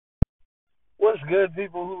What's good,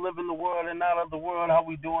 people who live in the world and not of the world? How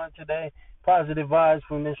we doing today? Positive vibes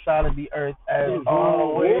from this side of the earth, as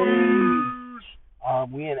always.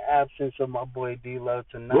 We in absence of my boy D-Lo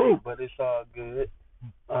tonight, but it's all good.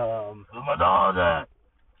 My dog that.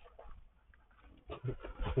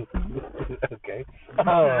 Okay.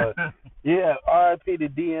 Yeah, RIP to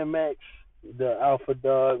DMX, the Alpha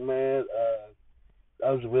Dog, man.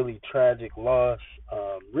 That was a really tragic loss.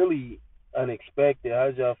 Really unexpected.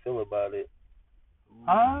 How'd y'all feel about it?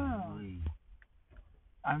 I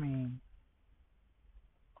mean,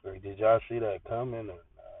 Like, did y'all see that coming? Or,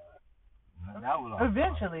 That was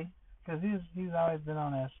eventually, because he's always been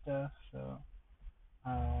on that stuff. So,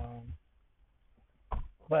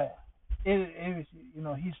 but it was,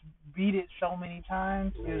 he's beat it so many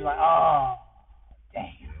times. He was like, oh,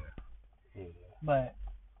 damn. yeah. But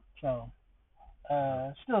so,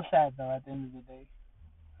 still sad though. At the end of the day,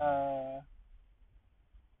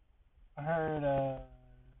 I heard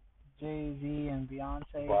Jay-Z and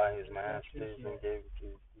Beyonce Buy his masters and gave it to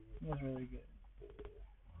It was really good.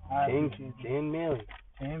 10 million.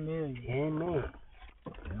 10 million. 10 million.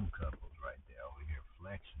 Them couples right there over here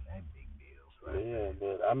flexing that big deals right Yeah,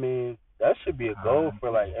 there. but I mean, that should be a goal for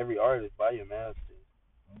like every artist. Buy your masters.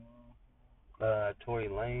 Tory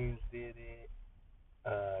Lanez did it.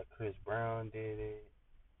 Chris Brown did it.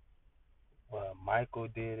 Michael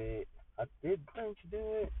did it. Did Prince do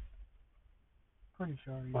it? Pretty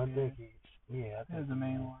sure he I did. think he's. Yeah, I He think was the he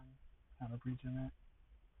main did. one, kind of preaching that.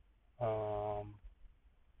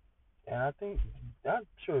 And I think I'm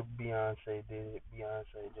sure Beyonce did it.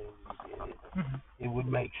 Beyonce, Jay-Z did it. It would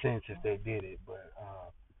make sense if they did it, but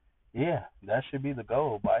yeah, that should be the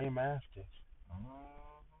goal. Buy your masters.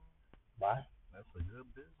 Buy. That's a good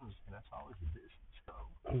business. That's always a business goal.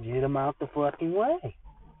 Get them out the fucking way.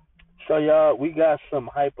 So y'all, we got some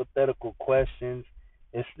hypothetical questions.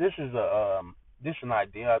 This is an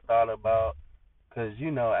idea I thought about because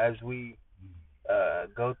as we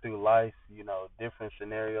go through life, different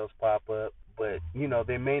scenarios pop up, but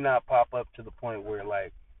they may not pop up to the point where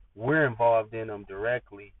like we're involved in them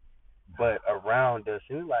directly, but around us,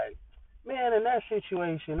 it's like, man, in that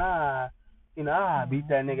situation, I beat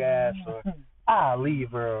that nigga ass or I leave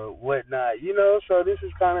her or whatnot, So this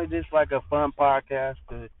is kind of just like a fun podcast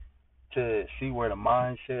to see where the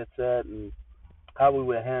mindset's at and how we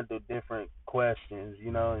would handle different questions,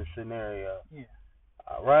 and scenarios. Yeah.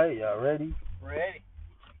 All right, y'all ready? Ready.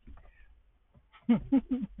 All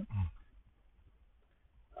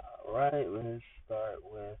right, let's start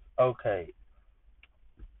with okay.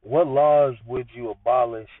 What laws would you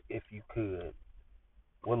abolish if you could?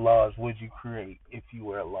 What laws would you create if you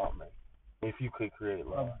were a lawman? If you could create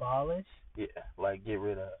laws. Abolish? Yeah, like get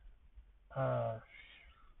rid of.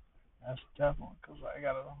 That's a tough one because I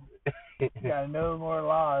gotta know more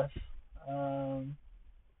laws.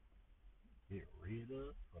 Get rid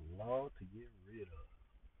of a law to get rid of.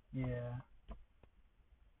 Yeah.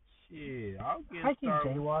 Shit, I'll get I keep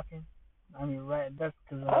started. jaywalking. I mean, right? That's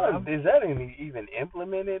because is that even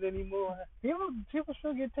implemented anymore? People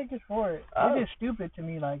still get tickets for it. Oh. It's just stupid to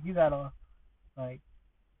me. Like you gotta, like,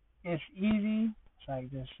 it's easy. It's like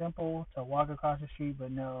just simple to walk across the street,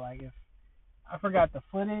 but no, like if I forgot the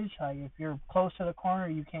footage, like if you're close to the corner,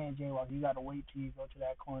 you can't jaywalk. You gotta wait till you go to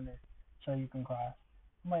that corner so you can cross.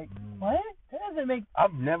 I'm like, what? That doesn't make.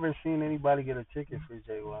 I've never seen anybody get a ticket for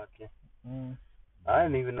jaywalking. I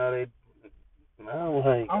didn't even know they. I'm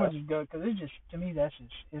gonna just go because it's just, to me, it's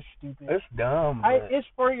stupid. It's dumb. It's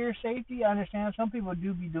for your safety. I understand some people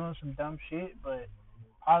do be doing some dumb shit, but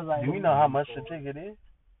I was like, do we know how much the ticket is?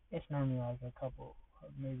 It's normally like a couple,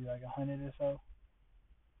 maybe like 100 or so.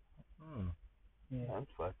 Yeah.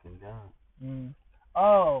 That's fucking dumb.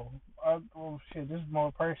 Oh, well, shit. This is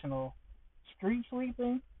more personal. Street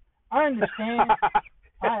sweeping. I understand.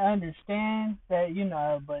 I understand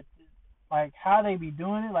that, but like how they be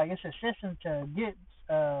doing it, like it's a system to get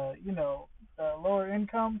lower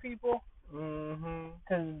income people.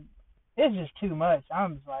 Because it's just too much.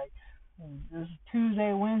 I'm just like, this is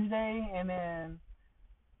Tuesday, Wednesday, and then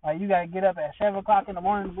you gotta get up at 7 o'clock in the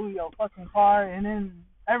morning to move your fucking car, and then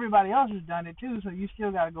everybody else has done it too, so you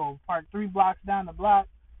still gotta go park 3 blocks down the block.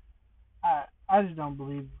 I just don't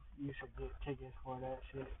believe you should get tickets for that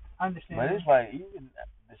shit. I understand. But it's like even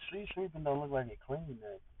the street sweeping don't look like it clean.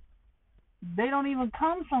 They don't even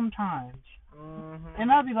come sometimes,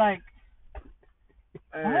 and I'll be like,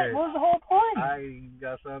 hey, what's the whole point? I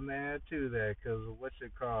got something to add to that because what's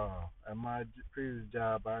it called? At my previous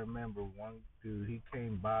job, I remember one dude, he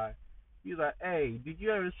came by. He's like, hey, did you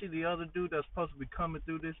ever see the other dude that's supposed to be coming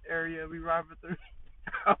through this area we driving through?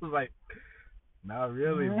 I was like, Not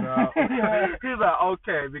really, bro. He's like,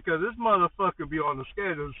 okay, because this motherfucker be on the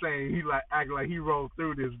schedule saying he like acting like he rolled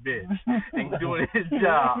through this bitch and doing his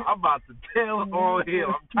job. I'm about to tell on him.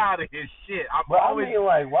 I'm tired of his shit. But always... I mean,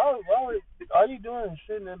 like, why all you doing is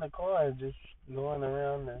sitting in the car and just going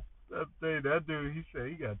around there? That dude, he said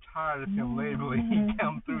he got tired of him labeling. He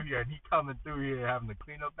come through here and he coming through here having to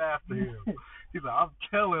clean up after him. He's like, I'm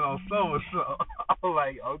telling on so and so. I'm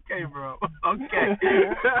like, okay, bro, okay.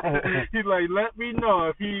 He's like, let me know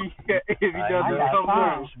if he doesn't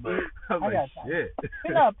come through. I'm like, shit.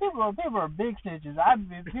 You know, people are big snitches.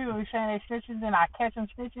 People be saying they snitches and I catch them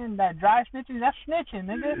snitching. That dry snitching, that's snitching,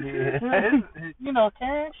 nigga. Yeah. You know,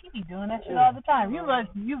 Karen, she be doing that shit all the time.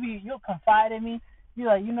 You'll confide in me. You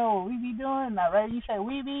like, you know what we be doing? Not right? You say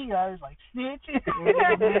we be, I was like snitch.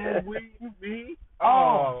 We be.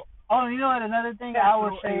 Oh, you know what? Another thing I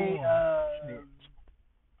would say,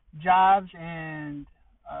 jobs and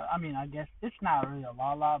I mean, I guess it's not really a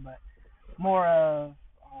law, but more of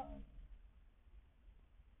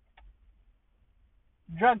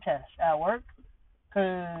drug tests at work.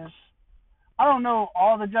 Because I don't know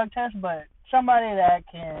all the drug tests, but somebody that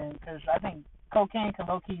can, because I think cocaine can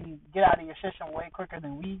low-key get out of your system way quicker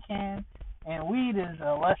than weed can, and weed is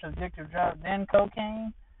a less addictive drug than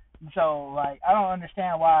cocaine. So, like, I don't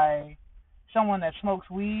understand why someone that smokes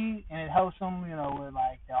weed and it helps them, you know, with,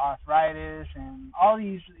 like, the arthritis and all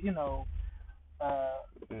these, you know,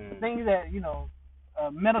 things that, you know,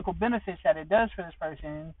 medical benefits that it does for this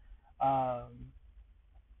person,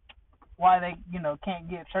 why they, you know, can't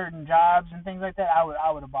get certain jobs and things like that. I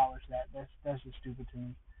would abolish that. That's just stupid to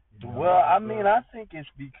me. Well, I mean, I think it's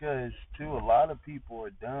because too a lot of people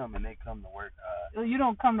are dumb and they come to work high. You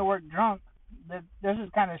don't come to work drunk. This is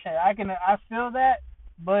kind of shit. I feel that,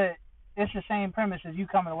 but it's the same premise as you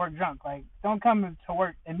coming to work drunk. Like, don't come to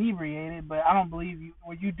work inebriated. But I don't believe you.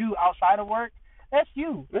 What you do outside of work, that's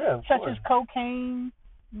you. Yeah, such as cocaine,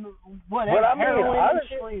 whatever. But I mean,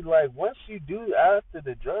 honestly, like once you do after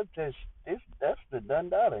the drug test, that's the done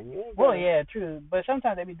data. Well, yeah, true. But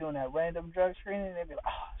sometimes they be doing that random drug screening. And they be like,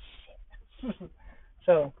 oh shit.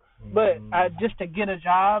 So, but just to get a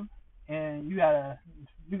job, and you gotta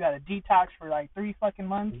detox for like 3 fucking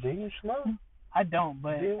months. Do you smoke? I don't,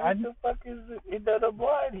 but what the fuck is it that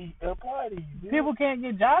apply to you? People can't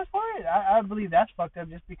get jobs for it. I believe that's fucked up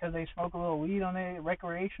just because they smoke a little weed on their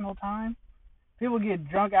recreational time. People get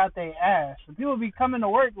drunk out their ass. So people be coming to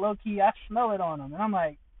work low key. I smell it on them, and I'm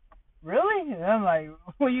like, really? And I'm like,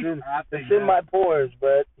 well, it's in my pores,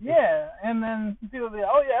 but yeah. And then people be like,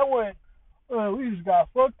 oh yeah, we just got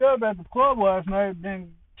fucked up at the club last night.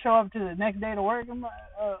 Then show up to the next day to work. I'm like,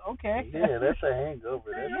 okay. Yeah, that's a hangover.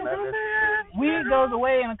 That's not necessarily. Weed goes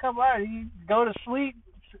away in a couple hours. You go to sleep,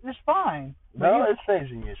 it's fine. No, it stays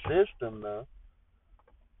in your system though.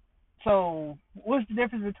 So, what's the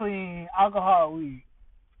difference between alcohol and weed?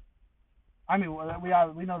 I mean,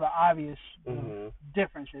 we know the obvious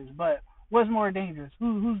differences, but what's more dangerous?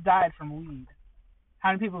 Who's died from weed? How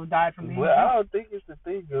many people have died from weed? Well, I don't think it's the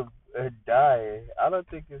thing of dying. I don't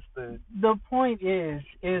think it's the. The point is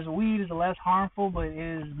weed is less harmful, but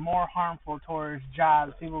is more harmful towards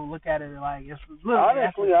jobs. People look at it like it's literally.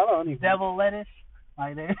 Honestly, I don't even. Devil lettuce,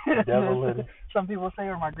 like that. Devil lettuce. Some people say,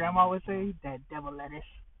 or my grandma would say, that devil lettuce.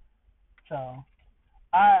 So,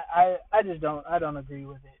 I just don't agree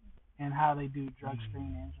with it and how they do drug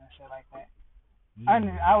screenings and shit like that.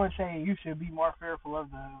 I would say you should be more fearful of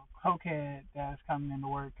the cokehead that's coming into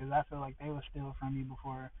work because I feel like they would steal from you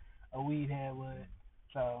before a weed head would.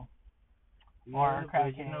 So, or a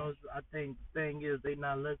crackhead. You know, I think the thing is they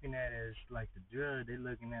not looking at it as like the drug. They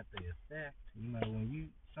looking at the effect. You know,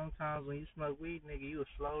 sometimes when you smoke weed, nigga, you a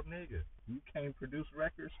slow nigga. You can't produce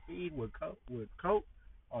record speed with coke,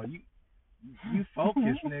 or you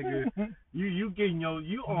focus, nigga. You getting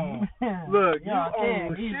you on. Look, you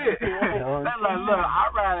on shit. That's like, look, I'd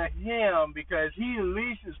rather him because he at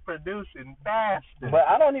least is producing faster. But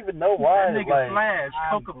I don't even know why. That nigga Flash,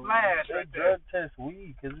 Coca Flash, they drug test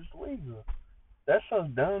weed because it's legal. That's so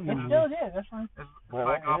dumb. It still is. That's right. It's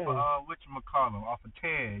like off of whatchamacallit, off of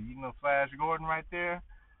Ted. You know Flash Gordon right there.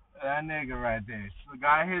 That nigga right there. So the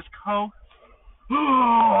guy his coke.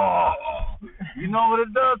 You know what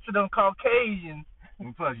it does to them Caucasians.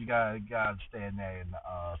 And plus, you gotta stand there in the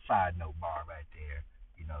side note bar right there.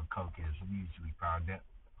 You know, coke is usually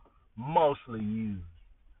mostly used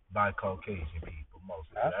by Caucasian people.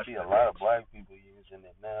 Mostly. I see a lot of black people using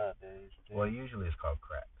it nowadays. Too. Well, usually it's called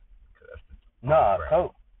crack.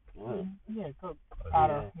 Coke. Yeah, coke.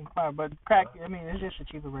 Powder, but crack. I mean, it's just a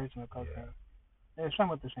cheaper version of cocaine. They're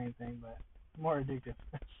somewhat the same thing, but more addictive.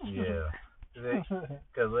 Yeah.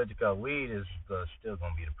 Because weed is still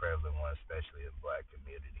gonna be the prevalent one, especially in black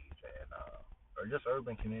communities and or just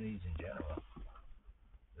urban communities in general.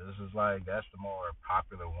 This is like that's the more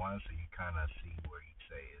popular one, so you kind of see where you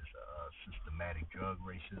say is systematic drug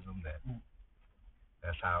racism.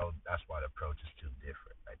 That's why the approach is too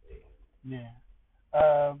different, I think. Yeah.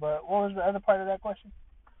 But what was the other part of that question?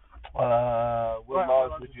 What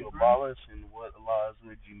laws would you abolish, and what laws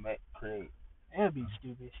would you create? It would be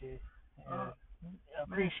stupid shit.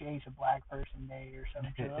 Appreciation Black Person Day or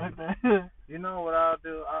something like that. You know what I'll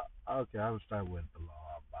do? I will start with the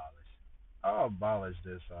law I'll abolish. I'll abolish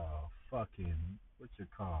this fucking what's it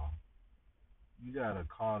called? You gotta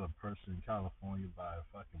call a person in California by a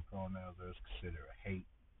fucking pronouns or it's considered a hate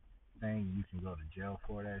thing. You can go to jail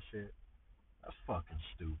for that shit. That's fucking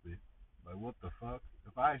stupid. Like what the fuck?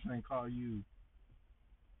 If I accidentally call you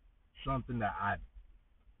something that I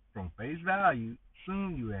from face value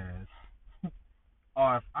assume you as,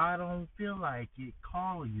 or if I don't feel like it,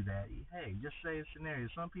 call you that. Hey, just say a scenario.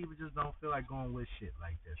 Some people just don't feel like going with shit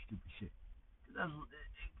like that, stupid shit.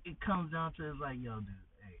 It comes down to it's like, yo, dude,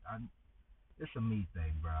 hey, it's a me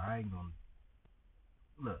thing, bro. I ain't gonna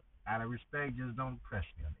look out of respect. Just don't press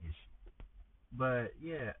me on the issue. But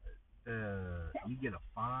yeah, you get a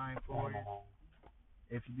fine for it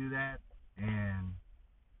if you do that, and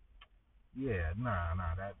yeah,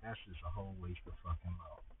 that's just a whole waste of fucking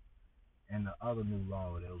law. And the other new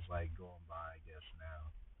law that was like going by, I guess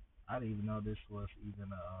now, I didn't even know this was even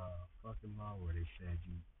a fucking law where they said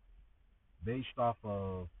you, based off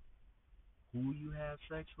of who you have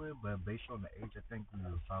sex with, but based on the age. I think we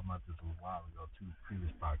were talking about this a while ago, two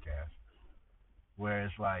previous podcasts, where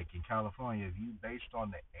it's like in California, if you based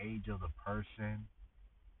on the age of the person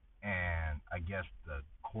and I guess the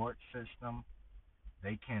court system,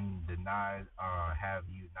 they can deny or have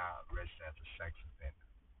you not registered as a sex offender.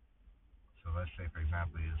 So let's say, for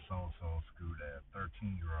example, if so-and-so screwed a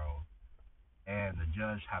 13-year-old, and the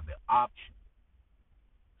judge have the option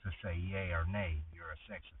to say yay or nay, you're a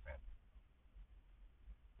sex offender.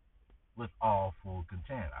 With all full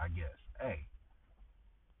content, I guess. Hey,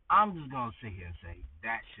 I'm just going to sit here and say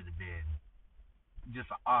that should have been just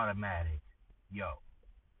an automatic, yo,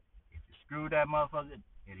 if you screw that motherfucker,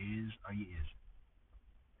 it is or you isn't.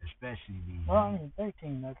 Especially these. Well, I mean,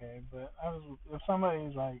 13, okay, but if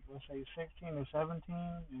somebody's like, let's say 16 or 17,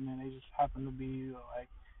 and then they just happen to be like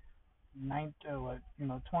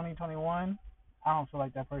 20, 21, I don't feel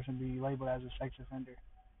like that person be labeled as a sex offender.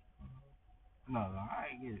 No,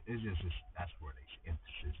 I get it. It's just that's where they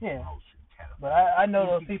emphasis yeah. most intelligent. But I know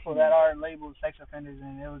those people that are labeled sex offenders,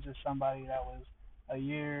 and it was just somebody that was a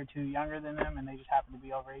year or two younger than them, and they just happen to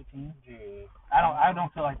be over 18. Yeah. I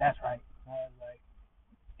don't feel like that's right.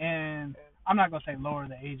 And I'm not gonna say lower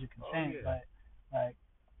the age of consent, but like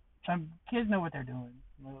some kids know what they're doing.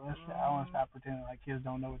 I want to stop pretending like kids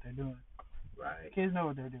don't know what they're doing. Right. Kids know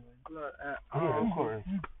what they're doing. Look, of course.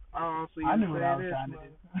 I knew what I was trying to do.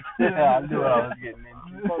 Yeah, I knew what I was getting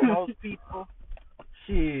into. For most people,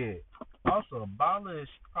 shit. Also, abolish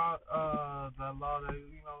the law that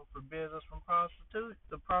forbids us from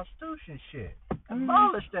the prostitution shit.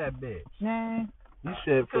 Abolish that bitch. Nah. You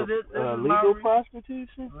said for legal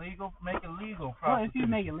prostitution? Make it legal prostitution. Well, if you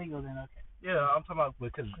make it legal, then okay. Yeah, I'm talking about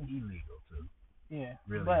because it's illegal too. Yeah.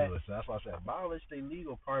 Really do it. So that's why I said abolish the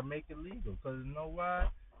illegal part, make it legal. Because you know why?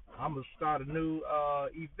 I'm gonna start a new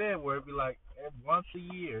event where it be like once a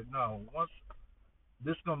year. No, once.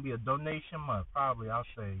 This is gonna be a donation month. Probably I'll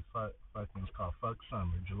say fucking it's called Fuck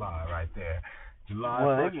Summer, July right there. July.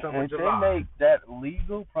 Well, Fuck Summer, if July. they make that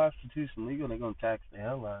legal, prostitution legal, they're gonna tax the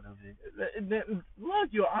hell out of it. Look,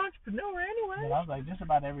 you're an entrepreneur anyway. Yeah, I was like, just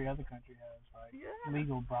about every other country has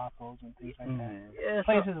legal brothels and things like that. Yeah,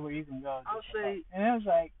 places where you can go. I'll say, and it was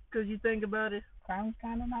like, cause you think about it, crime's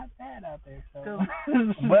kind of not bad out there. So.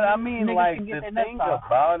 But I mean, like the thing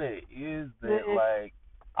about it is that like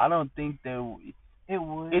I don't think that. It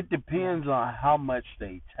would. It depends on how much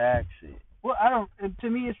they tax it. Well, to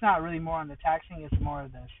me, it's not really more on the taxing. It's more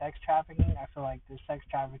of the sex trafficking. I feel like the sex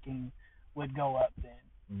trafficking would go up then.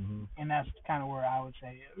 Mm-hmm. And that's kind of where I would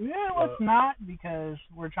say, it's not, because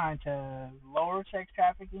we're trying to lower sex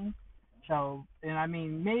trafficking. So, and I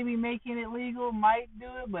mean, maybe making it legal might do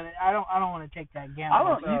it, but I don't want to take that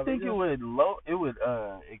gamble. You think it would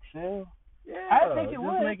excel? Yeah, I think it just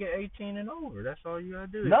would. Make it 18 and over. That's all you gotta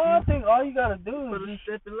do. No, I think all you gotta do is put a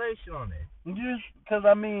stipulation on it. Just because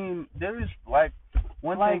I mean, there is like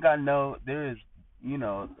one thing I know. There is,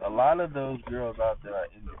 a lot of those girls out there are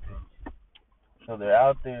independent. So they're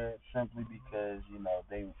out there simply because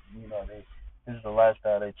they this is the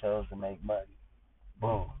lifestyle they chose to make money.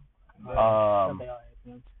 Boom.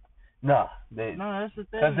 Nah, the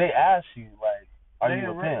thing. Because they ask you, like, are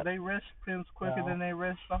you a pimp? They arrest pimps quicker No. than they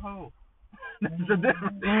arrest the hoe. That's the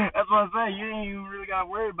difference. That's what I'm saying. You ain't even really got to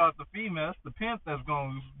worry about the female. It's the pimp that's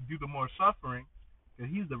going to do the more suffering.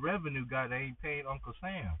 Because he's the revenue guy that ain't paid Uncle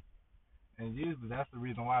Sam. And usually that's the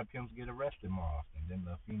reason why pimps get arrested more often than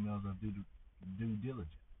the females that do due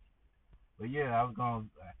diligence. But yeah, I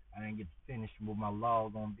didn't get to finish what my law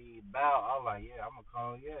gonna be about. I was like, yeah, I'm gonna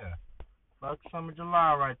call, yeah. Fuck Summer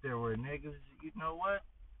July right there where niggas, you know what?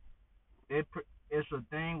 It's a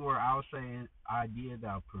thing where I would say it's idea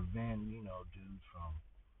that'll prevent, dudes from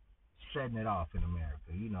setting it off in America.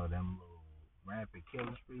 Them little rampant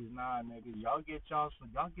killing sprees. Nah, niggas, y'all get y'all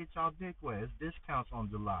dick wet. It's discounts on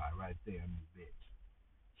July right there in this bitch.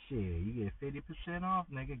 Shit, you get 50% off,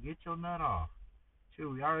 nigga. Get your nut off. Shit,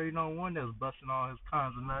 we already know one that was busting all his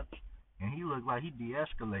kinds of nuts, and he looked like he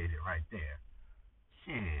de-escalated right there.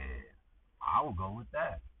 Shit, I will go with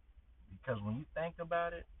that. Because when you think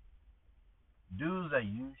about it, dudes that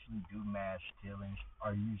usually do mass killings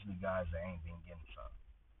are usually guys that ain't been getting some.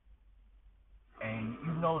 And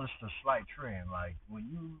you notice the slight trend. Like, when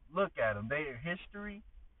you look at them, their history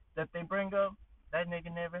that they bring up, that nigga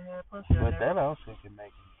never had pussy. But that also can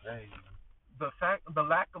make him crazy. The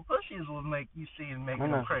lack of pussies will make you see and make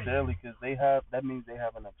them crazy. Not necessarily, because that means they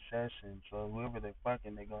have an obsession. So whoever they're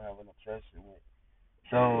fucking, they're going to have an obsession with.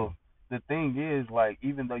 So the thing is, like,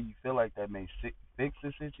 even though you feel like that may fix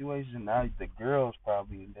the situation, now the girl's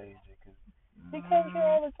probably in danger. Cause he comes here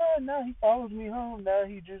all the time. Now he follows me home. Now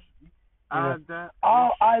he just,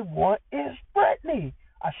 all I want is Brittany.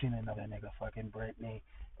 I seen another nigga fucking Brittany.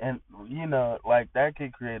 And, like, that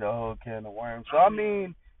could create a whole can of worms. So, I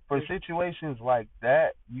mean, for situations like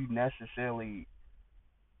that, you necessarily...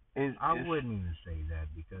 I wouldn't even say that,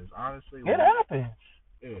 because, honestly... It happens.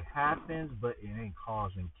 It happens, but it ain't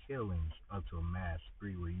causing killings up to a mass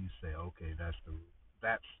spree where you say, okay,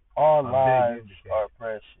 that's all lives are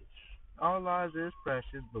precious. All lives is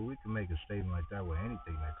precious, but we can make a statement like that with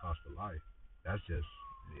anything that costs a life. That's just...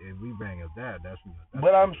 If we bring up that's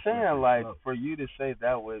but I'm saying, like, for you to say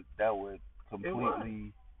that would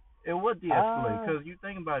completely... It would de-escalate, because you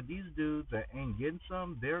think about these dudes that ain't getting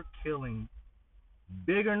some, they're killing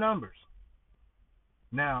bigger numbers.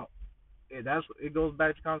 Now, it goes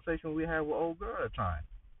back to the conversation we had with old girl at the time.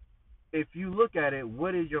 If you look at it,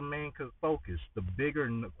 what is your main focus? The bigger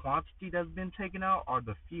quantity that's been taken out, or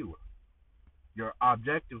the fewer? Your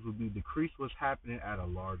objectives would be decrease what's happening at a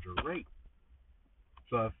larger rate.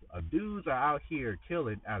 So if dudes are out here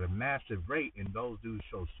killing at a massive rate, and those dudes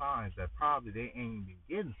show signs that probably they ain't even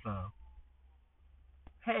getting some,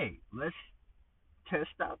 hey, let's test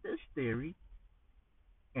out this theory,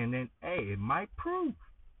 and then, hey, it might prove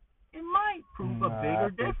a bigger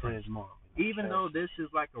difference. Even though this is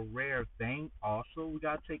like a rare thing, also we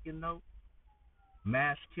gotta take in note,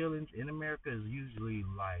 mass killings in America is usually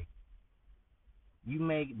like,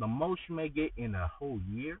 the most you may get in a whole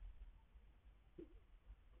year,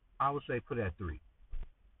 I would say put it at 3,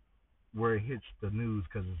 where it hits the news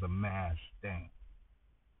because it's a mass thing.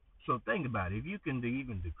 So think about it. If you can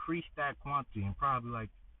even decrease that quantity and probably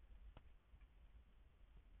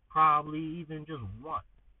even just 1,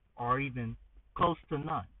 or even close to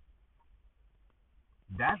none,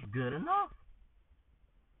 that's good enough,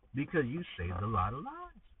 because you saved a lot of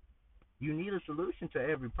lives. You need a solution to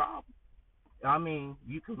every problem. I mean,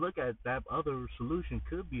 you could look at that other solution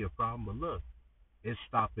could be a problem, but look, it's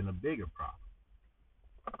stopping a bigger problem.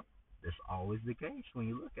 That's always the case when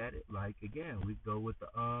you look at it. Like, again, we go with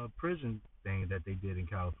the prison thing that they did in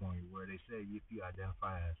California, where they say if you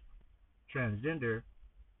identify as transgender,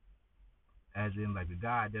 as in like a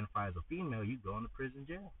guy identifies as a female, you go into prison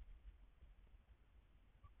jail.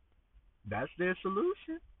 That's their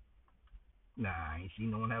solution. Nah, I ain't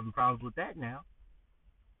seen no one having problems with that now.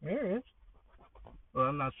 There is. Well,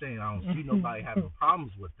 I'm not saying I don't see nobody having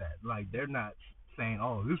problems with that. Like, they're not saying,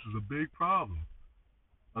 oh, this is a big problem.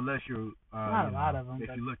 Unless you're, not a lot of them, if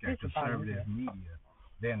you look at conservative media,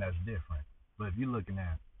 then that's different. But if you're looking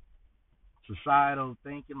at societal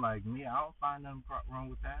thinking like me, I don't find nothing wrong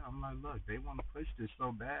with that. I'm like, look, they want to push this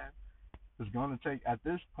so bad. It's going to take, at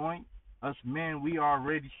this point, us men, we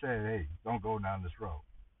already said, hey, don't go down this road.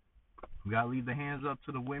 We got to leave the hands up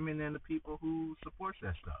to the women and the people who support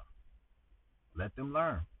that stuff. Let them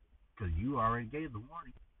learn, because you already gave the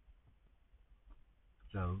warning.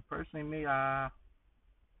 So, personally, me, I'll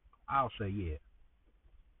say, yeah.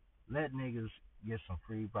 Let niggas get some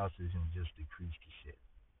free prostitution and just decrease the shit.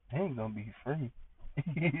 They ain't gonna be free.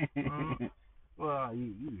 Well,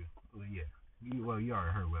 you already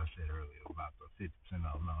heard what I said earlier about the 50%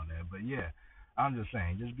 off and all that. But yeah, I'm just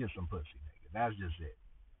saying, just get some pussy, nigga. That's just it.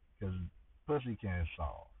 Because pussy can't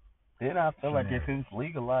solve. Then I feel like if it was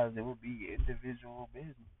legalized, it would be individual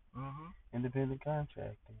business, independent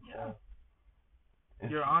contracting. Yeah. So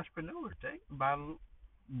You're an entrepreneur.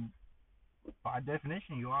 By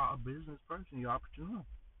definition, you are a business person. You're an entrepreneur.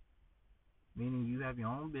 Meaning you have your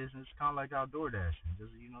own business, kind of like our DoorDashing.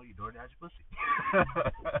 Just, you DoorDash pussy.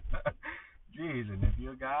 Jeez, and if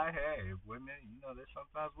you're a guy, hey, if women, there's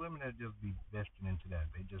sometimes women that just be vested into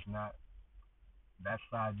that. They just not, that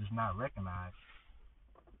side just not recognized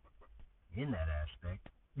in that aspect.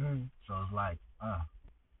 So it's like,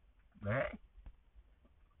 but hey,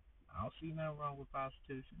 I don't see nothing wrong with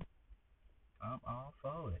prostitution. I'm all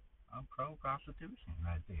for it. I'm pro prostitution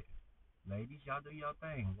right there. Ladies, y'all do your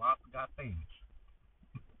thing. WAP got things.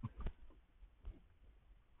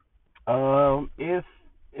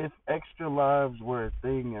 If extra lives were a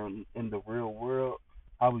thing in the real world,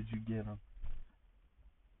 how would you get them?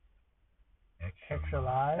 Extra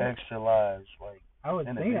lives? Extra lives, like I would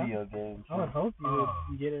in the think video games. I would hope you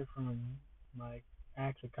would get it from like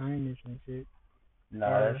acts of kindness and shit.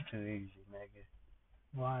 Nah, that's too easy, nigga.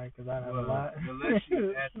 Why? Because I have a lot. Unless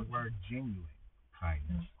you add the word genuine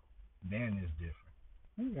kindness, then it's different.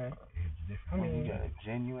 Okay. It's different. I mean, you got a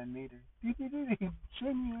genuine meter.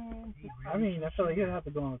 Genuine. I mean, I feel like you'd have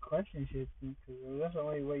to go on question shit because that's the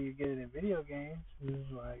only way you get it in video games.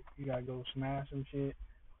 Is like you gotta go smash some shit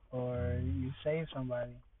or you save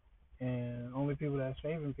somebody, and only people that are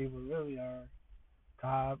saving people really are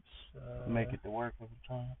cops. Make it to work every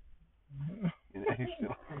time.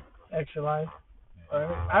 Extra life.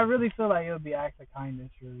 I really feel like it would be acts of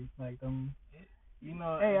kindness, really. Like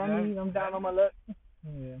hey, I'm down on my luck.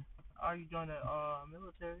 Yeah. Are you joining the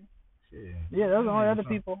military? Shit. Yeah, those are only other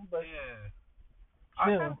people, but yeah.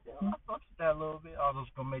 Still. I fucked with that a little bit. All those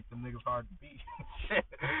gonna make them niggas hard to beat.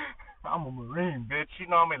 I'm a Marine, bitch. You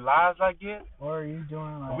know how many lives I get? Or are you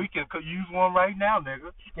doing like we can use one right now,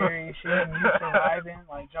 nigga. Scary shit and you surviving,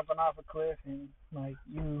 like jumping off a cliff and like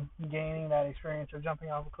you gaining that experience of jumping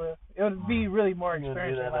off a cliff. It would be really more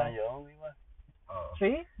experience. You do that on your only way?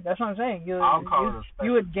 See, that's what I'm saying.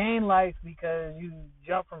 You would gain life because you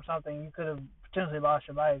jump from something you could have potentially lost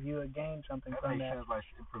your life. You would gain something from that. Like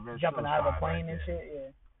jumping out of a plane and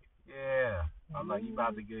shit. Yeah. I'm like, you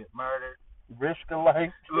about to get murdered. Risk a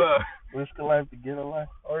life. Look. Risk a life to get a life.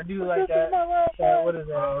 Or do like that what is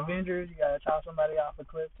that? Avengers. You gotta toss somebody off a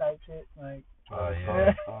cliff type shit. Like. Oh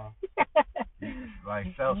yeah. Like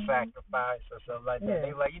self-sacrifice or something like that. Yeah.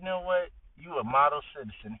 They like, you know what? You a model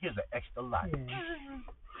citizen. Here's an extra life. Yeah.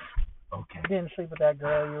 Okay. Didn't sleep with that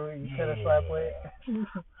girl you could have slept with.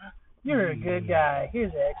 You're a good guy.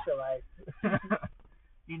 Here's an extra life.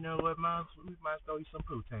 You know what, Miles? We might throw you some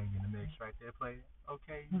protein in the mix right there, player.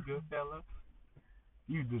 Okay, you good fella?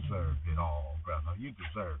 You deserve it all, brother. You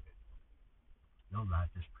deserve it. Your life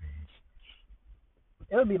is precious.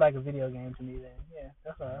 It would be like a video game to me then. Yeah,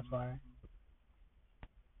 that's fine.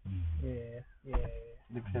 Yeah.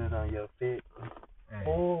 Depending on your fit. Hey.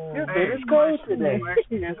 Oh, your fit is cold today.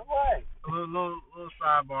 Here's why. A little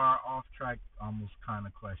sidebar, off track, almost kind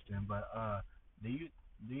of question, but do you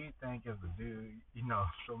think as a dude,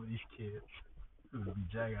 some of these kids who be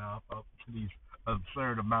jacking off up to these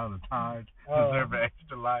absurd amount of times deserve an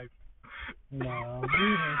extra life? No.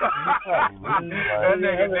 That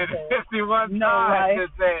nigga did it 51 times.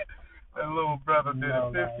 Just said that little brother did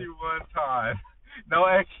it 51 times. No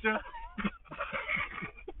extra.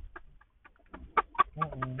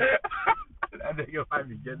 That nigga might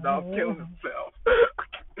be getting off, killing himself.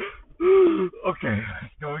 Okay,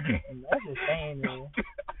 let's go again. That's just saying, man.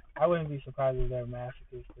 I wouldn't be surprised if they're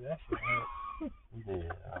masochists, but that shit hurt.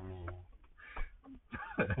 Yeah, I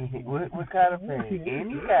mean, what kind of pain?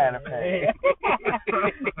 Any kind of pain.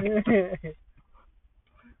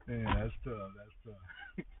 Yeah, that's tough.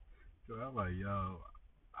 So I'm like, yo,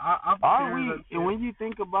 aren't we? And when you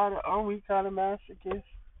think about it, aren't we kind of masochists?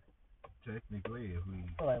 Technically, if we. I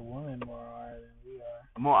feel like women more are than we are.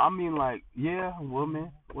 More, I mean, like, yeah,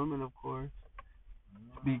 women, of course.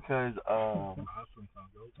 Because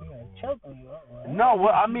no,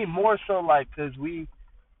 well, I mean more so like because we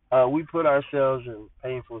put ourselves in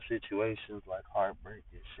painful situations like heartbreak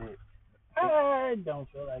and shit. I don't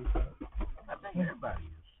feel like that. I think everybody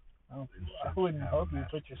is. I wouldn't hope you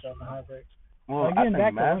put yourself in heartbreak. Well, I think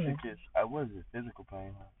masochist. I wasn't physical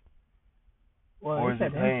pain. Well, or is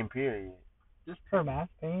it pain? Period. Just for mass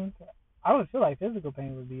pain, I would feel like physical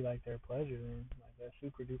pain would be like their pleasure, and like that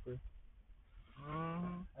super duper.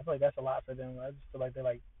 I feel like that's a lot for them. I just feel like they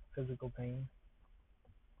like physical pain.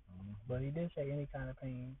 But he did say any kind of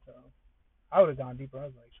pain, so I would have gone deeper. I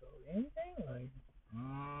was like, so anything? Like,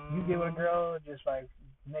 you get with a girl, just like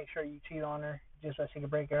make sure you cheat on her, just so she can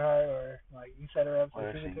break your heart, or like you set her up so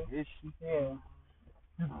Or she she can. hits you. Yeah.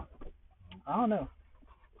 I don't know.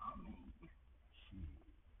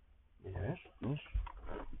 Yeah, that's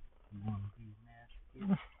You wanna be nasty?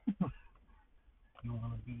 You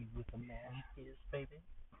wanna be with a nasty, baby?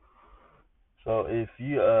 So if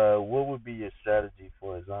you what would be your strategy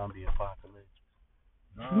for a zombie apocalypse?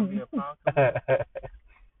 Zombie apocalypse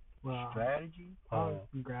Well, strategy? I'll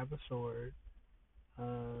grab a sword. I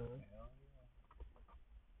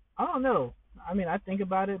don't know. I mean, I think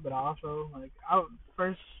about it, but I also like.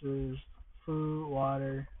 First is food,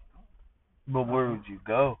 water. But where would you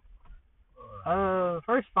go?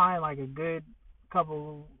 First find like a good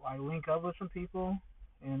couple, like link up with some people,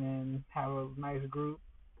 and then have a nice group.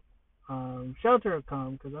 Shelter will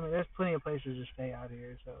come, because I mean, there's plenty of places to stay out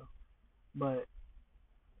here. So, but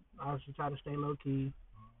I also try to stay low key.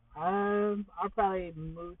 I'll probably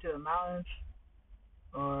move to the mountains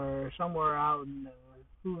or somewhere out in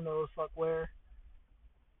who knows fuck where.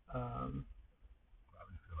 Probably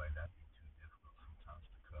feel like that'd be too difficult sometimes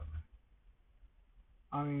to cover.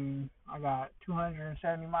 I mean, I got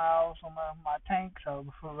 270 miles on my tank, so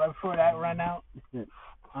right before that run out, You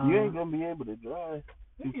ain't gonna be able to drive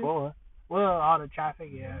too far. Well, all the traffic,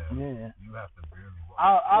 yeah. Yeah. You have to barely walk.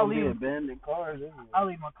 I'll Be leave. abandoned cars everywhere. I'll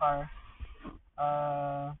leave my car.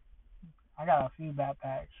 I got a few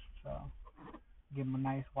backpacks, so get my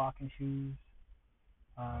nice walking shoes.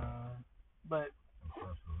 But And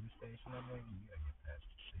plus, the police station that way, you gotta get past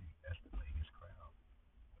the city. That's the biggest crowd of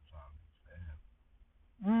zombies they have.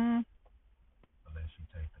 Unless you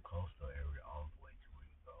take the coastal area all the way to where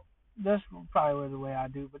you go. that's probably the way I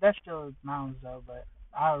do. But that's still mountains though. But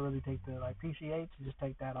I would really take the like PCH, just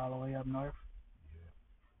take that all the way up north.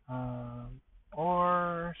 Yeah.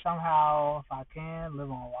 Or somehow, if I can, live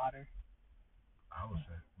on water. I would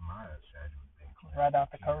say my strategy would be Right off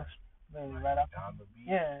the coast. Literally like right off down the beach.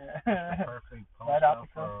 Yeah. That's the perfect post Right off up the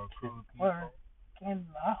for coast. a crew of Or people.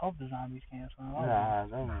 I hope the zombies can't swim. Nah,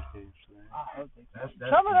 zombies can't swim. I hope they can.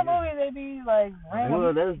 That's Some of the the movies they be like random.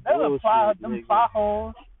 Well, that's There's a bullshit, plot, them nigga. plot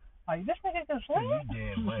holes. Like this nigga can Cause swim. you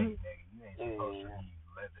dead weight, nigga. You ain't supposed to be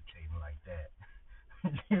levitating like that.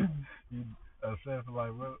 you except for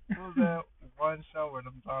like what was that one show where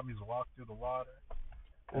them zombies walk through the water?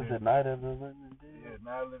 Is it Night of the Living Dead? Yeah,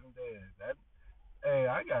 Night of the Living Dead. That hey,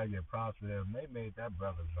 I gotta get props to them. They made that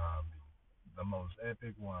brother zombie the most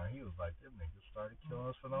epic one. He was like, them niggas started killing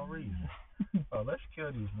us for no reason. Oh, let's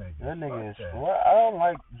kill these niggas. That nigga is. Fuck that. What? I don't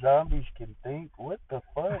like zombies can think. What the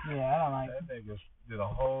fuck? Yeah, I don't like That nigga did a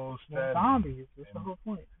whole they're strategy. zombies. That's the whole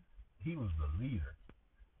point. He was the leader.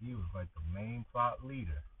 He was like the main plot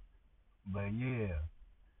leader. But yeah,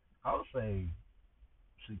 I would say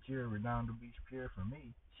secure Redondo Beach Pier for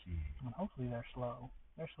me. Shit. And hopefully they're slow.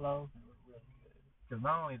 They're slow. Because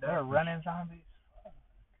not only that, They're running zombies.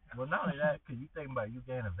 well, not only that, because you think about it, you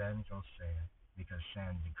gain advantage on sand because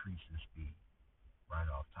sand decreases speed right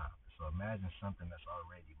off top. So imagine something that's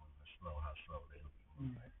already moving slow, how slow they'll be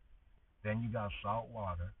moving. Then you got salt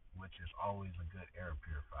water, which is always a good air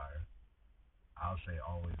purifier. I'll say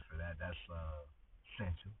always for that. That's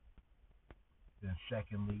essential. Then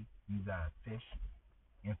secondly, you got fish,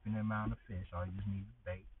 infinite amount of fish. All you just need is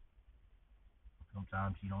bait.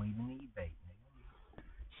 Sometimes you don't even need bait, nigga.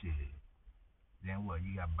 Shit. Then what?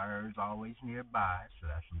 You got birds always nearby, so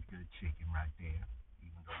that's some good chicken right there.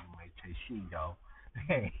 Even though you may taste seagull,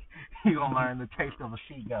 hey, you gonna learn the taste of a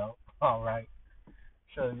seagull. All right.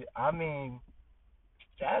 So I mean,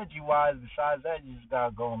 strategy-wise, besides that, you just gotta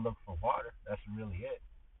go and look for water. That's really it.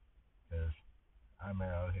 Cause I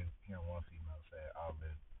remember out here hearing one female say, "I'll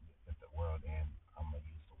live if the world ends. I'm gonna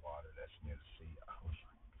use the water that's near the sea." I was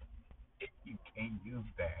like, you can't use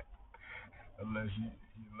that unless you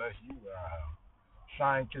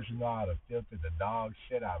scientists know how to filter the dog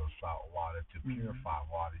shit out of salt water to purify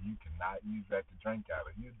water. You cannot use that to drink out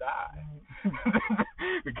of. You die.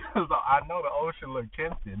 Because I know the ocean look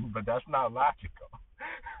tempting, but that's not logical.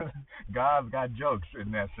 God's got jokes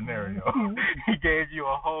in that scenario. He gave you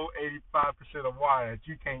a whole 85% of water that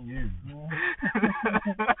you can't use.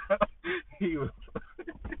 He was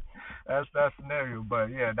that's that scenario, but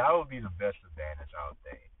yeah, that would be the best advantage, I would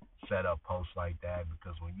think. Set up posts like that,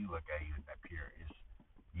 because when you look at that pier,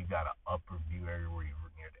 you got an upper view area where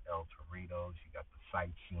you're near the El Torritos. You got the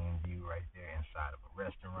sightseeing view right there inside of a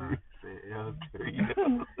restaurant.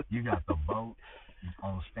 You got the boat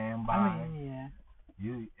on standby. I mean,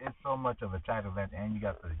 yeah. It's so much of a tight event, and you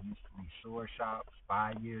got the resort shops,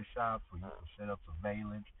 5-year shops where you can set up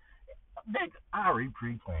surveillance. I already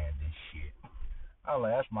pre-planned this shit. I'm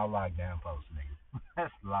like, that's my lockdown post, nigga.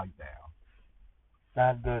 That's lockdown.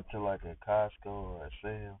 Not good to like a Costco or a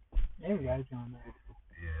sale. Everybody's doing that.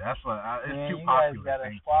 Yeah, that's what. It's Yeah, too you guys popular.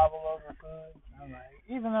 gotta squabble over food. I'm like,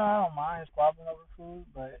 even though I don't mind squabbling over food,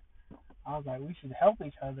 but I was like, we should help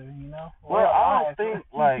each other, you know. Well, I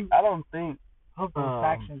don't think. Hope those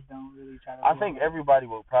factions don't really try to. I think everybody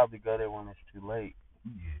will probably go there when it's too late.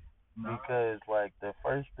 Yeah. Because like the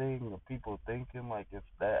first thing the people thinking, like if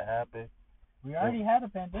that happened. We already had a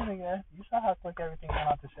pandemic. You saw how quick everything went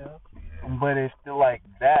off the shelves. But it's still like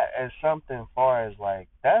that as something far as like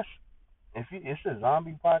that's it's a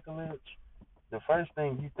zombie apocalypse. The first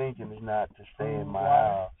thing you thinking is not to stay in my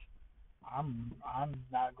house. I'm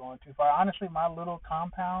not going too far. Honestly, my little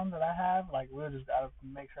compound that I have, like we'll just gotta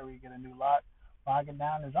make sure we get a new lock it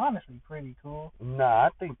down, is honestly pretty cool. Nah, I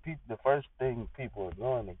think the first thing people are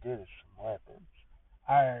going to get is some weapons.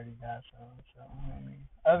 I already got some. So I mean,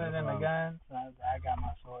 other than the guns, I got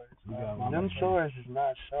my swords. Them swords is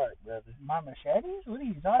not sharp, brother. My machetes? What are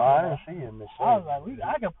you talking about? I didn't see a machete. I was like,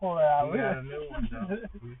 I can pull that out. We got a new one,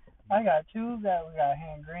 though. I got two that we got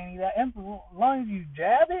hand granny. That as long as you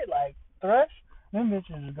jab it, like thrust, them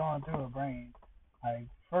bitches is going through a brain, like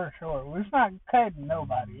for sure. It's not cutting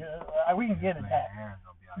nobody. We can get attacked.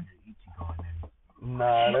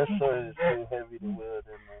 Nah, that sword is too heavy to wield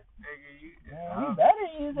in there. We better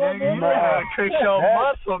use that. Nigga, you gotta trick your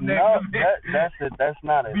muscle, nigga. No, that's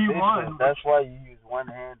not efficient. B1. That's why you use one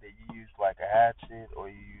hand. That you use like a hatchet, or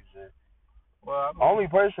you use a. Well, only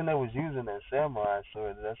person that was using a samurai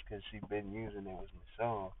sword, that's because she been using it was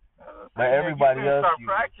Michonne. But everybody else. Start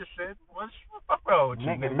practicing. What's wrong with you,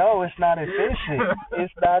 nigga? No, it's not efficient.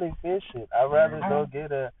 It's not efficient. I'd rather go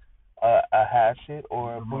get a hatchet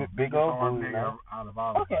or a big old bowie knife.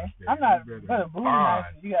 Okay, I'm not. But a bowie knife,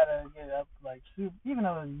 you gotta get up like super. Even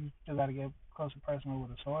though you still gotta get close and personal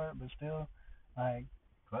with a sword, but still, like.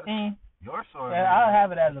 Your sword. Yeah, I'll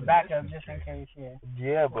have it as a backup just in case. Yeah.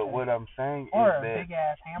 Yeah, but what I'm saying or is a that big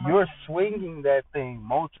ass hammer. You're swinging that thing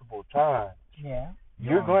multiple times. Yeah.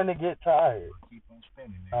 You're going to get tired. Keep on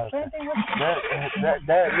spinning. Same thing with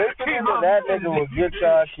listening to that nigga will get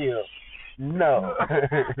y'all killed. No.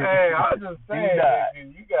 Hey, I was just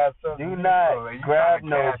saying, you got something. Do not grab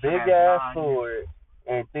no big ass sword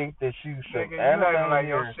and think that you some anime. Like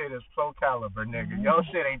your shit is Soul Calibur, nigga. Your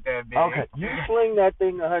shit ain't that big. Okay, you swing that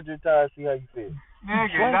thing 100 times, see how you feel.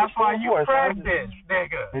 Nigga, that's why you practice,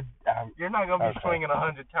 nigga. You're not gonna be swinging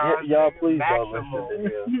 100 times. Y'all, please don't listen to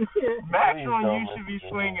him. Maximum, you should be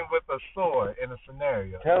swinging with a sword in a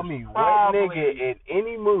scenario. Tell me, what nigga in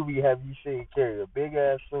any movie have you seen carry a big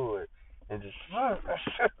ass sword and just?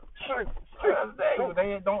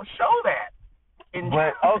 They don't show that.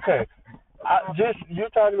 But okay, you're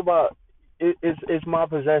talking about it's my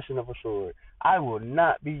possession of a sword. I will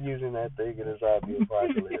not be using that thing in a zombie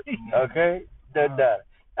apocalypse. Okay.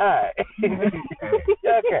 Alright.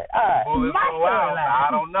 Okay, alright. I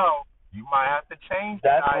don't know. You might have to change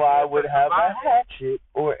that. That's why I would have a hatchet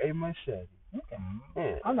or a machete. Okay.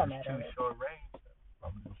 Yeah. I'm not mad at it. Too short range.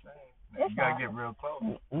 I'm just saying. You gotta get real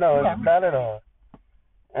close. No, not at all.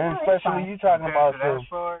 And especially you talking about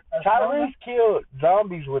Tyrese killed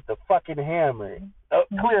zombies with the fucking hammer.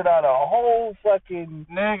 Cleared out a whole fucking.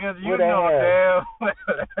 Nigga, you know damn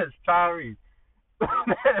that's Tyrese.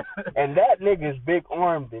 And that nigga's big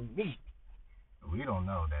armed than me. We don't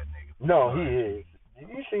know that nigga. No, he is. Have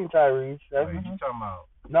you seen Tyrese? What you talking about?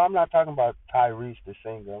 No, I'm not talking about Tyrese the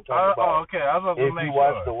singer. I'm talking about. Okay. I was if you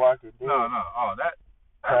watch The Walking Dead. No. Oh, that's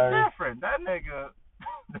different. That nigga,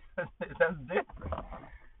 that's different.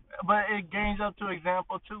 But it gains up to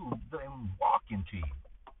example too. Walking to you,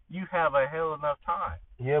 you have a hell enough time.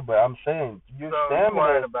 Yeah, but I'm saying your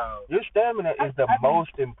stamina is the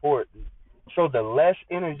most important. So the less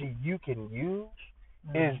energy you can use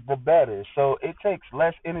is the better. So it takes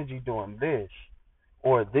less energy doing this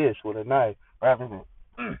or this with a knife rather than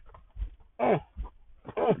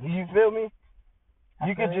you feel me?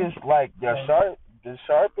 You could just like the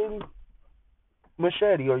sharpened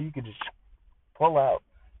machete, or you could just pull out.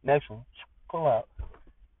 Next one, pull out.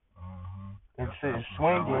 It's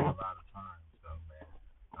swinging. A lot of times, though, man.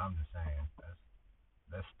 I'm just saying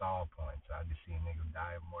that's stall points. I just seen niggas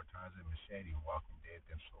die more times with machete Walking Dead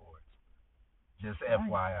than swords. Just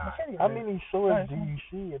FYI. How many swords do you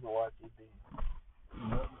see in The Walking Dead?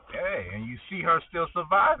 Hey, and you see her still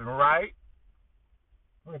surviving, right?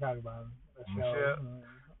 We're talking about Michelle.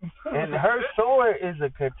 And her sword is a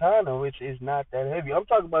katana, which is not that heavy. I'm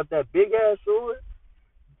talking about that big ass sword.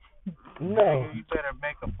 No. You better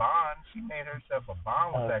make a bond. She made herself a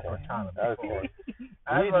bond with that katana before. Okay.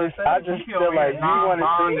 I just feel like you want to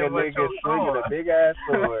see a nigga swinging a big ass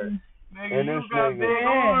sword. Nigga, and you got big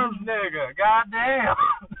arms, nigga. Goddamn.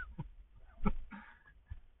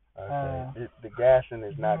 Okay. The gassing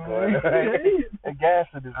is not good. Right? The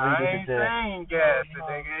gassing is I leading ain't to death. saying gas,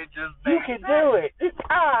 nigga. It just You makes can sense. do it.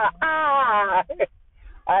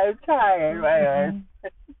 I'm tired, man.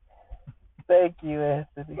 Thank you,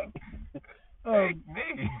 Anthony. Hey,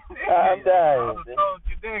 nigga. I'm dying. I just told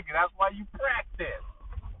you, nigga. That's why you practice.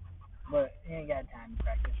 But you ain't got time to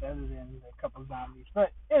practice other than a couple zombies.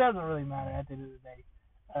 But it doesn't really matter at the end of the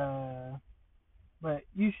day. But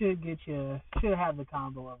you should have the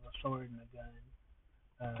combo of a sword and a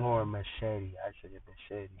gun. Or a machete. I should have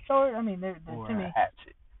machete. Sword, I mean, they're Or to a me,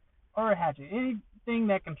 hatchet. or a hatchet. Anything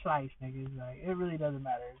that can slice, niggas. Like, it really doesn't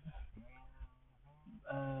matter.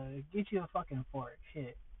 Get you a fucking fork.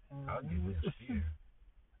 Shit. I'll give you a spear.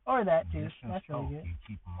 Or that too. Distance That's really good. You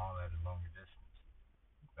keep them all at a longer distance.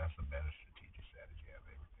 That's a better strategic strategy I've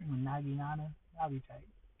ever seen. Naginata, that'll be tight.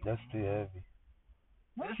 That's too heavy.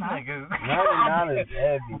 No, This it's not. nigga. Naginata is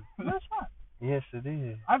heavy. No, it's not. Yes, it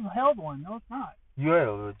is. I've held one. No, it's not. You had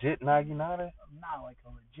a legit Naginata? Not like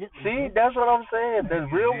a legit. See, that's what I'm saying. The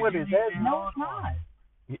real one is heavy. No, it's not.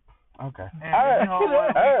 Okay. And All right. you know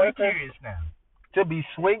what? All We're right. curious now. To be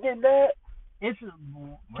swinging that, It's to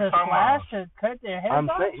talking slash, about- to cut their heads I'm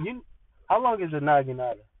off. saying, how long is a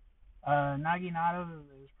Naginata? Naginata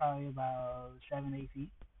is probably about 7-8 feet,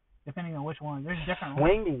 depending on which one. There's different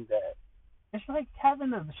ones. Swinging that. It's like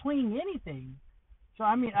having to swing anything. So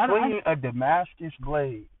I mean, Swinging a Damascus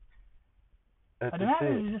blade. At a the Damascus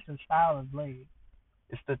tip. is just a style of blade.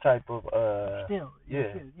 It's the type of Still,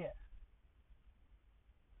 yeah. yeah.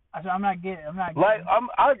 So I'm not getting. Like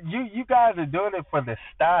you guys are doing it for the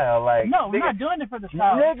style, like No, we're nigga, not doing it for the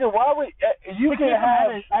style. Nigga, why would you To can keep them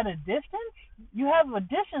have? at a distance. You have a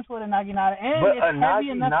distance with a Naginata, and But it's a heavy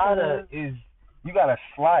enough Naginata to. is you got to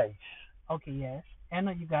slice. Okay, yes, and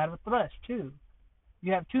you got a thrust too.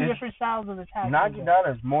 You have two It's- different styles of attack.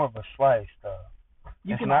 Naginata is more of a slice, though.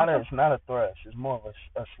 You It's can not also, it's not a thrust. It's more of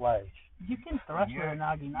a slice. you can thrust with a You're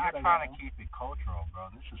Naginata. trying though. to keep it cultural, bro.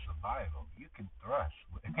 This is survival. You can thrust.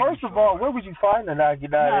 with any First of all, sword. where would you find a Naginata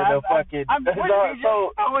Nah, in a fucking? I'm You just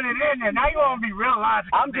throwing it in there. Now you want to be real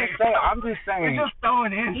logical. I'm just saying. I'm just saying. You're just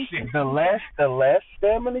throwing in shit. The less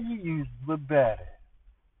stamina you use, the better.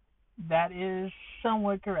 That is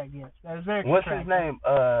somewhat correct. Yes, that is very What's correct. his name?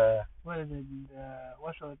 What is it?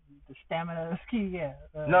 What's the stamina ski? Yeah.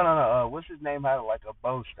 No. What's his name? Had like a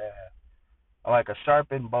bow staff, like a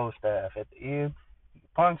sharpened bow staff at the end.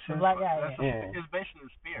 Puncture. The black guy. That's Yeah. It's basically a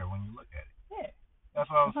spear when you look at it. Yeah. That's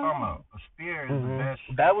what I was talking about. A spear is the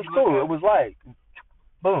best. That was you look cool. at It was like,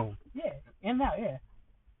 boom. Yeah. In and out. Yeah.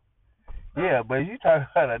 Yeah, but you talking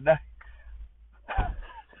about a knife.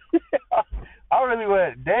 I really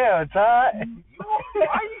went, damn, Todd.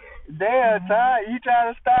 Damn, Todd, you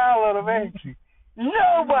trying to style on him, ain't you?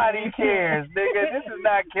 Nobody cares, nigga. This is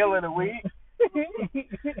not killing a week.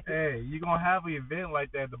 Hey, you're going to have an event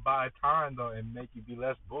like that to buy time, though, and make you be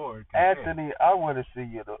less bored. Anthony, I want to see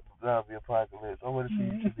you the zombie apocalypse. I want to see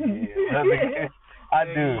you to the end. I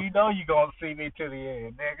do. You know you're going to see me to the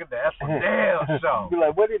end, nigga. That's a damn show. Be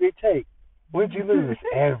like, what did it take? What did you lose?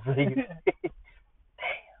 Everything.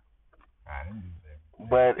 I didn't do that.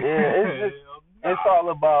 But it's all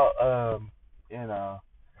about you know.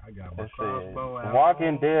 I got my Let's see. crossbow out.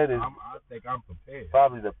 Walking Dead is I think I'm prepared.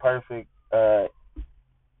 probably the perfect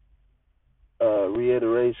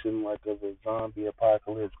reiteration like of a zombie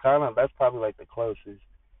apocalypse. That's probably like the closest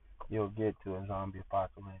you'll get to a zombie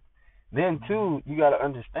apocalypse. Then too, you gotta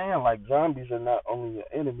understand like zombies are not only your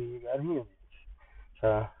enemy, you got humans.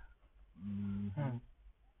 So Mm-hmm.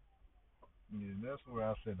 Yeah, that's where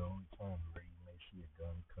I said the only time where you may see a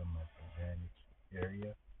gun come up in damaged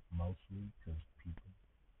area, mostly because people,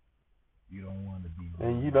 you don't want to be.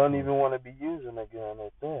 and you don't even want to be using a gun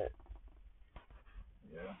at that.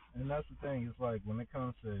 Yeah, and that's the thing. It's like when it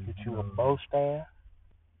comes to Get you a bow staff.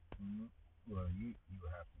 Well, you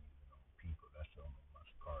have to use it on people. That's the only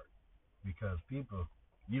must part because people,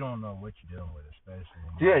 you don't know what you're dealing with, especially.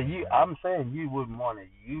 When I'm saying you wouldn't want to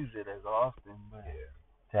use it as often, but Yeah.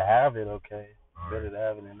 to have it, okay. All Better right. to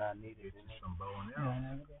have it and not need it. Get you some bow and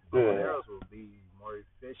arrows. Yeah. Bow and arrows will be more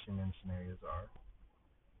efficient than scenarios are.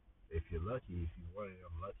 If you're lucky, if you're one of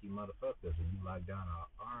them lucky motherfuckers and you lock down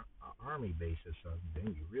an army base or something,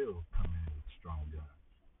 then you real come in with strong guns.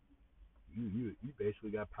 You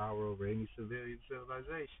basically got power over any civilian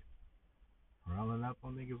civilization. Rolling up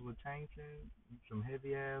on niggas with tanks and some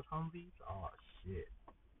heavy ass Humvees, oh shit.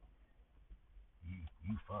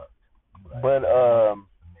 You fucked. But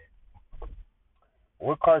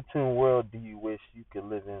what cartoon world do you wish you could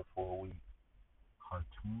live in for a week?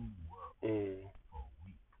 Cartoon world Yeah. for a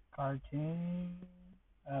week.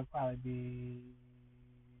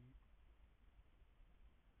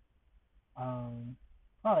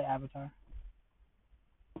 Probably Avatar.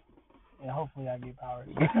 Yeah, hopefully I get powers.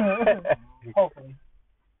 Hopefully.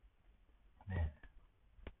 Man,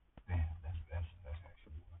 damn, that's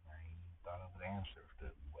actually one I ain't even thought of the answer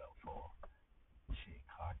well for. Shit,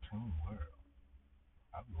 Cartoon World.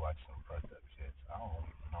 I'll be watching some fucked up shit. So I don't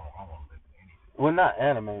even know. I don't live in anything. Well, not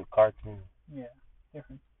anime, cartoon. Yeah,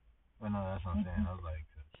 different. Well, no, that's what I'm saying. I was like,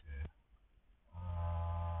 shit.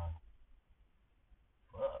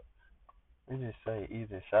 Fuck. They just say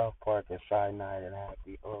either South Park or Cyanide and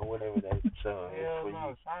Happy or whatever that show is Hell for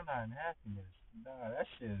no, you. Cyanide and Happiness. Nah, that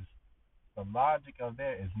shit is, the logic of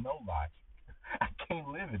there is no logic. I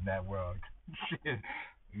can't live in that world. Shit.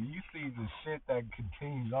 You see the shit that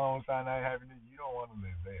continues on with Cyanide and Happiness, you don't want to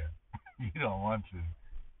live there. You don't want to.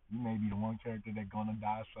 You may be the one character that's gonna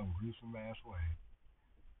die some gruesome ass way.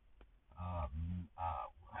 Fuck.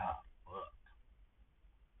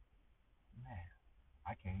 Man,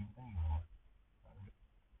 I can't even think of one.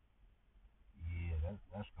 Yeah,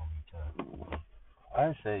 that's gonna be tough. I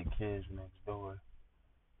say Kids Next Door.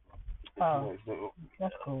 Oh, Next Door.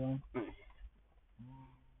 that's cool.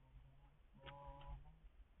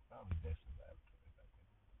 Probably Dexter's Laboratory.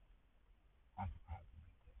 I could probably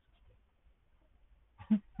make Dexter's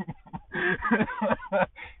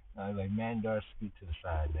I was like, Mandar, speak to the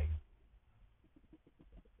side, nigga.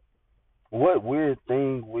 What weird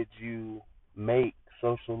thing would you make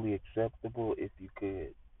socially acceptable if you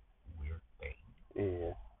could? Weird thing.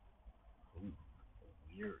 Yeah. Ooh,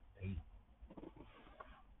 weird thing.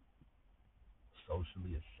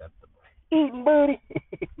 Socially acceptable. Eating booty.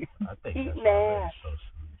 I think Eating that's already ass.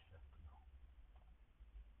 socially acceptable.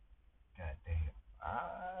 God damn.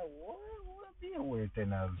 What would be a weird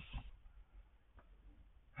thing I was...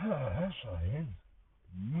 That's right.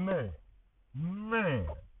 Man.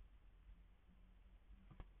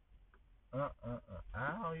 I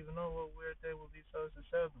don't even know what weird thing would be so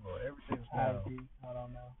susceptible. Everything's now. I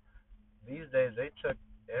don't know. These days they took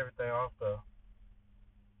everything off the.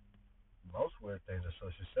 Most weird things are so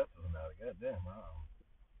susceptible now. Goddamn,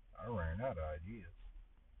 I ran out of ideas.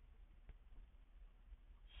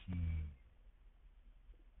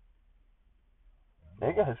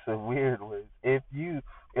 They got some weird ones. If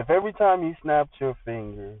every time you snapped your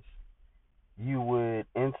fingers, you would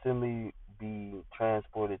instantly be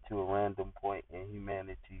transported to a random point in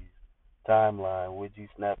humanity's timeline, would you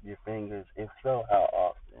snap your fingers? If so, how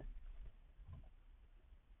often?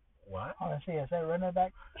 What? Oh, see, is that running it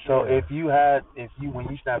back? So if you when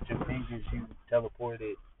you snapped your fingers, you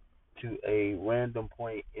teleported to a random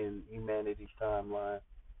point in humanity's timeline,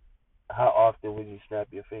 how often would you snap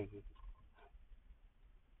your fingers?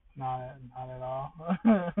 Not at all.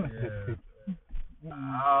 Yeah.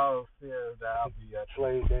 I feel that I'll be at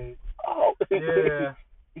slave days. Oh. Yeah.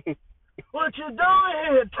 What you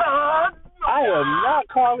doing here, Todd? I am not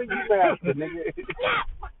calling you bastard, nigga.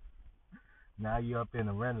 Now you up in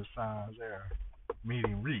the Renaissance era,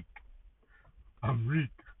 meeting Reek. I'm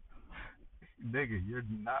Reek. Nigga, you're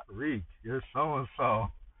not Reek. You're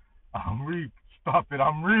so-and-so. I'm Reek. Stop it,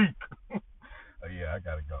 I'm Reek. Oh, yeah, I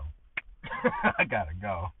gotta go. I gotta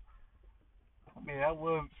go. I mean, that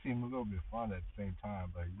would seem a little bit fun at the same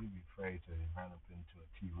time, but you'd be afraid to run up into a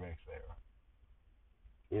T-Rex era.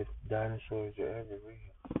 If dinosaurs are ever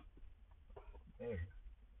real. Nigga.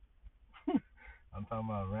 I'm talking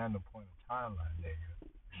about a random point of timeline, nigga.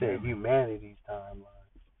 Say humanity's timeline.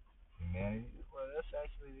 Humanity? Well, that's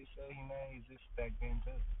actually, they say humanity exists back then,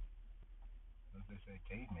 too. As they say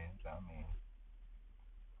cavemen, so I mean,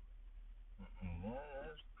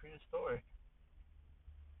 that's prehistoric.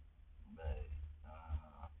 But,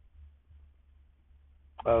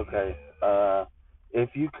 okay. Yeah. If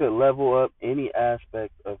you could level up any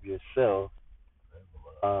aspect of yourself,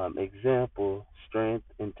 example, strength,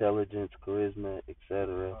 intelligence, charisma,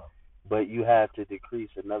 etc., but you had to decrease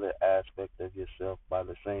another aspect of yourself by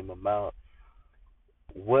the same amount,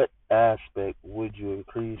 what aspect would you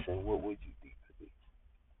increase and what would you decrease?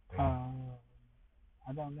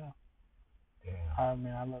 I don't know. Yeah. I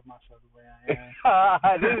mean, I love myself the way I am.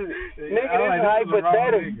 This is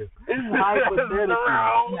hypothetical. This is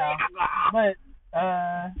hypothetical. No, but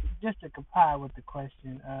just to comply with the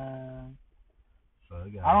question,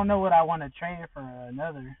 I don't know what I want to train for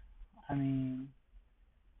another. I mean,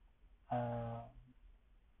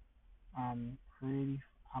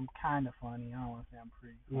 I'm kind of funny. I don't want to say I'm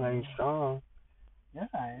pretty funny. You ain't strong. Yes,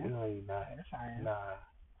 I am. No, you're not. Yes, I am. Nah.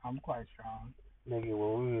 I'm quite strong. Nigga,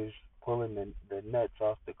 when we was pulling the nuts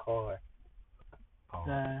off the car.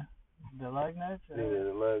 The lug nuts? Yeah,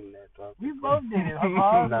 the lug nuts off we the car. both did it.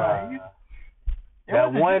 Nah.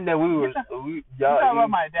 That one that we was... You talking about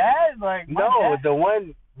my dad? Like, no, the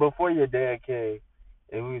one before your dad came,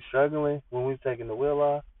 and we was struggling when we was taking the wheel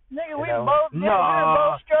off. Nigga, You we know? both we were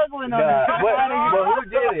both struggling on Nah, this. but who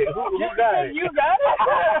did it? Who got it? You got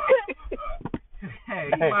it. Hey,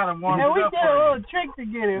 you might have warmed And we it up did a for little trick to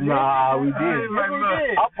get it. Nah, man. we did. Yes, we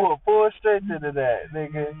did. I put full strength into that,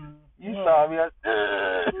 nigga. You saw me.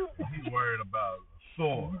 He's worried about a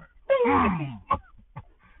sword.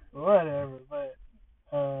 Whatever, but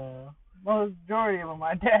majority of them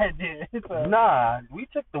my dad did. So, Nah, we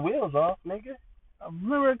took the wheels off, nigga.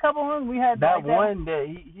 remember a couple of them we had That like one that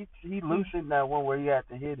he loosened that one where he had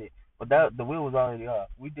to hit it, but that the wheel was already off.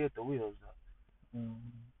 We did the wheels though.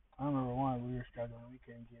 I remember one we were struggling, we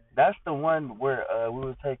couldn't get it. That's the one where we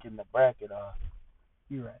were taking the bracket off.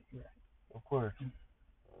 You're right. Of course.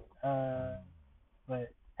 But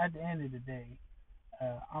at the end of the day,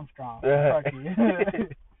 I'm strong. Fuck you.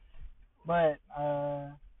 But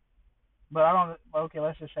I don't. Okay,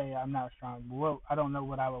 let's just say I'm not strong. I don't know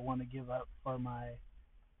what I would want to give up for my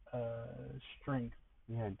strength.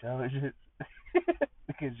 Yeah, intelligence.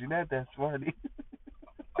 Because you're not that smarty.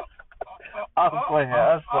 I'm playing.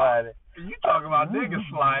 I'm sliding. You talking about niggas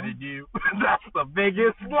sliding you? That's the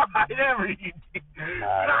biggest slide ever you did.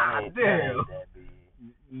 Nah, God damn. that big.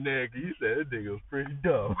 Nigga, you said that nigga was pretty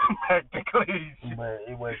dumb. Technically. But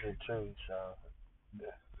it wasn't true, so. Yeah.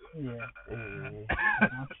 Yeah.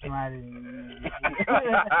 I'm smarter than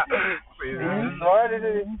you. You smarter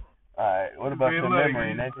than it? Alright, what about your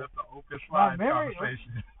memory, nigga? That's an open slide My memory?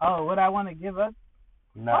 conversation. Oh, what I want to give up?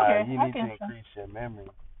 Nah, Okay, you I need to can- increase your memory.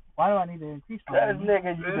 Why do I need to increase my That memory?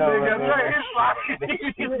 nigga, you That don't nigga, remember. he's sliding.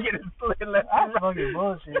 He's getting slid left That's and right. fucking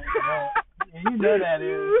bullshit. But, and you know that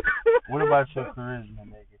is. What about your charisma,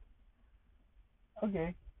 nigga?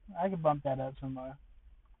 Okay, I can bump that up some more.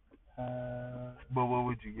 But what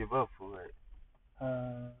would you give up for it?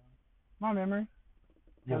 My memory.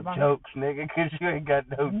 Your my- jokes, nigga, because you ain't got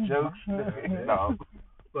no jokes, nigga. No.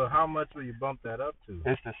 So how much will you bump that up to?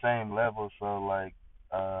 It's the same level, so like,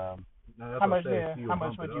 No, that's How what I much? said, Yeah. if you How much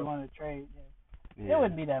bump would it you up. want to trade? Yeah. yeah. It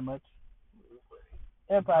wouldn't be that much.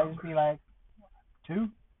 It'd probably just be like 2.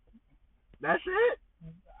 That's it?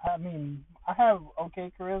 I mean, I have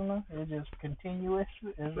okay charisma. It's just continuous.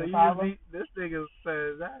 Is So the you problem. just this nigga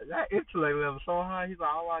says that intellect level so high, he's like,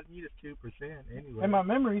 all I need is 2% anyway. And my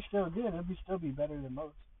memory's still good. It'll still be better than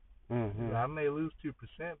most. Mm-hmm. I may lose 2%,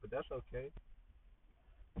 but that's okay.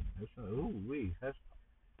 Ooh wee, that's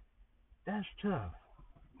tough.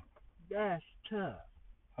 That's tough.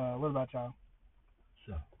 What about y'all?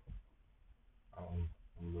 So I'm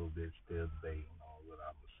a little bit still debating on what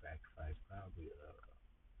I'm gonna sacrifice. Probably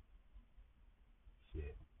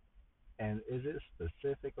shit. And is it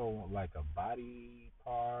specific on like a body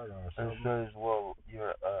part or It something? says, well,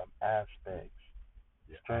 your aspects.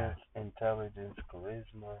 Yeah, Strength, intelligence,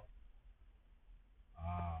 charisma.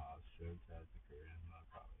 Strength, charisma,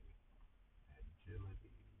 probably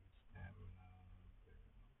agility, stamina.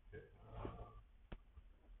 Okay.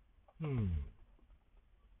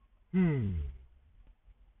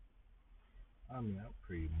 I mean, I'm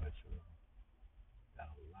pretty much got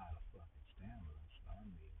a lot of fucking stamina, so I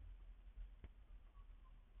mean,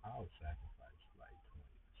 I'll sacrifice like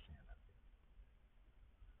 20% of it.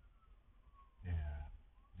 Yeah,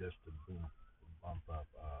 just to bump up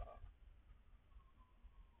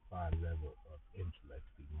my level of intellect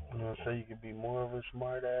to be more. You know, so you could be more of a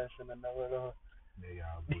smart ass and a know-it-all. Maybe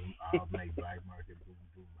I'll make black market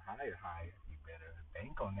boom higher. You better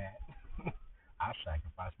bank on that. I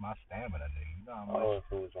sacrifice my stamina, nigga. You know how much? Oh, if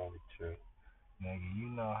it was only true. Nigga, you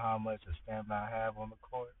know how much of stamina I have on the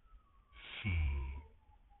court? Shit.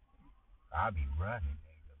 I be running,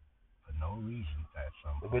 nigga, for no reason at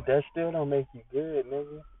some point. But that still don't make you good,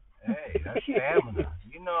 nigga. Hey, that's stamina.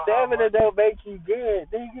 You know Stamina how much, don't make you good,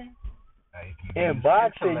 nigga. if you In use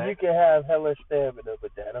boxing, you intellect, can have hella stamina, but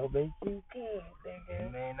that don't make you good, it nigga.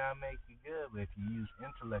 may not make you good, but if you use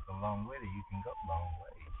intellect along with it, you can go long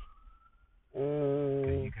ways.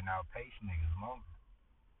 Because you can outpace niggas longer.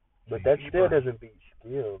 But See, that still people- doesn't beat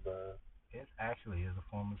skill, though. It actually is a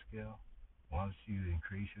form of skill. Once you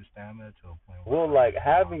increase your stamina to a point Well, where like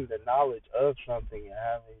having the knowledge of something and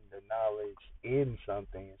having the knowledge in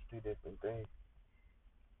something is two different things.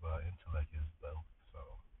 well, intellect is both, so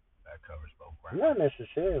that covers both grounds. Not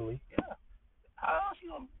necessarily. Yeah. How else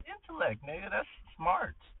you gonna intellect, nigga? That's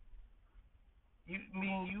smart. You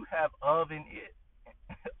mean you have of and it,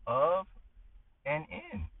 of and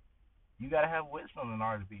in. You gotta have wisdom in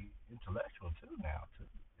order to be intellectual too. Now, too.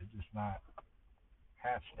 It's just not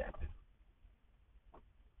half stepping.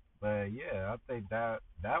 But yeah, I think that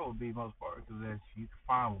would be most important because you can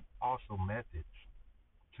find also methods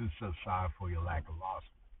to subside for your lack of loss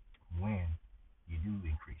when you do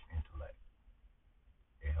increase intellect.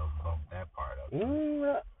 It helps bump that part up.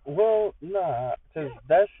 Well, nah, because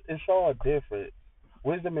it's all different.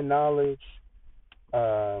 Wisdom and knowledge.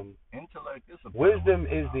 Intellect is a Wisdom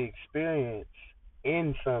is the experience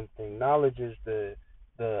in something. Knowledge is the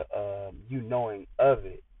you knowing of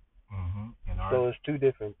it. So it's two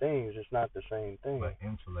different things. It's not the same thing. But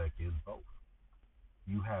intellect is both.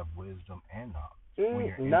 You have wisdom and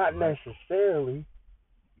knowledge. Not necessarily.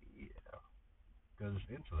 Yeah, because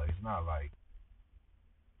intellect is not like.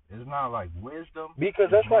 It's not like wisdom. Because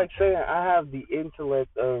that's like saying I have the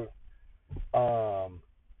intellect of, I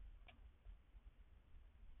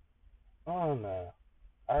don't know.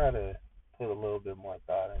 I gotta put a little bit more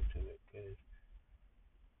thought into it,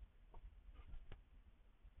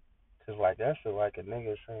 cause like that's like a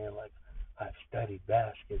nigga saying like I studied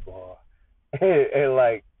basketball, and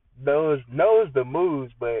like knows the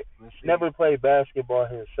moves, but never played basketball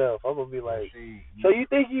himself. I'm gonna be like, so you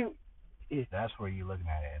think you? That's where you're looking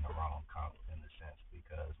at it in the wrong in a sense,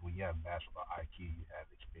 because when you have basketball IQ, you have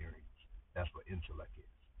experience. That's what intellect is.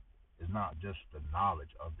 It's not just the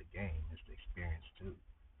knowledge of the game; it's the experience too.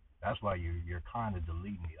 That's why you're kind of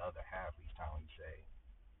deleting the other half each time you say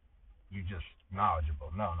you're just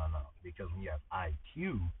knowledgeable. No. Because when you have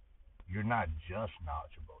IQ, you're not just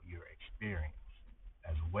knowledgeable; you're experienced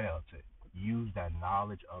as well. To use that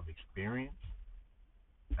knowledge of experience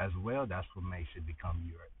as well, that's what makes it become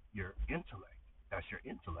your intellect. That's your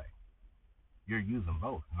intellect. You're using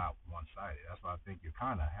both, not one-sided. That's why I think you're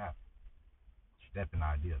kind of half stepping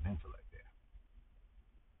idea of intellect there.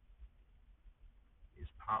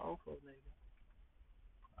 It's powerful, nigga.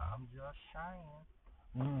 I'm just saying.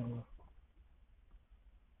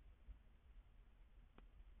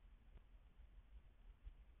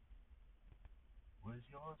 Where's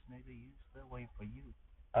yours, nigga? You still waiting for you.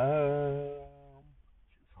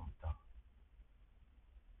 Shoot some dumb.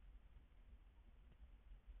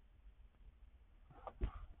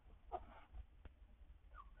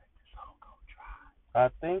 I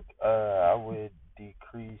think I would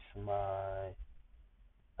decrease my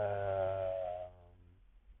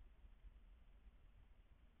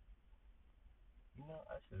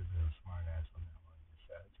I should have been a smart ass on that one. Just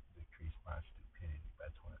said to decrease my stupidity by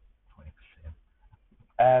 20%.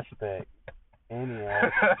 Aspect. Any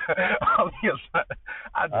aspect.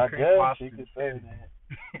 I decrease my stupidity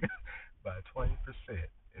by 20%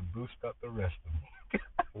 and boost up the rest of me.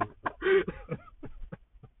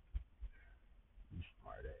 You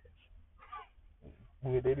smart ass.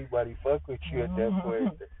 Would anybody fuck with you at that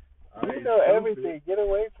point? You know everything. Get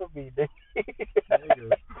away from me, nigga.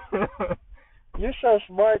 You're so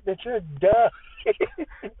smart that you're dumb.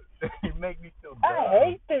 You make me feel dumb. I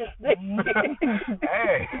hate this nigga.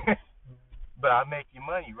 Hey, but I make you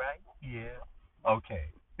money, right? Yeah.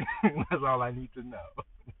 Okay. That's all I need to know. I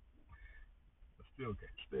still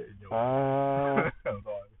can't stay in your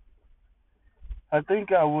I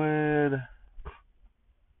think I would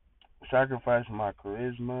sacrifice my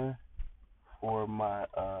charisma for my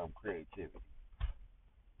creativity.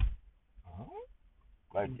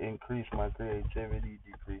 Like increase my creativity,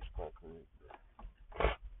 decrease my charisma.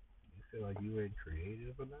 You feel like you ain't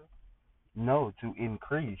creative enough? No, to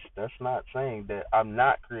increase. That's not saying that I'm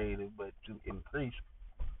not creative, but to increase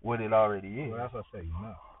what it already is. Well, that's what I say.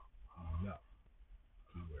 No.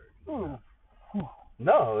 Keyword.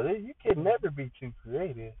 No, you can never be too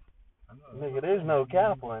creative. Nigga, there's no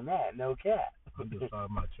cap on that. No cap. I'm just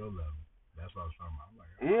talking about your level. That's what I was talking about.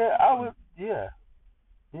 I'm like, yeah.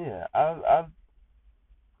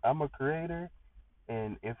 I'm a creator,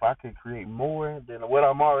 and if I could create more than what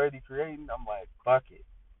I'm already creating, I'm like, fuck it,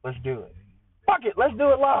 let's do it. Fuck it, let's do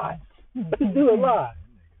it live. Let's do it live.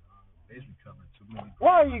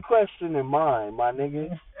 Why are you questioning mine, my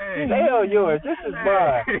nigga? Hey, the hell yours. This is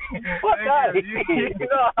mine. Fuck out of here. You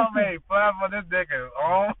know how many flaps on this nigga?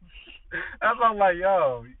 That's why I'm like,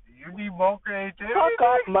 yo, you need more creativity. Fuck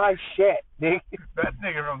off my shit, nigga. That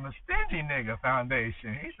nigga from the Stingy Nigga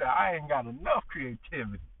Foundation. He said, I ain't got enough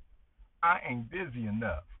creativity. I ain't busy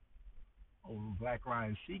enough. Oh, Black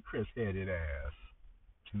Ryan Seacrest headed ass.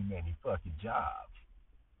 Too many fucking jobs.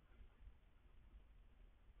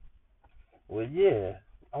 Well, yeah,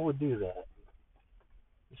 I would do that.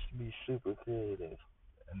 Just to be super creative.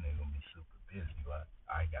 That nigga gonna be super busy, but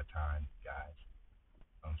I ain't got time, guys.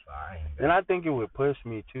 I'm sorry. And I think it would push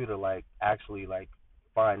me too to like actually like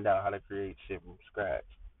find out how to create shit from scratch,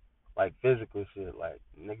 like physical shit, like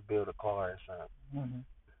nigga build a car or something,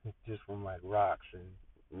 just from like rocks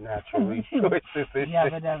and natural resources. And yeah,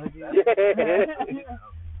 shit. but that would That would be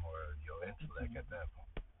more of your intellect at that point.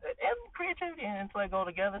 And creativity and intellect go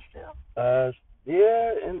together still.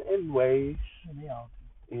 Yeah, in ways. They all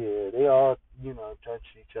do. Yeah, they all, touch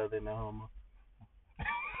each other in the homo.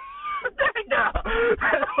 That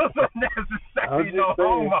was unnecessary, no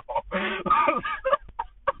homo.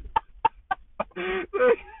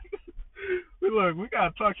 Look, we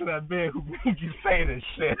gotta talk to that man who made you say this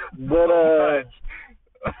shit. But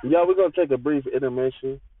y'all, we're gonna take a brief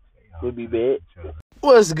intermission. We'll be back.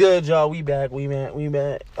 What's good, y'all? We back.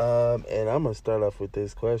 And I'm gonna start off with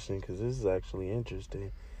this question because this is actually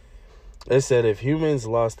interesting. It said, if humans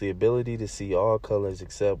lost the ability to see all colors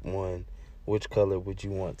except one, which color would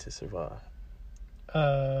you want to survive?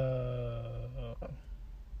 But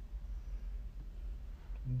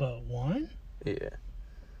one? Yeah.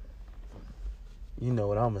 You know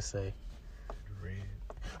what I'm gonna say. Red.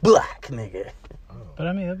 Black, nigga. Oh. But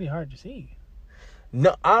I mean, it'd be hard to see.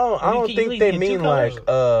 No, I don't think they mean like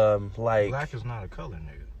Black is not a color,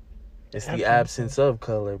 nigga. It's the absence of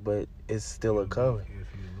color, but it's still a color. If you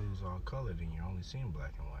lose all color, then you're only seeing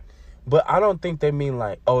black and white. But I don't think they mean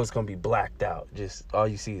like, oh, it's gonna be blacked out. Just all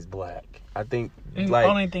you see is black. I think and like the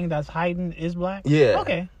only thing that's hiding is black. Yeah.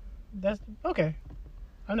 Okay, that's okay.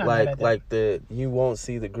 I'm not mad at that. Like you won't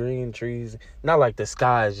see the green trees. Not like the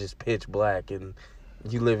sky is just pitch black and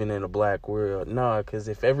you living in a black world. No, because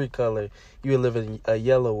if every color, you would live in a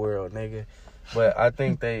yellow world, nigga. But I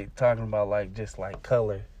think they talking about like just like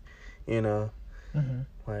color, Mm-hmm.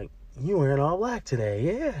 Like you wearing all black today,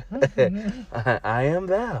 yeah. Mm-hmm. I am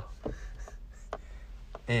thou.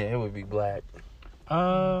 Yeah, it would be black.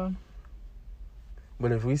 Uh.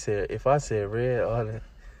 But if I said red, all the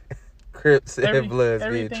Crips and Bloods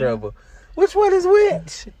be in trouble. Which one is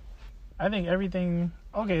which? I think everything.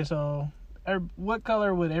 Okay, so what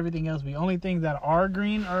color would everything else be? Only things that are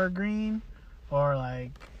green, or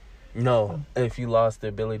like. No, if you lost the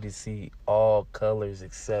ability to see all colors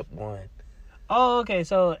except one. Oh, okay.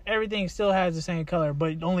 So everything still has the same color,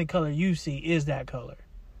 but the only color you see is that color.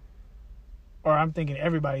 Or I'm thinking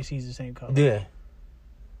everybody sees the same color. Yeah.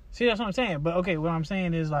 See, that's what I'm saying. But okay, what I'm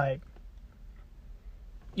saying is like,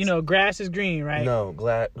 grass is green, right? No,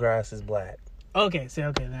 grass is black. Okay,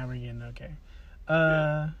 now we're getting okay.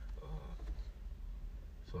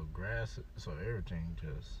 So everything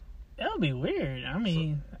just. That would be weird. I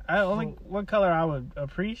mean, what color I would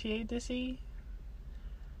appreciate to see.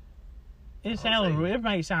 It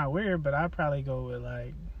might sound weird, but I'd probably go with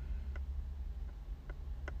like.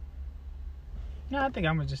 No, I think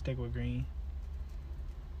I'm gonna just stick with green.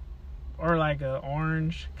 Or like a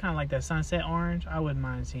orange, kind of like that sunset orange. I wouldn't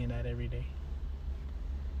mind seeing that every day.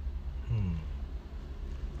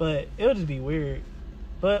 But it would just be weird.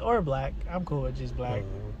 Or black. I'm cool with just black.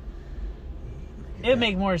 It'd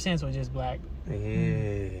make more sense with just black.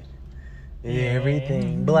 Yeah.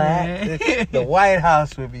 Everything black. The White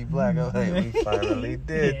House would be black. I'm like, we finally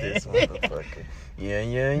did this, motherfucker. Yeah.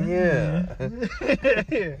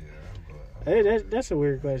 Hey, that's a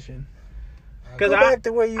weird question. Go back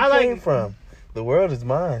to where you came from. The world is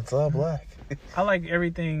mine. It's all black. I like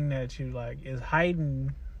everything that you like is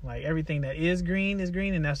hiding. Like everything that is green,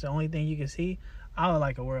 and that's the only thing you can see. I would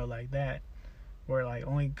like a world like that, where like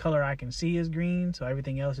only color I can see is green, so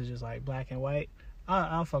everything else is just like black and white.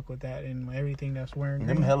 I'll fuck with that, and everything that's wearing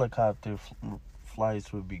green. Them helicopter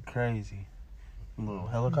flights would be crazy. Little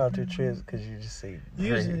helicopter trips, because you just see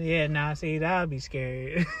see, that would be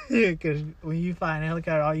scary. Because when you find a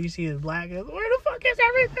helicopter, all you see is black. Where the fuck is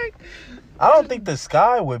everything? I don't think the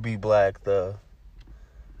sky would be black, though.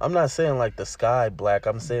 I'm not saying like the sky black.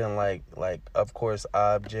 I'm saying like of course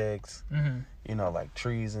objects, like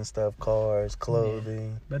trees and stuff, cars,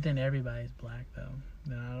 clothing. Yeah. But then everybody's black though.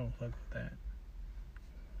 No, I don't fuck with that.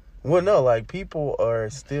 Well, no, like people are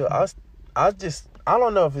still. I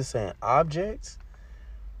don't know if it's saying objects.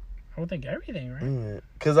 I would think everything, right? Yeah,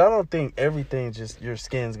 because I don't think everything just your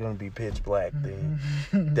skin's gonna be pitch black. Then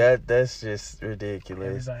that's just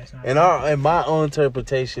ridiculous. In my own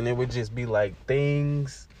interpretation, it would just be like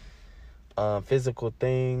things, physical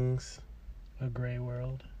things. A gray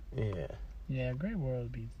world. Yeah. Yeah, a gray world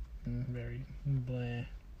would be very bland.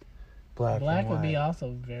 Black would be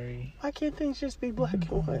also very. Why can't things just be black and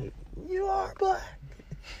white? You are black.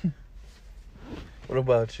 What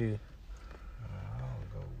about you? I'll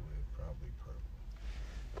go with probably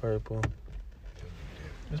purple. Purple.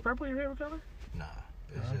 Is purple your favorite color? Nah,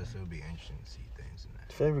 it's it'll be interesting to see things in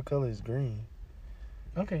that. Favorite color is green.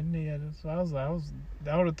 Okay, yeah. So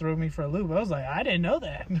that would have thrown me for a loop. I was like, I didn't know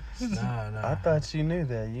that. Nah. I thought you knew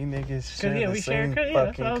that. You niggas share the same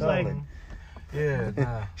fucking color. Like, yeah,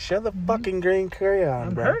 nah. Share the fucking green crayon,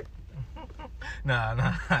 I'm bro. hurt.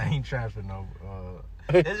 Nah, I ain't trying for no.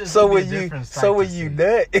 So when you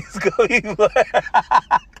nut, it's gonna be black.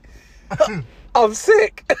 I'm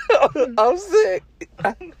sick. I'm sick.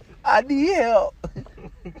 I need help.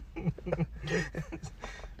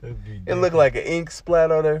 It looked like an ink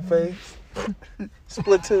splat on her face.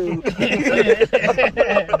 Splatoon.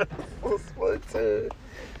 Splatoon.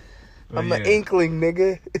 I'm an inkling,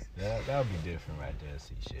 nigga. That would be different right there.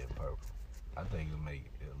 See shit in purple. I think it'll make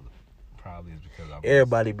it probably is because I'm.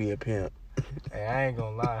 Everybody be a pimp. Hey, I ain't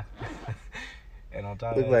gonna lie. And on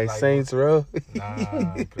top Look of that, like Saints Row. Nah,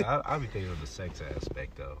 I be thinking of the sex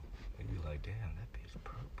aspect though. And you like, damn, that bitch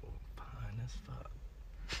purple, fine as fuck.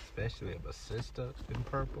 Especially if a sister in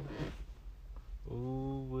purple.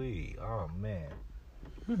 Ooh wee, oh man.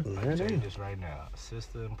 I can tell you this right now. A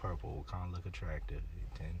sister in purple will kind of look attractive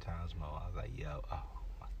 10 times more. I was like, yo, oh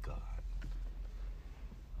my god,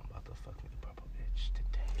 I'm about to fuck me a purple bitch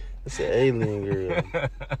today. It's an alien girl.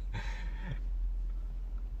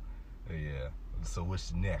 Yeah. So what's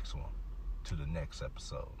the next one? To the next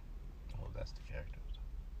episode. Oh, that's the characters.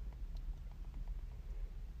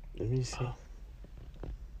 Let me see.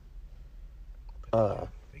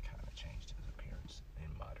 They kind of changed his appearance in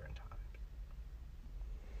modern times.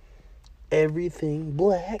 Everything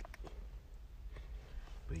black.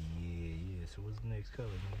 But yeah. So what's the next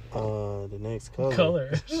color? The next color.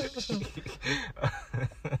 Color.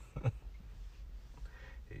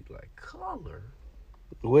 He's like, color?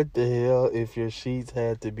 What the hell if your sheets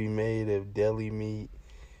had to be made of deli meat?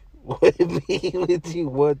 What meat would you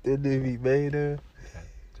want them to be made of?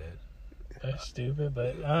 That's stupid,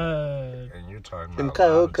 but And you're talking In about a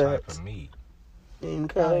cold lot of type cuts. of meat.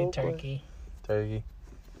 probably turkey. Turkey.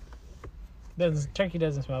 Turkey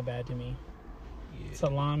doesn't smell bad to me. Yeah.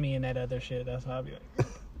 Salami and that other shit. That's how I be like.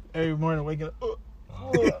 Every morning waking up.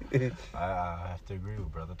 I have to agree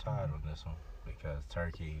with Brother Todd on this one because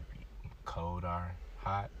turkey, cold or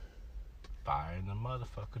hot, fire in the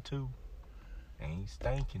motherfucker too. Ain't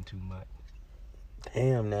stinking too much.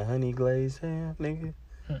 Damn, that honey glazed ham, nigga.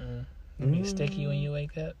 You be sticky when you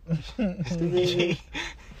wake up. You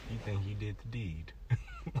think you did the deed?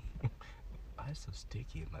 Why is so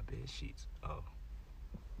sticky in my bed sheets? Oh,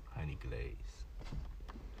 honey glaze.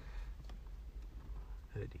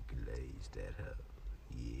 Honey glaze that up.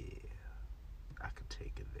 Yeah, I could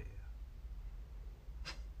take it there.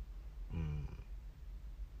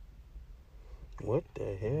 What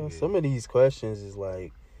the hell? Yeah. Some of these questions is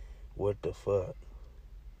like, what the fuck?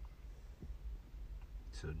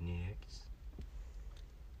 So next,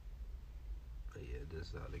 but yeah, this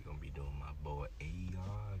is how they gonna be doing my boy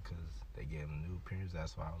Aeon, cause they gave him a new appearance.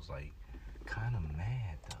 That's why I was like, kind of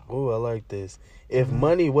mad though. Oh, I like this. If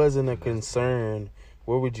money wasn't a concern,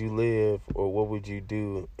 where would you live, or what would you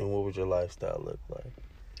do, and what would your lifestyle look like?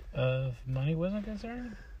 If money wasn't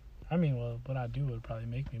concerned, I mean, well, what I do would probably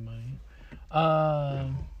make me money.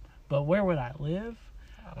 But where would I live?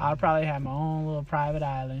 I'd probably have my own little private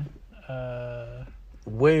island.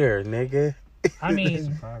 Where, nigga? I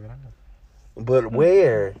mean, But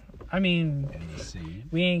where? I mean,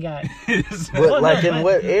 we ain't got. But like in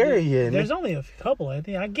what area? There's nigga? only a couple. I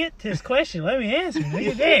think I get this question. Let me answer.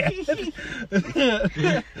 Nigga, damn.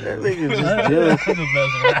 That nigga just jealous.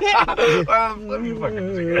 Let me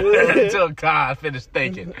fucking until Todd finish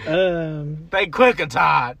thinking. Think quicker,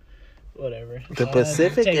 Todd. Whatever. The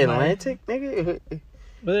Pacific take Atlantic, nigga?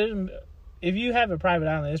 But if you have a private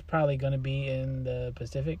island, it's probably going to be in the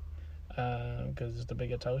Pacific because it's the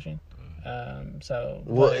biggest ocean.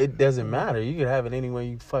 Well, it doesn't matter. You can have it anywhere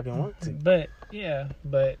you fucking want to. But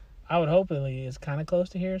I would hopefully it's kind of close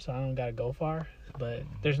to here, so I don't got to go far. But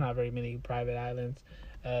there's not very many private islands.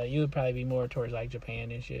 You would probably be more towards like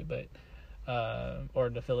Japan and shit, but or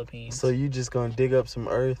the Philippines. So you just gonna dig up some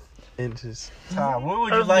earth and just... Todd, what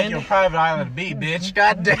would you like your private island to be, bitch?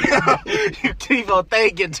 Goddamn, you keep on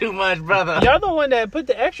thinking too much, brother. Y'all the one that put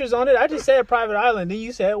the extras on it. I just said private island, then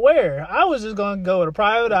you said where. I was just gonna go with a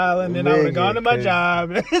private island, then I would have gone to my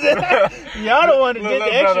job. Y'all the one that did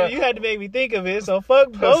the extra. Brother. You had to make me think of it. So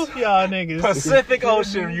fuck both y'all niggas. Pacific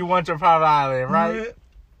Ocean, you want your private island, right?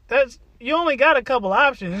 That's you only got a couple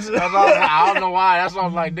options. That's all, I don't know why. That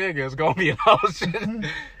sounds like nigga. It's gonna be an ocean.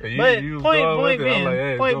 But point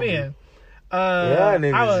being, yeah,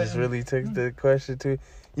 niggas just really took the question to...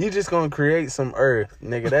 You just gonna create some earth,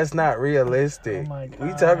 nigga. That's not realistic. Oh my God.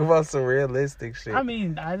 We talk about some realistic shit. I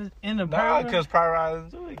mean, in the Nah, because private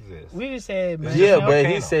islands do exist. we just said money, yeah, no, but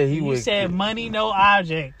he said he you would... said money, no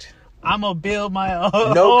object. I'm gonna build my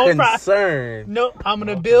own. No concern. No, I'm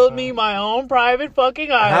gonna build me my own private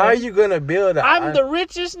fucking island. How are you gonna build an I'm the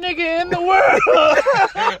richest nigga in the world.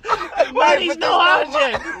 Money's no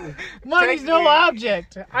object. Money's no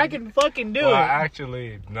object. I can fucking do it.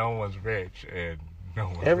 Actually, no one's rich, and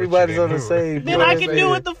Everybody's on the same. Then I can do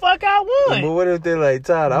what the fuck I want. But what if they're like,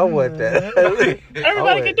 Todd, I want that.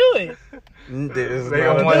 Everybody can do it. They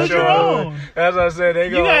gonna want your own. That's what I said. They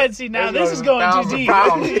You gotta see now. This is going too deep.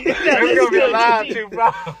 It's gonna be a lot too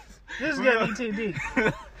problems. This is gonna be too deep.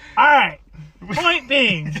 All right. Point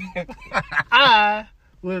being, I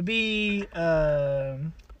would be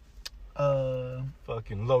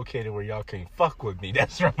fucking located where y'all can't fuck with me.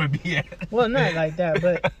 That's where I'm gonna be at. Well, not like that,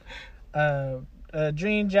 but a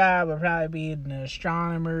dream job would probably be an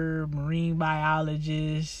astronomer, marine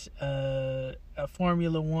biologist, a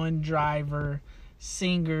Formula One driver,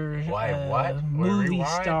 singer, what? movie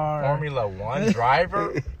star. Formula One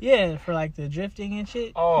driver? Yeah, for like the drifting and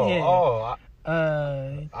shit.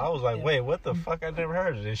 I was like, wait, what the fuck? I never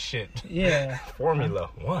heard of this shit. Yeah. Formula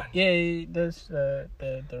One. Yeah, that's the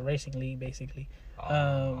racing league basically.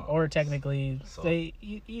 Or technically, they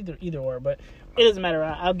either or, but it doesn't matter.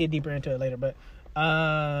 I'll get deeper into it later. But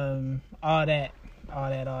all that.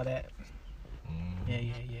 Yeah.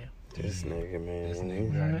 This nigga, man. This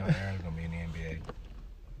nigga right now, Aaron's gonna be in the NBA.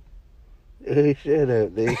 Hey, shut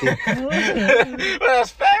up, nigga. Well,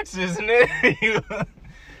 that's facts, isn't it?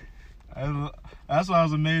 That's why I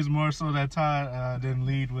was amazed more so that Todd didn't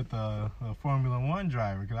lead with a Formula One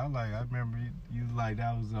driver, because I remember you like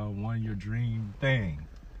that was one of your dream thing.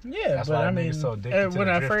 Yeah, that's but why I mean, so addicted to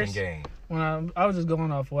the drifting game. When I was just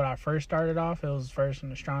going off what I first started off, it was first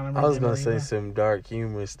an astronomer. I was gonna say some dark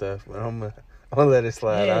humor stuff, but I'm gonna let it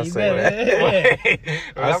slide. Yeah, I'll say that. Yeah.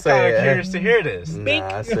 I'm kind of curious to hear this.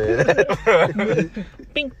 Nah, I say that.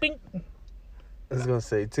 Bink, bink. I was gonna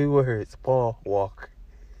say 2 words. Paul Walker.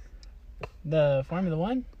 The Formula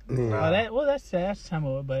One? Yeah. That's some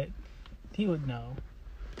of it, but he would know.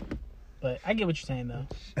 But I get what you're saying though.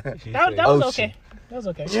 That was okay. That was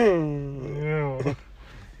okay.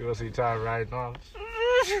 You want to see Todd riding off?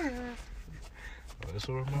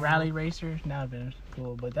 Rally racers, now been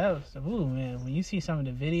cool, but that was man. When you see some of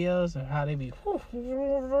the videos and how they be,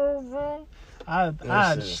 I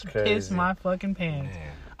piss my fucking pants.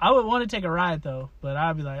 Man. I would want to take a ride though, but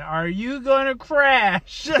I'd be like, "Are you gonna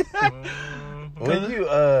crash?" When you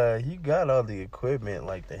got all the equipment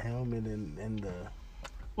like the helmet and the.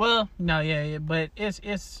 Well, no, yeah, but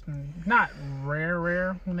it's not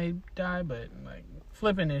rare when they die, but like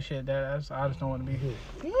flipping and shit. I just don't want to be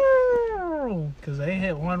because they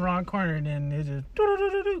hit one wrong corner and then it just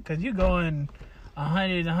because you going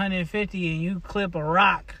 100, 150 and you clip a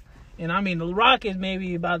rock. And I mean, the rock is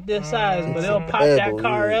maybe about this size, but they'll pop that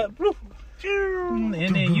car up. And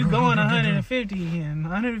then you going 150, and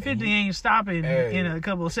 150 ain't stopping in a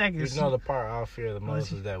couple of seconds. You know, the part I fear the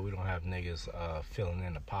most is that we don't have niggas filling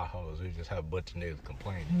in the potholes. We just have a bunch of niggas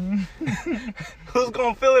complaining. Who's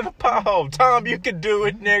gonna fill in the pothole? Tom, you can do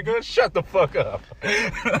it, nigga. Shut the fuck up.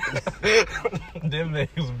 Them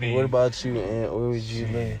niggas be. What about you, Ant? Where would you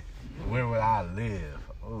live? Where would I live?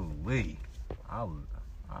 Oh,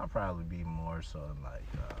 I'll probably be more so in like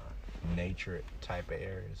nature type of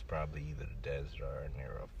areas, probably either the desert or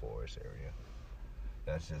near a forest area.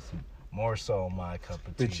 That's just more so my cup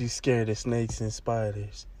of tea. But you scared of snakes and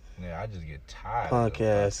spiders? Yeah, I just get tired. Punk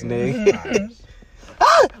ass nigga.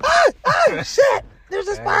 Shit! There's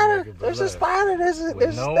a spider. There's a spider. There's a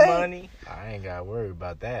with no snake. Money, I ain't got to worry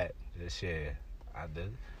about that. Just shit.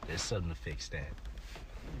 There's something to fix that.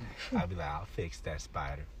 I'll be like, I'll fix that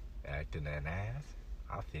spider. Acting that ass.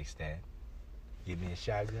 I'll fix that. Give me a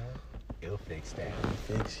shotgun. It'll fix that.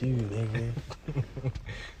 Fix you, nigga.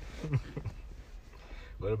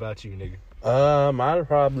 What about you, nigga?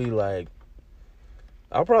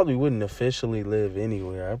 I probably wouldn't officially live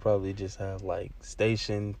anywhere. I'd probably just have like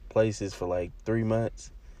station places for like 3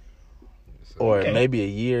 months. Or maybe a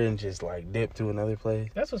year and just like dip to another place.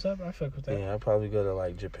 That's what's up. I fuck with that. Yeah, I'd probably go to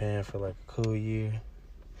like Japan for like a cool year.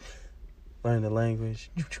 Learn the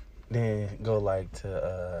language. Then go like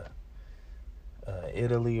to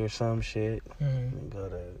Italy or some shit. And go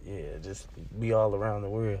to just be all around the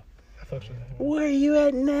world. I fuck with that. Where are you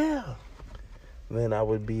at now? Then I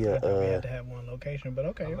would be I thought we had to have one location, but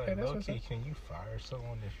okay, like, that's what's up. Can you fire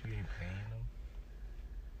someone if you ain't paying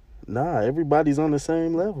them? Nah, everybody's on the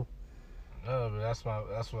same level. No, but that's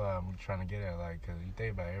what I'm trying to get at. Like, cause you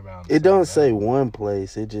think about everybody. On the It don't same say level. one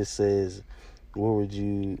place. It just says where would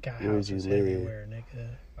you live? Everywhere,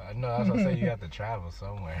 nigga. No, that's what I say. You have to travel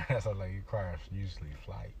somewhere. That's what like you require usually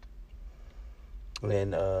flight.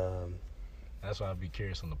 And that's why I'd be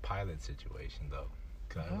curious on the pilot situation though.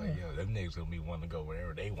 Cause I'm like, yo, them niggas gonna be wanting to go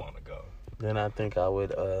wherever they want to go. Then I think I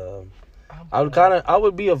would I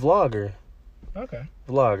would be a vlogger. Okay.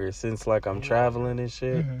 Vlogger, since like I'm traveling and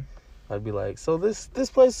shit. I'd be like, so this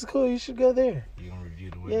place is cool. You should go there. You gonna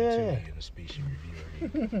review the women too in the species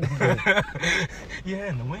review. Yeah,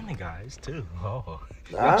 and the women guys too. Oh,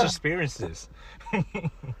 much experiences.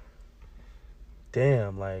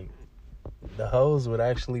 Damn, like the hoes would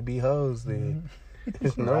actually be hoes then.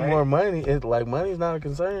 It's no Right. more money. It's like money's not a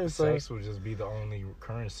concern. So Sex would just be the only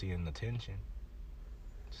currency in attention.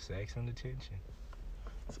 Sex and attention.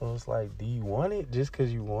 So it's like, do you want it just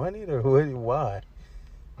because you want it, or what? Why?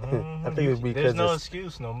 I think it's because there's no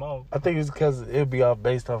excuse no more. I think it's because it'd be all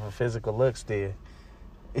based off of physical looks. Then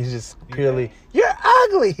it's just purely you're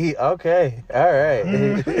ugly. Okay, all right.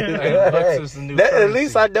 Looks is the new At currency.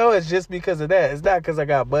 least I know it's just because of that. It's not because I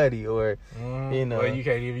got money or you know. Well, you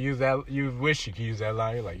can't even use that. You wish you could use that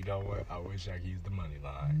line. You're like, you know what? I wish I could use the money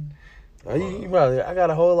line. You probably, I got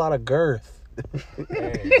a whole lot of girth.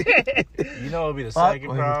 Hey, you know what would be the second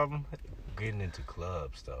Fuck. problem? Getting into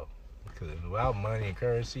clubs though. Because without money and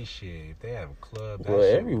currency, shit, if they have a club, that Well,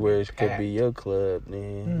 shit everywhere would be could packed. be your club,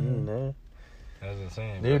 then you know. That's what I'm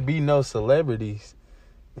saying. There'd be no celebrities.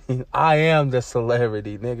 I am the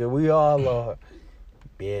celebrity, nigga. We all are,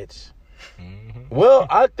 bitch. Mm-hmm. Well,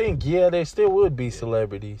 I think there still would be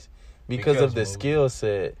celebrities because of the Because skill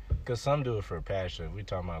set. Because some do it for passion. We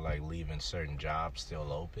talking about like leaving certain jobs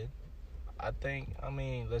still open. I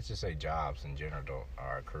mean, let's just say jobs in general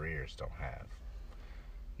our careers don't have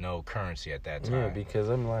no currency at that time. Yeah, because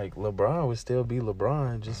I'm like, LeBron would still be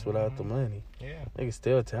LeBron just without the money. Yeah, Nigga's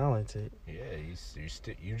still talented. yeah.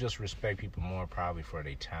 You just respect people more probably for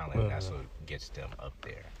their talent. That's what gets them up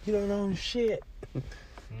there. You don't own shit.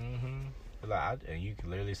 Like, and you can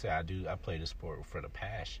literally say, I play the sport for the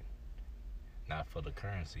passion, not for the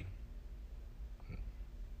currency.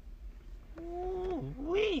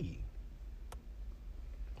 Ooh-wee.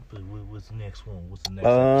 But what's the next one? What's the next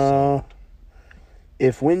episode?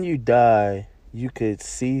 If when you die, you could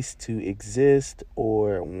cease to exist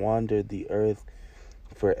or wander the earth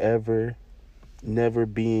forever, never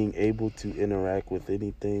being able to interact with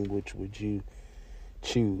anything, which would you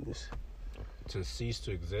choose? To cease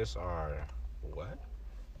to exist or what?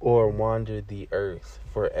 Or wander the earth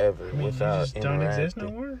forever I mean, without you just don't exist no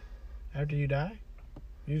interacting? more after you die.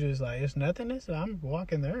 You just like it's nothingness. I'm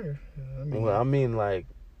walking the earth. Well, I mean, like,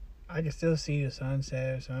 I can still see the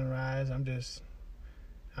sunset, sunrise. I'm just,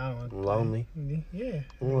 I don't know. lonely. Yeah.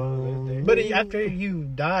 Lonely. But after you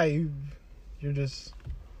die, you're just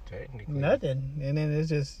Technically. nothing, and then it's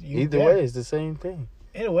just you. Either yeah. way, it's the same thing.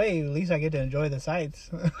 In a way, at least I get to enjoy the sights.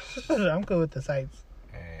 I'm cool with the sights.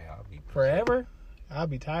 Hey, I'll be Forever, I'll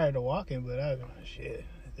be tired of walking, but I'll be like, shit,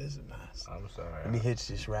 this is nice. I'm sorry. Let me hitch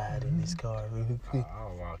this ride in this car real quick.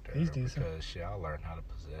 I'll walk there Please do because shit, I'll learn how to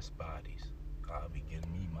possess bodies. I'll be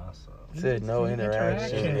getting me myself. Said no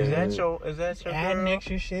interaction. Is Is that your Adding girl?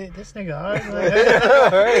 extra shit. This nigga always Is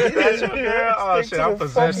that your girl? Oh Stick shit, to I'm the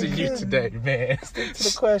possessing fucking you game. today, man. Stick to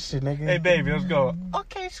the question, nigga. Hey baby, let's go.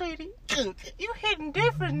 Okay, sweetie. You hitting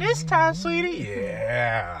different this time, sweetie.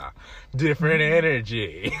 Yeah. Different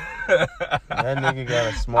energy. That nigga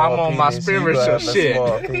got a small I'm on my penis, spiritual you got a shit.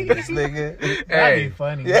 Small penis, nigga. That'd Hey. be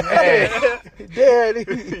funny. Hey,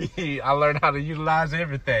 daddy. I learned how to utilize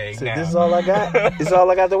everything So now. this is all I got? This is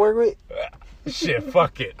all I got to work with? Shit,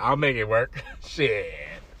 fuck it. I'll make it work. Shit.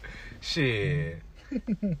 Trying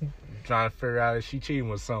to figure out if she cheating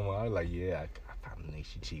with someone. I was like, yeah, I found the nigga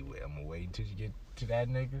she cheat with. I'm gonna wait until you get to that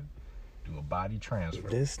nigga. Do a body transfer.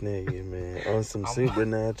 This nigga, man, on some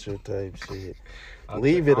supernatural type shit. I'm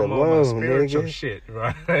Leave it on my alone, spiritual nigga. shit,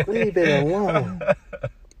 right? Leave it alone.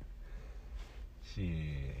 Shit.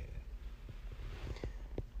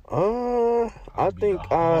 I I'll be think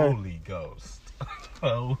the I. Holy Ghost.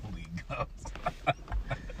 Holy Ghost.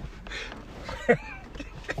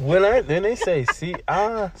 When they say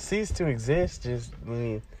cease to exist, just I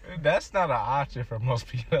mean, That's not an option for most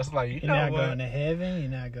people. That's like, you You're know not what? going to heaven. You're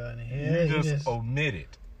not going to hell. You just omit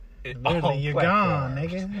it. literally, you're gone,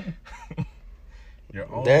 nigga.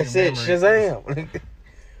 Your only that's it. memory Shazam.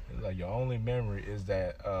 Is, like, your only memory is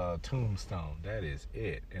that tombstone. That is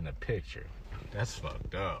it in a picture. That's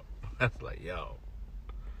fucked up. That's like, yo,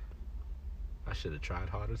 I should have tried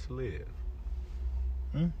harder to live.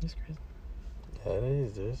 That's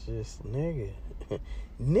crazy. That's just nigga.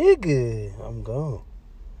 Nigga, I'm gone.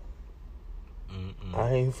 Mm-mm.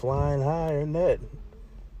 I ain't flying high or nothing.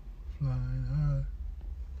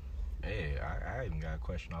 Hey, I even got a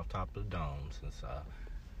question off top of the dome.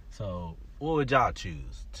 So, what would y'all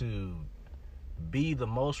choose? To be the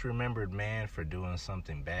most remembered man for doing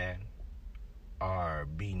something bad, or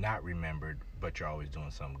be not remembered, but you're always doing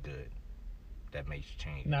something good that makes you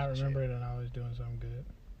change? Not remembered and always doing something good.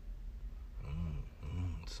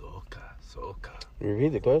 Soka. Repeat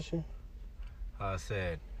the question. I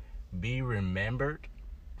said, be remembered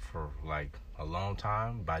for like a long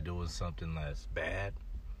time by doing something that's bad,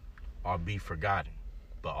 or be forgotten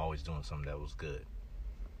but always doing something that was good.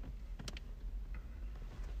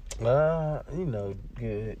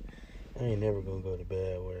 Good. I ain't never gonna go to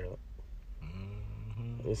bad world.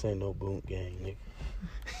 Mm-hmm. This ain't no boot gang,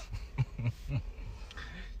 nigga.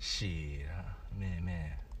 Shit,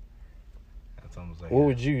 man. That's almost like. What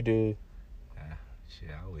would you do? Shit,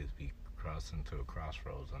 I always be crossing to a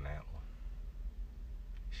crossroads on that one.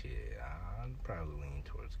 Shit, I'd probably lean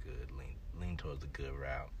towards good. Lean towards the good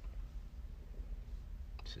route.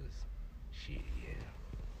 Just shit, yeah.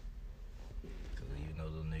 Cause even though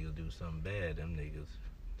those niggas do something bad, them niggas,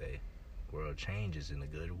 they world changes in a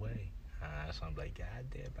good way. So I'm like,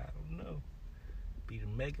 goddamn, I don't know. Be the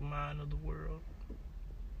megamind of the world.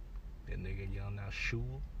 That nigga yelling out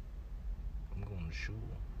Shul. I'm going to Shul.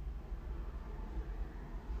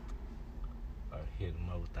 Or hit him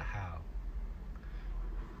up with the how.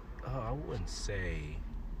 I wouldn't say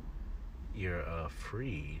you're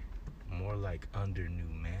free. More like under new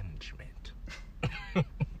management.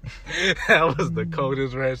 That was the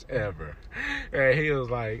coldest rest ever. And he was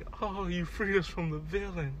like, "Oh, you freed us from the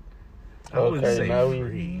villain." I wouldn't say now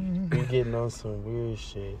free. we getting on some weird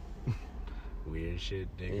shit. Weird shit,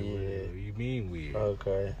 nigga. Yeah. What you mean weird?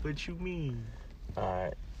 Okay. What you mean?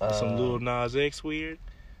 Alright. Some Lil Nas X weird?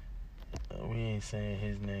 We ain't saying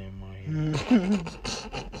his name on here.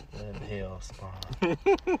 That hell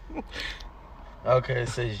spawn. Okay, it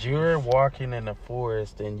says you're walking in the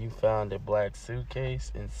forest and you found a black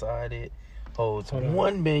suitcase. Inside it holds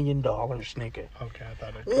 $1 million, nigga. Okay, I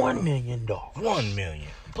thought it. $1 million. 1 million.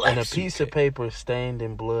 And a piece of paper stained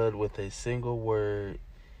in blood with a single word,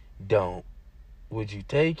 don't. Would you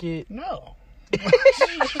take it? No.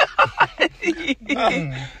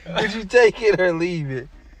 Would you take it or leave it?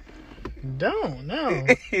 Don't, no.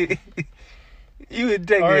 You would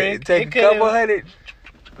take Or it. it Take a could've- couple hundred.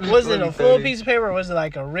 Was it a full 20, piece of paper or was it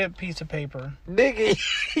like a ripped piece of paper? Nigga,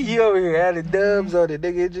 you over here adding dubs on it.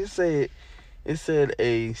 Nigga, it said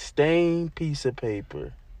a stained piece of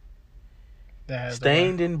paper. That has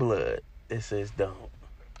Stained in blood. It says don't.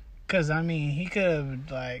 Because, I mean, he could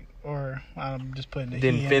have, like, or I'm just putting the he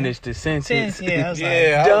Didn't in finish the sentence. Yeah, I was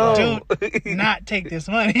Yeah, like, don't. do not take this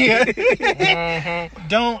money.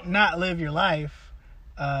 Don't not live your life.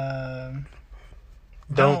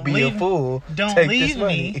 Don't be a fool. Don't Take leave this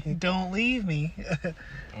money. me. Don't leave me.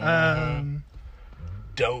 Don't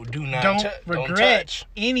regret touch.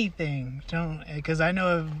 anything. Don't, because I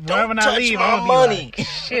know if Don't when I touch leave, my I'll be money. like,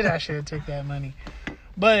 shit, I should have took that money.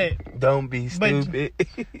 But Don't be stupid.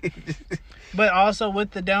 but also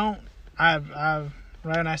with the don't, I've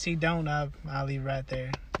right when I see don't, I'll leave right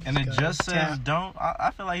there. And it go just says tap. don't.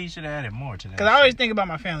 I feel like he should have added more to that. Because I always think about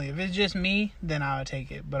my family. If it's just me, then I'll take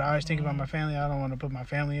it. But I always think about my family. I don't want to put my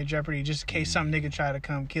family in jeopardy just in case some nigga try to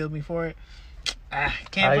come kill me for it. How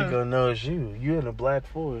Can't you put. gonna know it's you? You in the black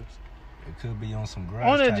forest. It could be on some On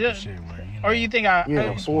grudge a type ju- of shit where, you know. Or you think I? You in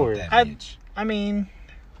I, a forest. that I- bitch. I mean,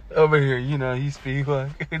 Over here, you speak like.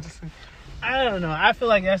 I don't know. I feel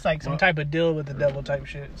like that's like some type of deal with the devil type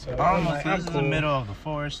shit. So I'm like, I'm this is cool. the middle of the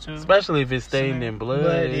forest too. Especially if it's stained in blood.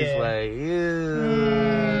 Blood, It's yeah. like,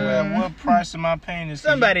 At what price am I paying this?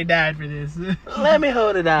 Somebody died for this. let me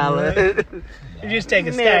hold $1. You just take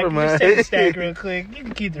a Never stack. mind. Just take a stack real quick. You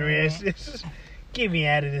can keep the rest. Just get me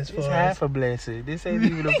out of this It's forest. half a blessing. This ain't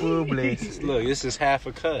even a full blessing. Look, this is half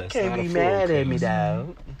a cuss. Can't not be a full mad at me, cuss.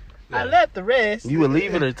 dog. I left the rest. You would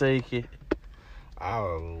leave it or take it? I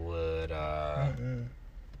would,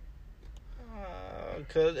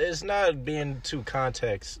 cause it's not being too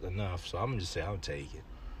context enough. So I'm gonna just say I'll take it.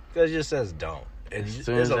 Cause it just says don't. And As there's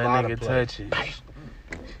soon as a that lot nigga of play.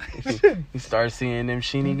 touches, you start seeing them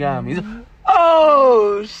Shinigamis.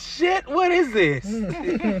 Oh shit! What is this?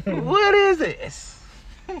 What is this?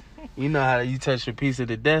 You know how you touch a piece of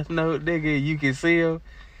the Death Note, nigga? You can see him.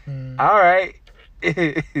 All right.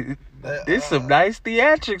 There's some nice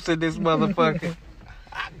theatrics in this motherfucker.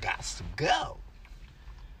 I got to go.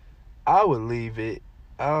 I would leave it.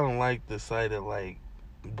 I don't like the sight of like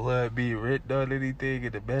blood being written on anything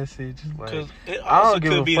in the message. Like, Cause it I also don't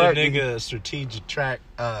give could a be fuck. the nigga strategic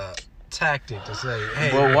tactic to say, hey,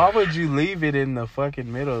 but why would you leave it in the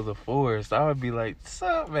fucking middle of the forest? I would be like,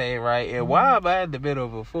 something ain't right. And why am I in the middle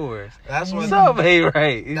of a forest? that's what Something ain't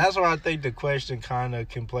right. That's where I think the question kind of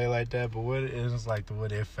can play like that, but what is like the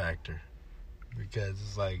what if factor? Because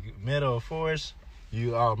it's like middle of force,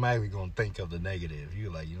 you automatically gonna think of the negative. You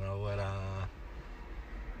like, you know what?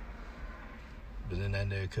 But then that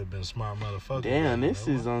nigga could have been a smart motherfucker. Damn, this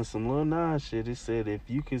is on some Lil Nas shit. It said if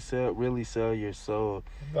you could really sell your soul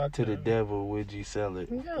to the devil, would you sell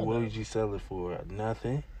it? What would you sell it for?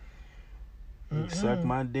 Nothing. You suck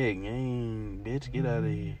my dick. Bitch, get out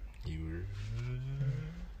of here.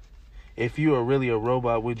 If you are really a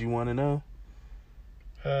robot, would you want to know?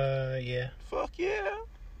 Yeah. Fuck yeah.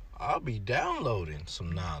 I'll be downloading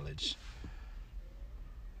some knowledge.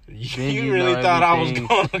 You really thought I was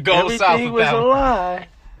going to go south of that? Everything was a lie.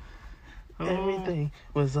 Everything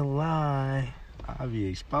was a lie. I'll be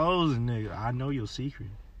exposing, nigga. I know your secret,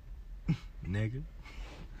 nigga.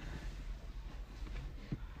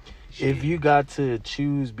 If you got to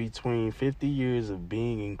choose between 50 years of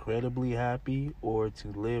being incredibly happy or to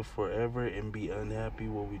live forever and be unhappy,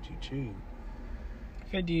 what would you choose?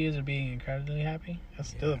 50 years of being incredibly happy? That's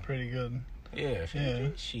still pretty good. Yeah,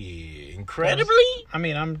 50. Shit. Incredibly? I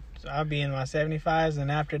mean, I'll be in my 75s,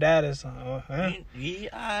 and after that, it's... Yeah,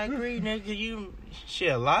 I agree, nigga.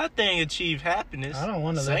 A lot of things achieve happiness. I don't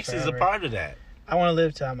want to live Sex forever. is a part of that. I want to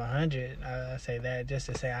live till I'm 100. I say that just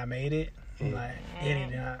to say I made it. I'm like,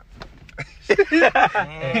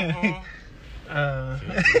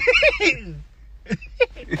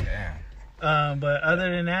 but other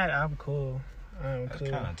than that, I'm cool. That's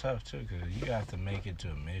kind of tough too, because you have to make it to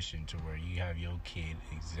a mission to where you have your kid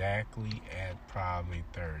exactly at probably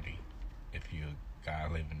 30. If you a guy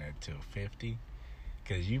living that till 50,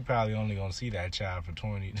 because you probably only gonna see that child for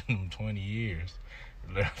 20 years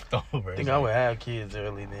left over. I think I would have kids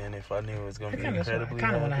early then if I knew it was gonna be incredibly I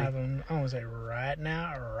kind of want to happy. have them. I don't want to say right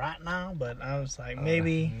now, but I was like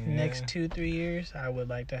maybe next 2-3 years I would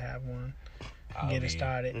like to have one. Get it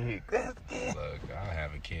started. Look, I'll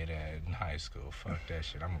have a kid in high school. Fuck that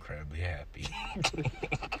shit. I'm incredibly happy.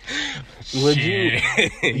 Would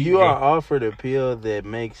you are offered a pill that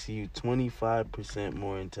makes you 25%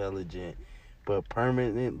 more intelligent, but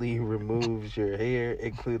permanently removes your hair,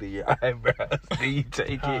 including your eyebrows. Do you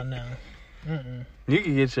take it? Oh no. You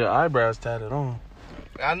can get your eyebrows tatted on.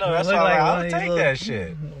 I know, that's all right. I'll take that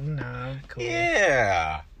shit. Nah, I'm cool.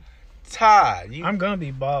 Yeah. Todd, I'm gonna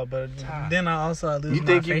be bald, but then I also lose my You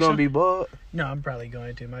think you're gonna be bald? No, I'm probably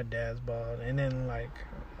going to. My dad's bald, and then like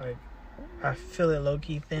I feel it low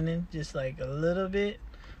key thinning, just like a little bit.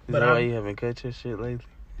 Is that why you haven't cut your shit lately?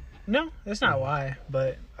 No, that's not why.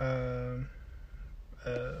 But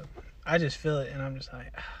I just feel it, and I'm just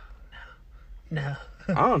like, oh, no.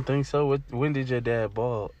 I don't think so. When did your dad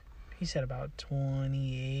bald? He said about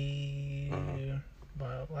 28,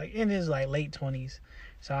 but like in his like late 20s.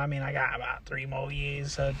 So I mean, I got about 3 more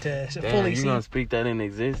years to fully see. You gonna speak that in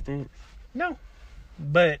existence? No,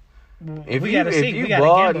 but if we you gotta see. If you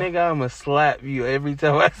bald, nigga, I'ma slap you every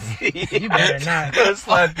time I see you. You better not. I'ma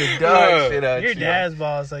slap the dog shit out you. Your dad's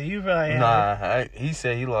bald, so you probably Nah, he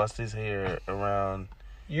said he lost his hair around.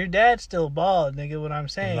 Your dad's still bald, nigga, what I'm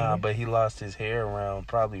saying. Nah, but he lost his hair around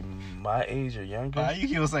probably my age or younger. You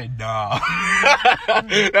can't say nah.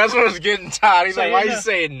 That's what I was getting tired. He's like, why you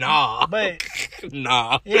saying nah? But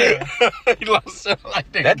nah. Yeah. He lost it like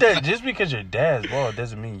that. Just because your dad's bald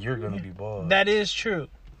doesn't mean you're gonna be bald. That is true.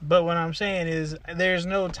 But what I'm saying is there's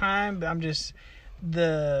no time. I'm just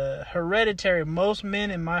the hereditary. Most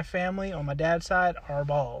men in my family on my dad's side are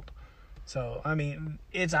bald. So, I mean,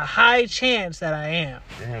 it's a high chance that I am.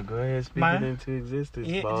 Damn, go ahead, speak it into existence,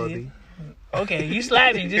 Baldy. Okay, you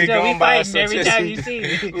slap me. Just know we fighting every time you see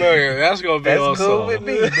me. Look, that's going to be that's cool with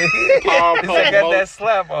me. I got that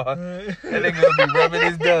slap on. That nigga gonna be rubbing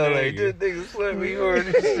his dog like, this nigga slap me hard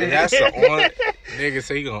as shit. That's the nigga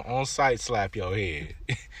say he gonna on-site slap your head.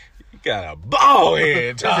 You got a bald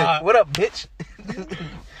head, Todd. What up, bitch?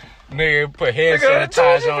 Nigga put hand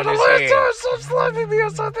sanitizer on his head. Stop slapping me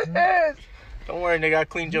on something head. Don't worry, nigga. I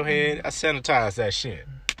cleaned your head. I sanitized that shit.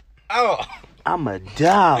 Oh. I'm a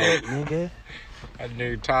dog, nigga. That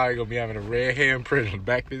nigga Todd gonna be having a red handprint on the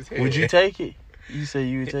back of his head. Would you take it? You say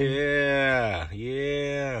you would take it?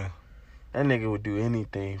 Yeah. That nigga would do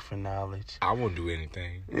anything for knowledge. I wouldn't do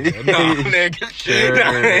anything. No, nigga. Sure.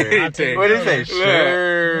 What is that?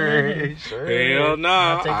 Sure. Hell no.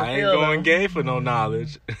 I ain't going gay for no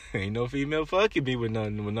knowledge. Ain't no female fucking me with no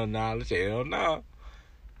knowledge. Hell no.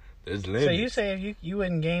 There's limits. So you say if you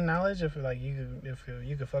wouldn't gain knowledge if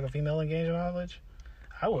you could fuck a female and gain your knowledge?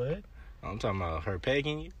 I would. I'm talking about her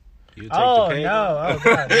pegging you. You take the peg? No. Oh,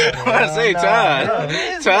 God. I say,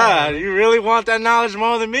 Todd, you really want that knowledge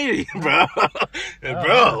more than me, bro?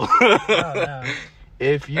 Bro. No.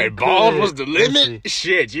 If you bald was the limit,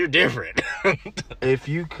 shit, you're different. If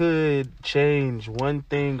you could change one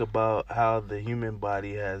thing about how the human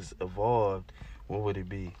body has evolved, what would it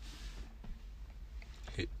be?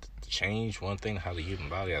 change one thing how the human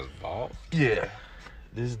body has evolved? Yeah.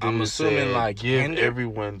 This dude I'm assuming, said, like, give gender?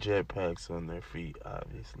 everyone jetpacks on their feet,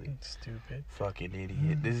 obviously. Stupid. Fucking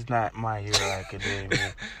idiot. This is not My Hero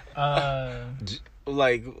Academia.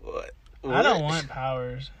 Like, what? I don't want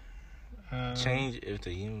powers. Change if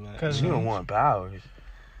the human body... Cause You don't want powers.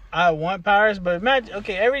 I want powers, but imagine,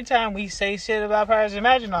 okay, every time we say shit about powers,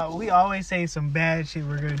 imagine we always say some bad shit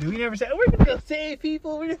we're gonna do. We never say, we're gonna go save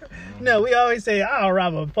people. No, we always say, I'll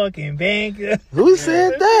rob a fucking bank. Who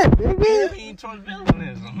said that, nigga? lean towards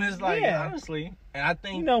villanism. It's like, honestly, and I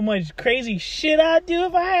think... You know how much crazy shit I'd do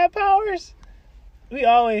if I had powers? We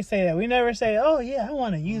always say that. We never say, oh, yeah, I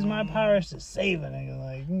want to use my powers to save a nigga.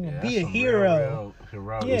 Like, be a hero.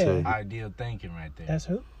 Real ideal thinking right there. That's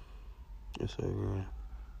who? Yes, sir, girl.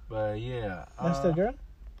 But, yeah. That's the girl?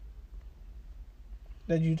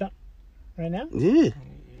 That you talk right now? Yeah.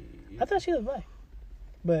 I thought she was black.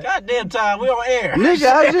 But goddamn time, we on air.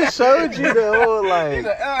 Nigga, I just showed you the whole,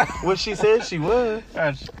 like, what she said she was.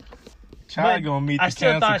 Charlie gonna meet the I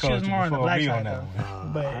still cancel thought she was culture more on the before black me side, on that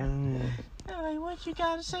though. one. But What you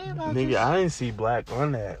gotta say about Nigga, I didn't see black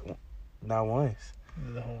on that. Not once.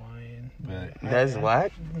 the Hawaiian. But That's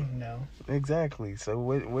black? No. Exactly. So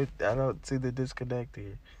what I don't see the disconnect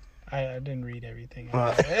here. I didn't read everything.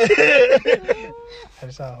 Well- I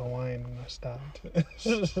just saw Hawaiian and I stopped.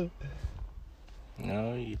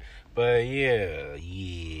 no, but yeah,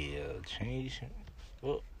 change.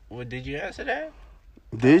 What did you answer that?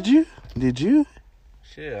 Did you?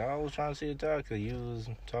 Shit, I was trying to see the talk because you was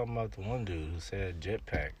talking about the one dude who said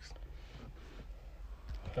jetpacks.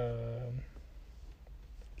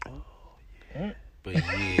 But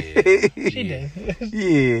yeah, She did.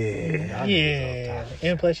 Yeah. Yeah.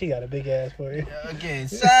 And plus, she got a big ass for you. Okay,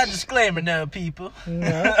 side disclaimer now, people.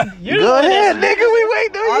 No, you're Go ahead, nigga. We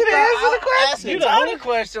waiting on you to answer the question. Asked the only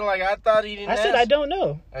question like I thought he didn't. I said I don't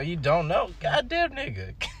know. Oh, you don't know? Goddamn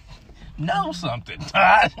nigga. Know something. Just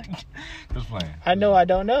playing. I know I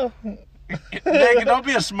don't know. Nigga, don't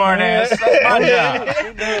be a smart ass.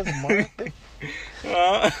 That's my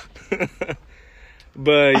job.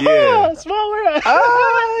 But yeah. Small world.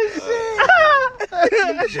 Oh,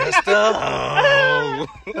 shit. Just a hoe.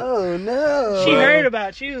 Oh, no. She heard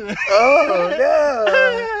about you. Oh,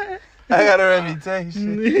 no. I got a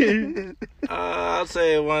reputation. I'll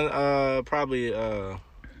say one, probably,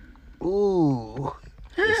 Ooh.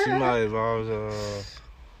 somebody involves,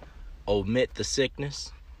 omit the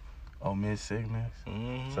sickness. Omit sickness.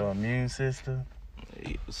 Mm-hmm. So immune system.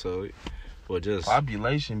 So, or just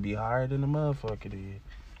Population be higher than the motherfucker is.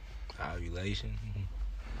 ovulation.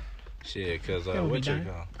 Shit, because, It would what be you dying.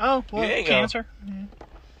 call? Oh, well, You ain't cancer.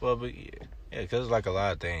 Well, but yeah, because like a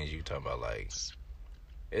lot of things you talk about, like,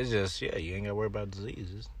 it's just, you ain't got to worry about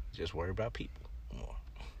diseases. Just worry about people more.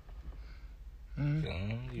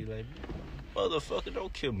 Mm-hmm. You like, motherfucker,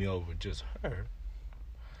 don't kill me over just her.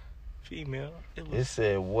 Female. It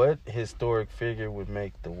said, what historic figure would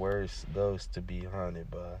make the worst ghost to be haunted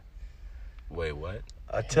by? Wait, what?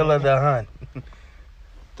 Attila the Hun.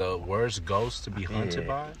 The worst ghost to be hunted Yeah.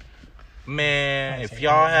 by? Man, if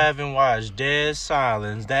y'all haven't watched Dead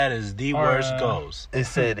Silence, that is the worst ghost. It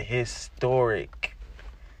said historic.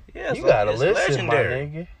 Yeah, You gotta it's listen, legendary.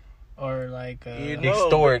 my nigga. Or like You know-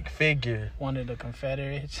 Historic figure. one of the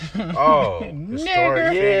Confederates. Oh, Nigger. historic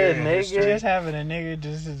figure Yeah, in nigga. history. Just having a nigga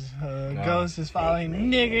just as ghost is following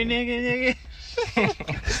nigger.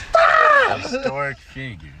 Historic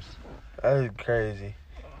figures. That's crazy.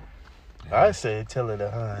 I say Attila the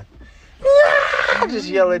Hun. Just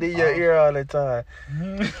yelling in your ear all the time.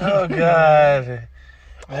 Oh, God.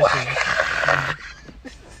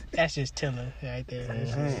 That's just Tilla right there.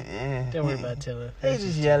 Don't worry about Tilla. They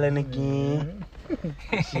just yelling again.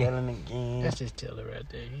 Just yelling again. That's just Tilla right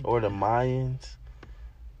there. Or the Mayans.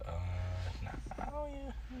 Oh,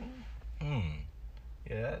 yeah.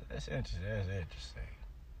 Yeah, that's interesting. That's interesting.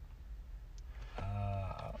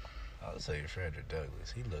 I'll say Frederick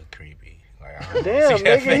Douglass. He looked creepy. Like, I don't Damn, see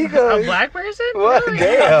that nigga, he face. go. A black person? What? Really?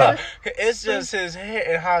 Damn. It's just his hair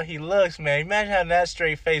and how he looks, man. Imagine having that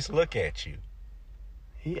straight face look at you.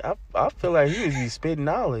 I feel like he would be spitting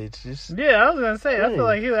knowledge. Just, Yeah, I was gonna say. I feel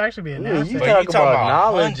like he would actually be a yeah, nasty. you But talk you talking about about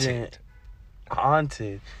knowledge haunted. and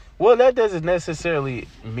haunted. Well, that doesn't necessarily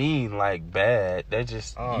mean like bad. That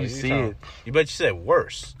just you see it. But you said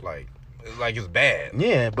worse. Like it's bad.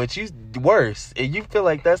 Yeah, but you worse, and you feel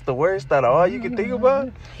like that's the worst out of all you can think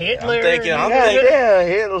about. Hitler. I'm thinking- God damn,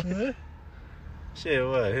 Hitler. Shit,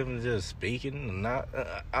 what? Him just speaking and not.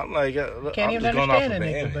 I'm like, Can't I'm even just going off of understand the a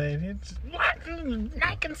nigga, image. baby. It's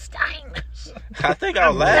Frankenstein. I think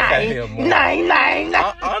I'll laugh at him more. Nine.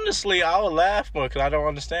 Honestly, I would laugh more because I don't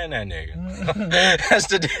understand that nigga. That's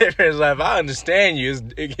the difference. Like, if I understand you,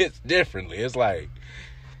 it gets differently. It's like,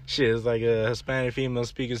 shit, it's like a Hispanic female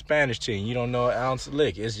speaking Spanish to you. And you don't know an ounce of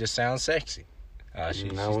lick. It just sounds sexy. She's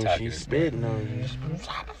when talking she's spitting on you.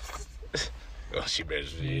 Oh, she better,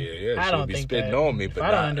 yeah. I She'll don't be think spitting that. on me, If but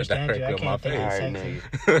I don't not understand you, I directly on my can't think face.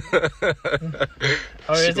 it's sexy.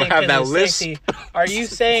 Or She is gonna it have that because it's sexy? Are you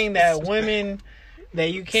saying that women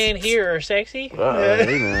that you can't hear are sexy?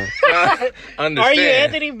 Man. Understand. Are you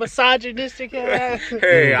Anthony misogynistic?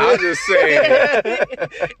 Hey, I'll just say,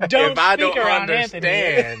 Don't if I speak don't around Anthony.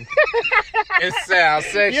 understand, it sounds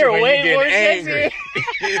sexy You're when way you get more angry.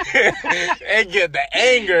 And get the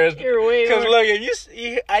anger. You're way Because more. look, if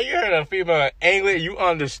you heard a female angry, you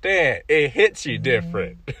understand. It hits you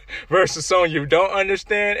different. Versus someone you don't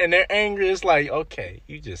understand and they're angry, it's like, okay,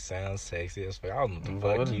 you just sound sexy as fuck. I don't know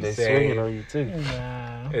what the fuck you They say. swinging on you too.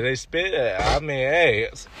 Nah. If they spit, I mean, hey,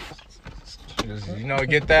 you know,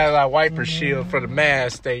 get that like wiper shield for the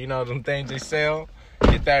mask. They, you know, them things they sell.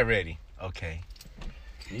 Get that ready. Okay.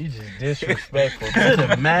 You just disrespectful to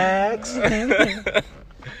the max.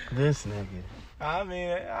 This nigga. I mean,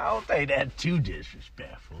 I don't think that's too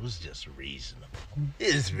disrespectful. It's just reasonable.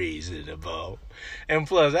 It's reasonable. And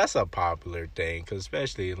plus, that's a popular thing, cause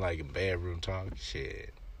especially in like in bedroom talk,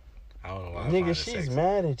 shit. I don't know why. Nigga, she's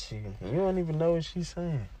mad at you. You don't even know what she's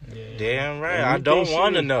saying. Damn right. And I you don't think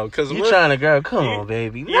want to she- know, cause You look, trying to girl? Come on,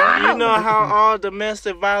 baby. you know how all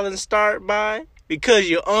domestic violence start by? Because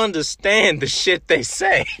you understand the shit they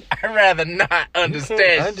say. I'd rather not understand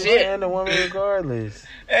shit. Understand the woman regardless.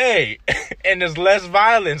 Hey, and there's less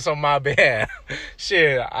violence on my behalf.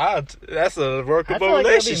 Shit, that's a I workable feel like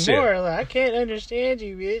that'd be relationship. more. Like, I can't understand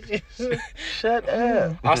you, bitch. Shut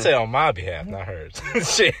up. I'll say on my behalf, not hers.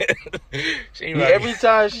 Shit. She Yeah, every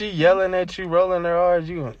time she yelling at you, rolling her R's,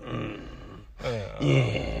 you going,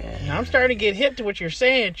 yeah. I'm starting to get hip to what you're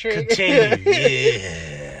saying, Trick. Continue.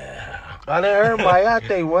 Yeah. I done heard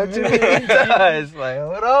Mayate one too many times. Like,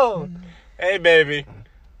 hold on. Hey, baby.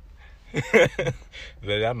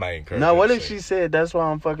 That might encourage. Now, what her if to she say, said, that's why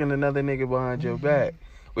I'm fucking another nigga behind your back?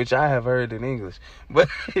 Which I have heard in English. But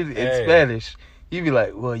in Hey. Spanish, you be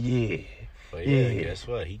like, well, yeah. well, yeah, Yeah. guess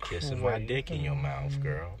what? He kissing my dick in your mouth,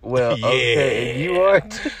 girl. Well, okay, and you are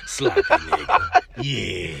too. Sloppy nigga.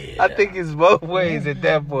 Yeah. I think it's both ways at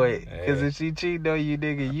that point. Because Hey. if she cheating on you,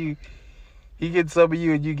 nigga, he gets some of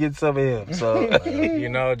you and you get some of him. So You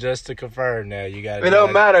know, just to confirm that, you got to. it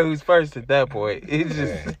don't matter who's first at that point. It's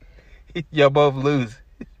just, y'all both lose.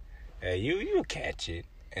 Hey, you catch it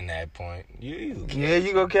in that point. You catch Yeah,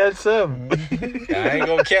 you gonna catch something. I ain't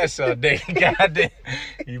gonna catch some dick. Goddamn.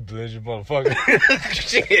 You blizzard motherfucker.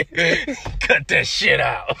 Shit. Cut that shit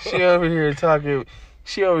out. She over here talking.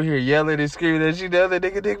 She over here yelling and screaming at you. The other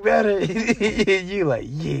nigga dick better. You like,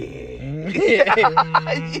 yeah.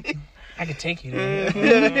 I could take you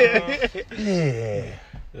there. Yeah.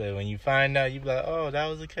 Like, when you find out, you be like, oh, that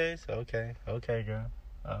was the case? Okay, girl.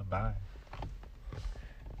 Bye.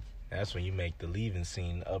 That's when you make the leaving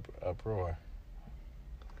scene uproar.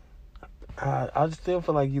 I still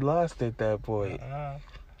feel like you lost at that point. Uh-uh.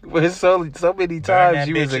 But it's so many Burn times that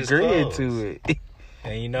you was bitch's agreeing clothes. to it.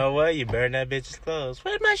 And you know what? You burn that bitch's clothes.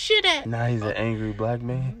 Where's my shit at? Now he's an angry black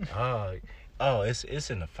man. Oh, it's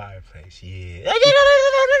in the fireplace. Yeah.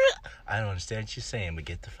 I don't understand what you're saying, but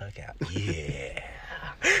get the fuck out. Yeah.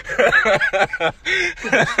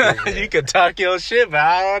 You can talk your shit, but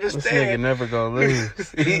I don't This nigga understand. never gonna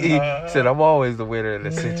lose. He said, I'm always the winner in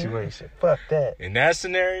the situation. Fuck that. In that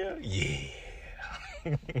scenario, yeah.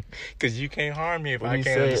 Because you can't harm me if What I he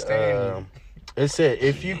can't say? understand It said,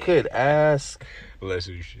 if you could ask, you. Unless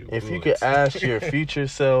you shoot if you bullets. could ask your future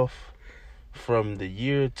self from the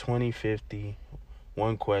year 2050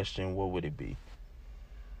 one question, what would it be?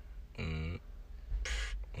 One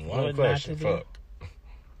What question, not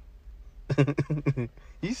to fuck.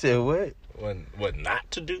 You said what? What not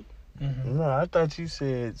to do? No, I thought you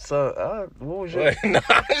said so. What was your? What? No,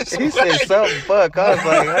 He said something. Fuck. I was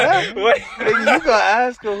like, huh? What? Nigga, you gonna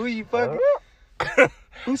ask her who you fucking?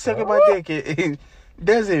 Who sucking my dick? It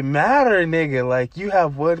doesn't matter, nigga. Like, you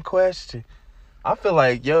have one question. I feel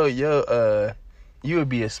like you would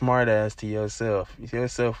be a smart ass to yourself.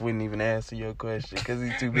 Yourself wouldn't even answer your question because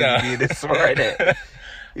he's too busy Nah. being a smart ass.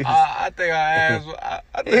 I think I asked.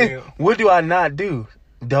 I think. What do I not do?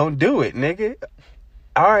 Don't do it, nigga.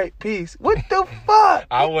 All right, peace. What the fuck?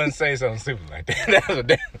 I wouldn't say something stupid like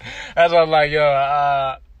that. That's what I'm like,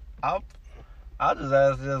 yo. I'll just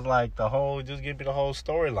ask just like just give me the whole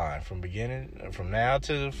storyline from now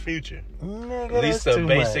to the future. Nigga, At least that's the too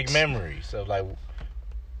basic much. memories of like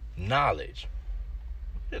knowledge.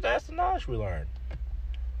 Just ask the knowledge we learned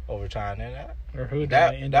over time, and Or who did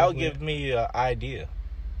I end that up would give with? me an idea.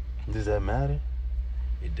 Does that matter?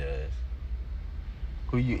 It does.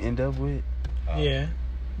 Who you end up with? Yeah.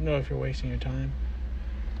 Know if you're wasting your time.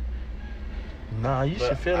 Nah, you But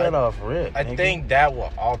should feel that off rip. I nigga. think that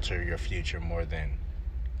will alter your future more than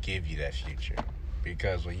give you that future.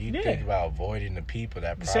 Because when you Yeah. think about avoiding the people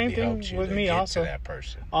that The probably same thing helped you with to me get also. to that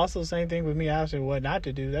person. Also, same thing with me asking what not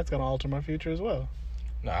to do. That's going to alter my future as well.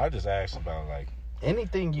 No, I just asked about like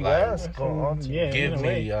anything you Like, ask gonna alter. yeah. give in a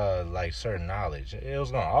me way. like certain knowledge. It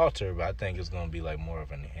was gonna alter, but I think it's gonna be like more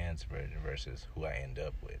of an enhanced version versus who I end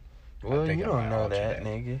up with. Well, think you I don't might know alter that, that.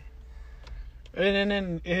 nigga. And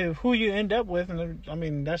then if who you end up with, and I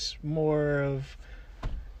mean, that's more of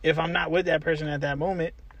if I'm not with that person at that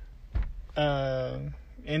moment. And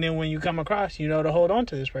then when you come across, you know to hold on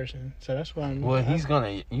to this person. So that's what I'm. Well, you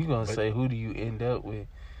gonna say who do you end up with?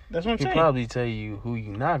 That's what I'm He'll saying. probably tell you who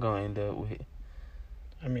you not gonna end up with.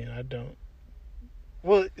 I mean, I don't.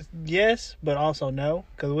 Well, yes, but also no.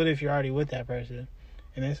 Because what if you're already with that person,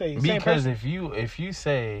 and they say same Because person? if you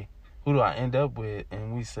say who do I end up with,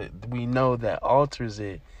 and we know that alters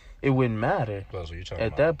it, it wouldn't matter Plus, what you talking at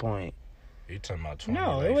about? that point. You talking about 20,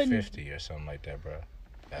 No, it like wouldn't- 50 or something like that, bro?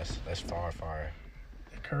 That's far.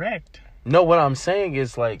 Correct. No, what I'm saying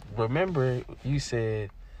is like, remember you said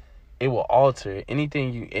it will alter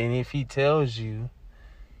anything and if he tells you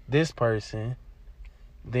this person,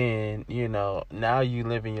 then you know now you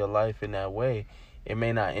living your life in that way. It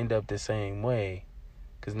may not end up the same way,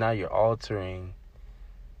 because now you're altering.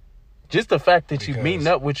 Just the fact that you Because- meeting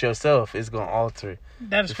up with yourself is gonna alter.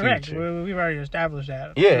 That is The correct. future. We've already established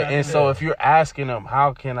that. Yeah, and so Yeah. if you're asking them,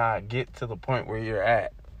 how can I get to the point where you're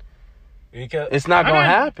at? Because It's not I'm gonna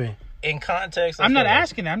not- happen. in context, I I'm not feel like-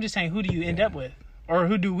 asking. I'm just saying, who do you end up with, or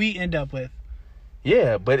who do we end up with?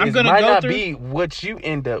 Yeah, but I'm it gonna might go not through- be what you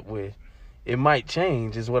end up with. It might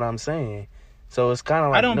change, is what I'm saying. So it's kind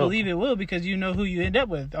of like I don't believe it will, because you know who you end up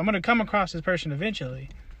with. I'm gonna come across this person eventually.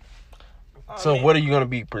 So what are you gonna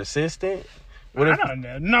be persistent? What I if don't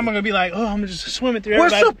know. I'm not gonna be like, oh, I'm just swimming through we're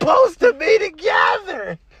everybody. supposed to be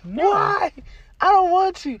together? No. Why? I don't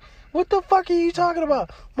want you. What the fuck are you talking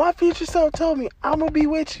about? My future self told me I'm gonna be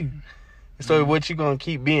with you. So what, you gonna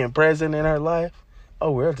keep being present in her life?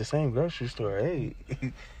 Oh, we're at the same grocery store. Hey,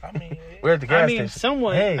 I mean, we're at the gas I mean, station.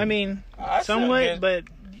 somewhat. Hey. I mean, I still somewhat, get- but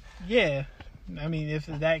yeah. I mean, if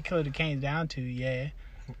that could have came down to, yeah.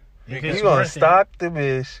 If Because it's You gonna worth it. stalk the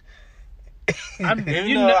bitch? I'm, Even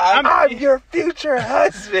you though know, I'm your future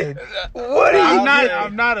husband. What are you doing?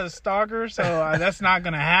 I'm not a stalker, so that's not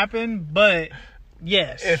gonna happen. But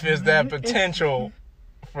yes, if it's that potential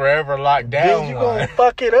forever locked Then down you line. gonna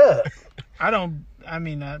fuck it up. I don't. I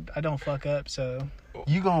mean, I don't fuck up, so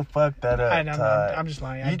You gonna fuck that up, Todd. I'm just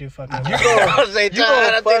lying. I do fuck up. You gonna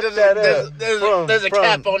fuck that up. there's a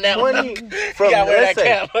cap on that one. You From, gotta wear let's that say,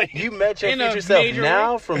 cap on. you met your In a future self major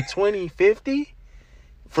now way. from 2050.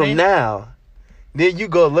 From Same. now, then you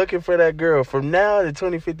go looking for that girl. From now to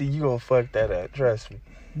 2050, you gonna fuck that up. Trust me.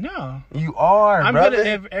 No, You are, I'm brother.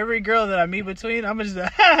 gonna. Every girl that I meet between, I'm just.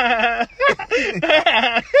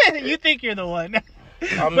 You think you're the one,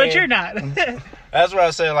 but mean- you're not. That's what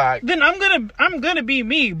I say. Like, Then I'm gonna be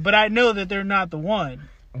me, but I know that they're not the one.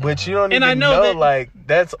 But you don't And even I know that- like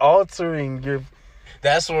that's altering your.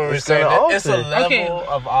 that's what we're It's saying. gonna It's a alter. level Okay.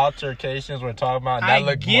 of altercations we're talking about. I That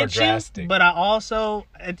look get more you, drastic. but I also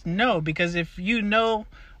no, because if you know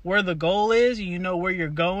where the goal is, you know where you're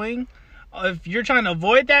going. If you're trying to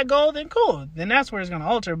avoid that goal, then cool. Then that's where it's gonna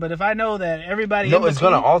alter. But if I know that everybody, No, in it's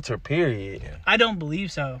gonna between- alter. Period. I don't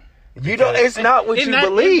believe so. You don't. It's not what In you that-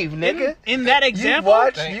 believe, in- nigga. In that You example,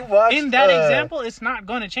 watch. in that example, it's not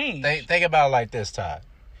gonna change. Think about it like this, Todd.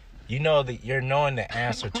 You know that you're knowing the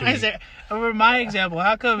answer to. Why is it over my example?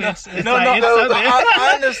 How come it's like it's no, something?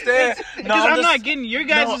 I understand. Because I'm not getting your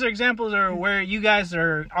guys' examples are where you guys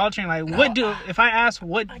are altering. Like, what do if I ask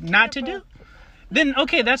what not to do? Then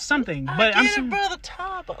okay, that's something. But I'm saying, brother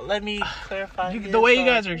Todd. But let me clarify. the way you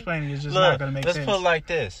guys are explaining is just not gonna make let's sense. put it like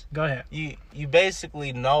this. Go ahead. You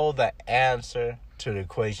basically know the answer to the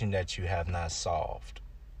equation that you have not solved.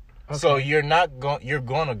 So you're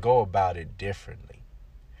gonna go about it differently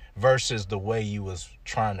versus the way you was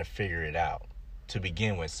trying to figure it out to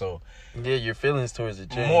begin with. So Yeah, your feelings towards the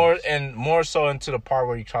change. more so into the part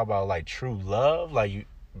where you talk about like true love, like you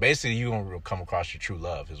gonna come across your true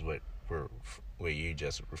love is what you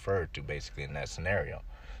just referred to basically in that scenario.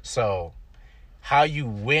 So how you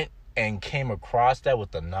went and came across that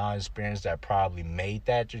with the non-experience that probably made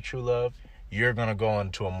that your true love, you're going to go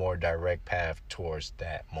into a more direct path towards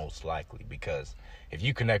that most likely. Because if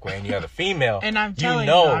you connect with any other female, And I'm you telling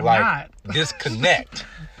know, you, I'm like, not. disconnect.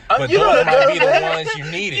 But You those don't might know be the that. ones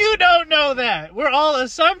you needed. You don't know that. We're all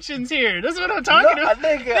assumptions here. That's what I'm talking about.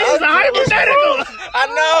 nigga, This is hypothetical. I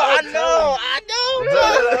know. I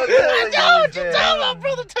know what you're talking about,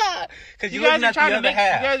 brother Todd. Because You you're guys looking are at the trying to other make.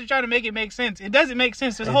 half. You guys are trying to make it make sense. It doesn't make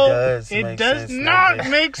sense. This It whole. does It make does sense, not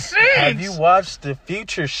nigga. make sense. Have you watched the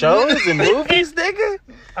future shows and movies, nigga?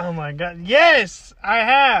 Oh my god. Yes, I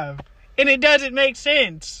have, and it doesn't make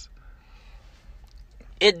sense.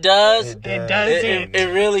 It does. It It does. doesn't.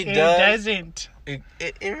 It really It does. doesn't.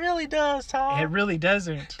 It really does, Tom. It really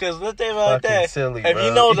doesn't. Because let's think about Fucking that. silly, If bro.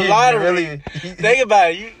 you know the It lottery, really- think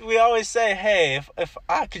about it. We always say, hey, if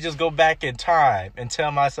I could just go back in time and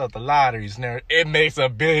tell myself the lottery's never, it makes a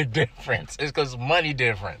big difference. It's because money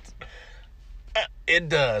difference. It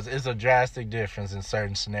does. It's a drastic difference in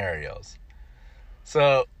certain scenarios.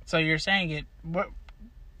 So So you're saying it?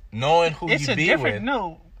 knowing who It's you a be different. with,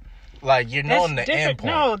 No, like you're knowing the that's end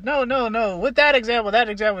different. point. No. With that example,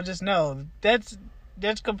 just no.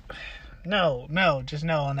 Just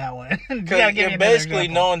no on that one. You gotta Because give me you're another basically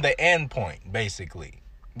example. knowing the end point, basically.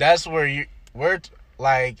 That's where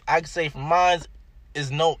like, I could say for mine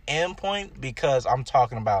is no end point because I'm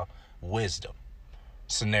talking about wisdom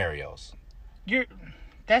scenarios.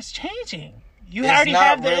 That's changing. You It's already not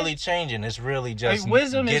have that. really changing. It's really just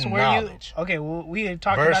Wisdom is getting where knowledge. you. Okay, well, we had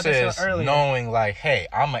talked about Versus this earlier. knowing, like, hey,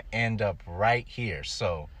 I'm going to end up right here.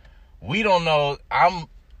 So we don't know.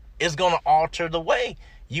 It's going to alter the way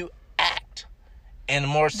you act. In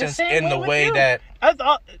more sense, same in the with way you. that I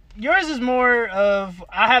thought yours is more of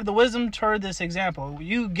I have the wisdom toward this example.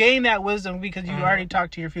 You gain that wisdom because you already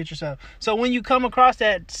talked to your future self. So when you come across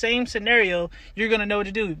that same scenario, you're gonna know what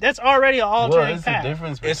to do. That's already an altering it's path. a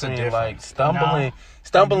difference It's a between like difference.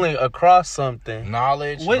 stumbling across something.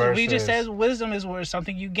 knowledge We versus... just said wisdom is where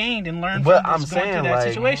something you gained and learned But from I'm this, going saying, through that like,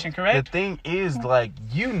 situation. Correct? the thing is, like,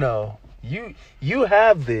 you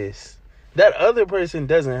have this. That other person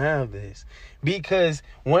doesn't have this. Because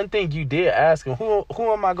one thing you did ask him, who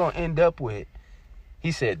am I gonna end up with?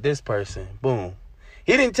 He said this person. Boom.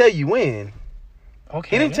 He didn't tell you when.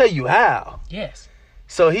 Okay. He didn't tell you how. Yes.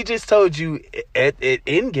 So he just told you at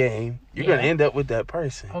end game, you're gonna end up with that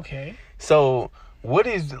person. Okay. So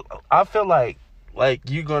I feel like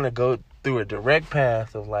you're gonna go through a direct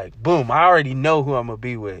path of like, boom, I already know who I'm gonna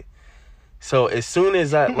be with. So as soon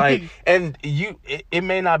as I like, and it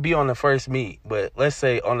may not be on the first meet, but let's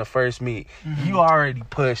say on the first meet, you already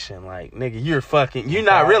pushing, like, nigga, you're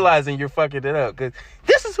not realizing you're fucking it up, because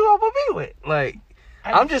this is who I'm gonna be with. Like,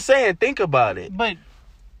 I'm just saying, think about it. But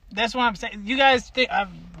that's what I'm saying. You guys think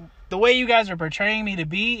the way you guys are portraying me to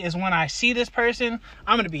be is when I see this person,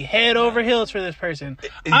 I'm gonna be head over heels for this person.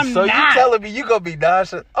 I'm so not. you telling me you gonna be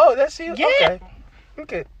nonchalant? Oh, that's you? Yeah.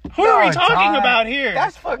 Okay. Who are we No, talking Todd, about here?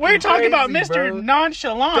 That's fucking We're talking about crazy, Mr. bro.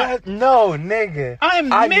 Nonchalant. No, nigga.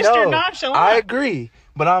 I'm I Mr. know. Nonchalant. I agree.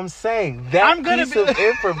 But I'm saying that I'm gonna piece be- of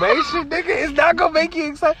information, nigga, is not gonna make you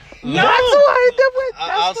excited. No. That's who I end up with. I'm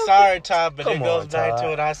That's sorry, fucking- Todd, but Come it goes on, back to Todd.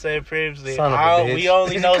 what I said previously. Son of a bitch. We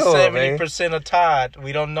only know Come on, man. 70% of Todd.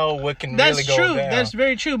 We don't know what can That's really go true. down. That's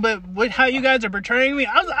very true. But with how you guys are portraying me,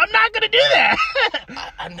 I'm not gonna do that.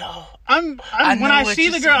 I know. I'm know when I what see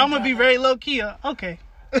you're the girl, saying, I'm gonna be Todd. very low key. Okay,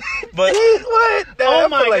 But What? Oh I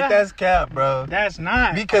my feel like God. that's cap, bro. that's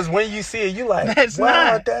not. Because when you see it, you like, That's wow,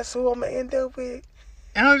 not. that's who I'm gonna end up with.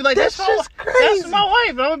 And I'm gonna be like, That's that's just my crazy. that's my wife.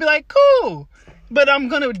 And I'm gonna be like, cool. But I'm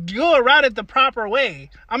gonna go around it the proper way.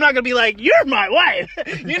 I'm not gonna be like, you're my wife.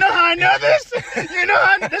 You know how I know this? You know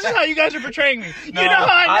how this is how you guys are portraying me. You know how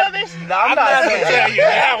I know this? I'm I'm not not saying gonna tell you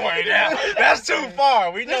that way now. That's too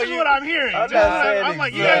far. We know This is you. what I'm hearing. I'm This is not what saying I'm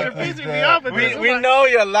like, you guys are exactly pissing me that. off. With this. We I'm like, know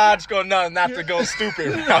you're logical enough not to go stupid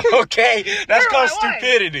route, okay? That's You're called my wife.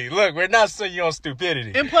 stupidity. Look, we're not saying you on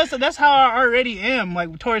stupidity. And plus, that's how I already am,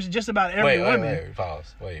 like towards just about every Wait, woman.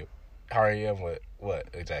 pause. Wait. How are you? What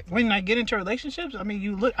exactly? When I get into relationships, I mean,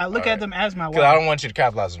 I look All at them as my wife. Because I don't want you to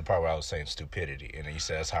capitalize on the part where I was saying stupidity, and then you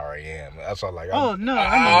said that's how I am. That's all. Like, Oh, no,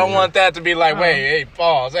 I don't want that to be like, wait, hey,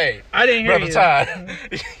 pause, hey, I didn't hear brother you. Todd,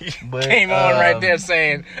 you But, came on right there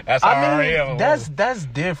saying that's how I am. that's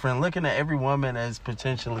different. Looking at every woman as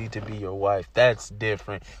potentially to be your wife, that's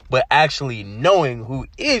different. But actually knowing who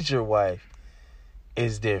is your wife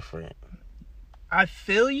is different. I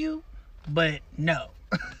feel you, but no.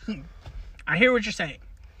 I hear what you're saying.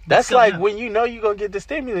 That's Still like no. when you know you're gonna get the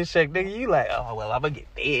stimulus check, nigga. You like, oh well, I'm gonna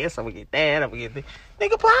get this, I'm gonna get that, I'm gonna get this.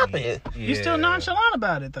 Nigga, pop it. You still nonchalant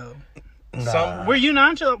about it though. Nah. Were you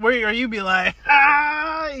nonchalant? Where you be like,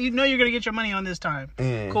 right, you know you're gonna get your money on this time.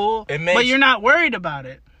 Mm. Cool. It makes- But you're not worried about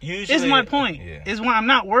it. Usually, Is my point. Yeah. Is why I'm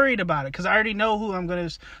not worried about it because I already know who I'm gonna.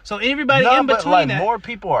 So everybody No, in but between like that. more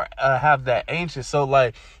people are have that anxious. So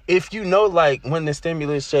like, if you know, like when the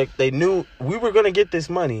stimulus check, they knew we were gonna get this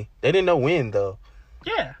money. They didn't know when though.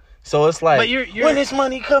 Yeah, So it's like, But you're- when is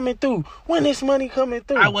money coming through? When is money coming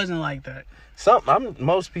through? I wasn't like that.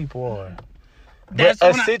 Most people are. That's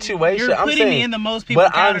But when a situation. You're I'm putting saying, me in the most people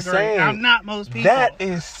but I'm category. saying I'm not most people. that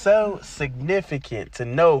is so significant to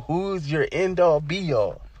know who's your end all be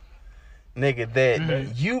all, nigga.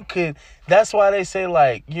 That you could. That's why they say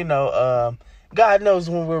like, you know, God knows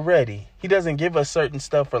when we're ready. He doesn't give us certain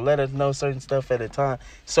stuff or let us know certain stuff at a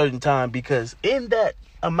certain time, because in that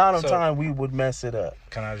amount of time we would mess it up.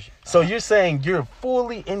 Can I? So you're saying you're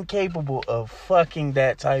fully incapable of fucking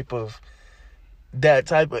that type of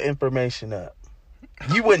information up.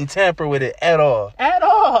 You wouldn't tamper with it at all. At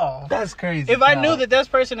all. That's crazy. If I knew that this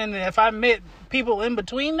person and if I met people in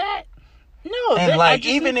between that, no. And like,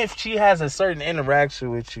 even if she has a certain interaction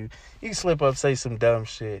with you, you slip up, say some dumb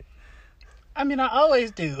shit. I mean, I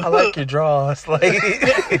always do. I like your draws. Like,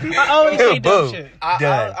 I always say dumb boom, shit.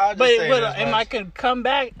 done. I'll just But say what, this am much. I could come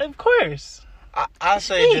back? Of course. I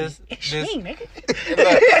say this. It's this me, nigga.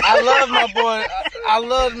 Look, I love my boy. I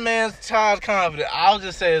love the man's child confidence. I'll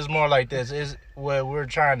just say it's more like this. Is what we're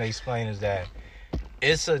trying to explain is that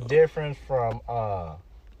it's a difference from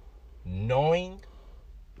knowing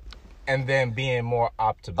and then being more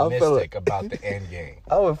optimistic about the end game.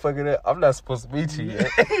 I would fucking up. I'm not supposed to meet you yet.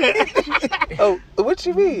 Oh, what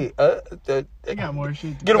you mean? I got more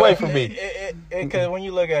shit. Get away from me. Because when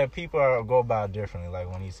you look at it, people go about it differently.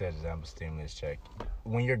 Like when he said, example, stimulus check.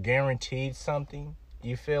 When you're guaranteed something,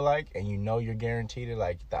 you feel like, and you know you're guaranteed it,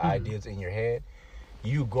 like the ideas in your head,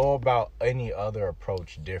 you go about any other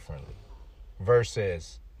approach differently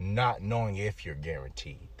versus not knowing if you're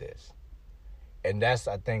guaranteed this. And that's,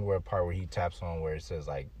 I think, where he taps on where it says,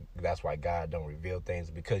 like, that's why God don't reveal things,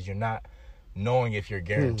 because you're not knowing if you're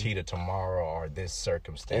guaranteed a tomorrow or this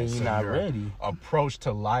circumstance. And you're not your ready. Approach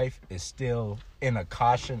to life is still in a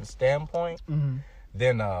caution standpoint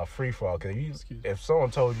than free for all. Because if someone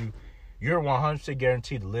told you you're 100%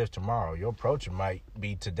 guaranteed to live tomorrow, your approach might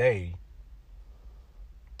be today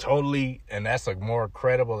totally, and that's a more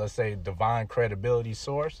credible, let's say, divine credibility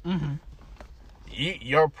source.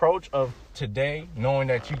 Your approach of today, knowing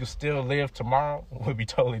that you can still live tomorrow, would be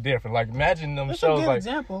totally different. Like, imagine them That's a shows good like,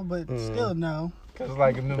 example, but still no. because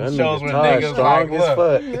like in them That shows nigga where Todd niggas strong like, as look,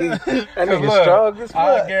 fuck. That nigga look, strong as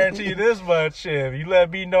I fuck. guarantee you this much shit. If you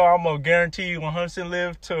let me know I'm gonna guarantee you 100%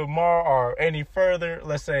 live tomorrow or any further,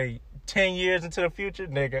 let's say 10 years into the future,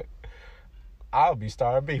 nigga, I'll be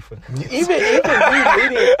starting beef with you. Even we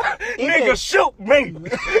meeting, Nigga, shoot me.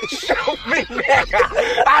 Shoot me,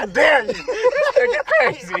 nigga. I dare you. Nigga,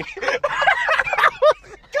 crazy.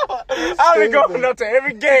 I'll be going up to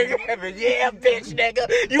every gang having, yeah, bitch, nigga,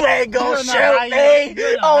 you ain't gonna shoot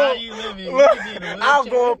me. Look, I'll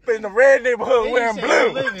go up in the red neighborhood wearing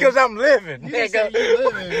blue because I'm living,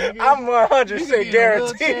 nigga. I'm 100%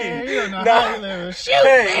 guaranteed. Nah, shoot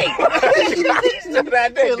me.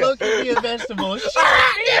 That nigga. Look, be a vegetable.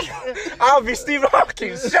 I'll be Stephen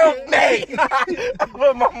Hawking. Shoot me. I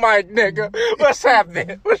put my mic, nigga. What's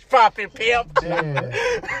happening? What's poppin', pimp?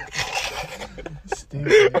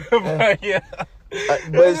 But yeah.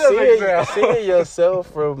 But seeing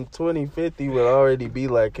yourself from 2050 would already be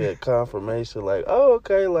like a confirmation, like, oh,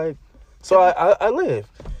 okay, like, so I live.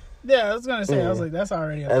 Yeah, I was gonna say, I was like, that's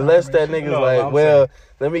already. Unless that nigga's No, like, I'm well,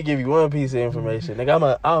 let me give you one piece of information,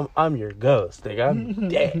 nigga. I'm your ghost, nigga. I'm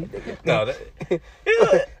dead, nigga. No,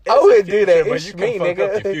 I wouldn't do that. But It's you me, can fuck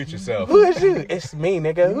up nigga. your future self. Who is you? It's me,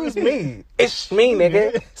 nigga. Who's me? It's me,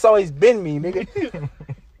 nigga. It's always been me, nigga.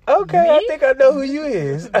 Okay, I think I know who you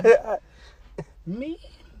is. Me?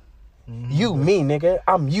 You, me, nigga.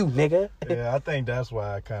 I'm you, nigga. Yeah, I think that's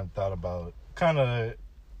why I kind of thought about,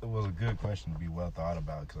 it was a good question to be well thought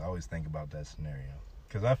about, because I always think about that scenario.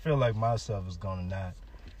 Because I feel like myself is going to not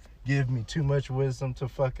give me too much wisdom to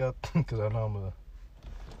fuck up, because I know I'm a...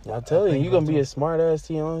 I'm telling you, you're going to be a smart ass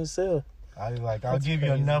to your own self. I'll give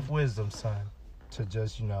you enough wisdom, son, to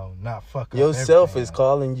just, not fuck up Yourself everything. is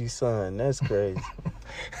calling you son. That's crazy.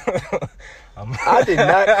 I did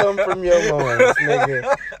not come from your loins,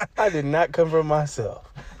 nigga. I did not come from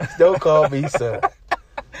myself. Don't call me son.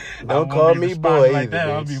 Don't call me boy like either. that,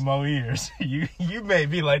 I'll bitch. be more ears. You may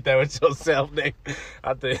be like that with yourself, nigga.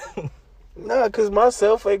 I think. Nah, cause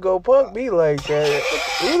myself ain't go punk me like that.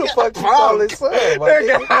 Who the fuck you call it son? My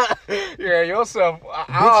nigga? Yeah, yourself. I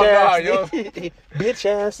Bitch don't know. ass nigga. Bitch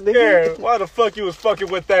ass nigga. Yeah, why the fuck you was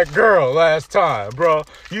fucking with that girl last time, bro?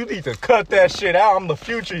 You need to cut that shit out. I'm the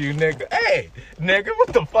future, you nigga. Hey, nigga,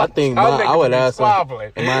 what the fuck? I think Y'all I would niggas be ask him,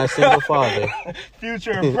 squabbling. am I a single father?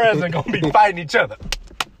 Future and present gonna be fighting each other.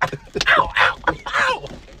 Ow, ow, ow. Ow,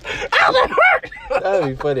 that hurt. That'd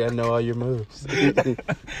be funny. I know all your moves.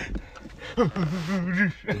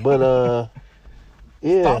 But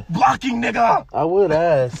yeah, Stop blocking, nigga. I would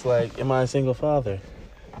ask, like, am I a single father?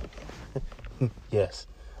 Yes.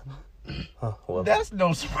 Huh, well, That's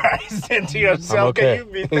no surprise into yourself, okay.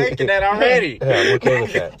 because you be thinking that already. yeah, I'm okay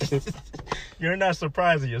with that. You're not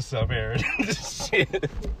surprising yourself, Aaron. Shit.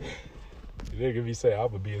 Nigga be saying, I'm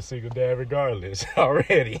gonna be a single dad regardless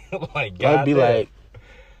already. Like, God I'd be damn. like,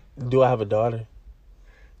 do I have a daughter?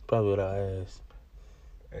 Probably what I ask.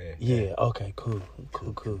 Yeah, okay, cool.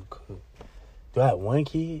 Do I have one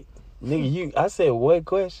kid? Nigga, I said one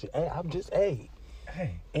question. Hey, I'm just, Hey,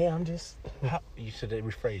 I'm just. you should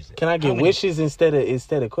rephrase it. Can I get wishes instead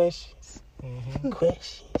of questions? Mm-hmm.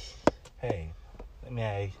 Questions. Hey, let me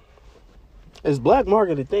ask. Is black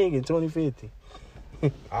market a thing in 2050?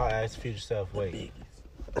 I'll ask future self. Wait,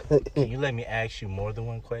 can you let me ask you more than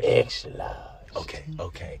one question? Extra large. Okay,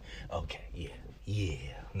 yeah.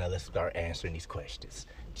 Now let's start answering these questions.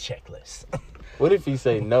 Checklist. What if he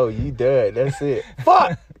say no? You done. That's it.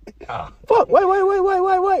 Fuck. Fuck.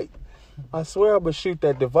 Wait. I swear I'm gonna shoot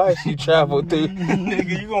that device you traveled through.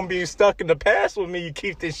 Nigga, you gonna be stuck in the past with me. You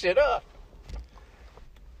keep this shit up.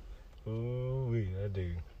 Ooh, I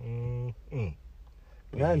do.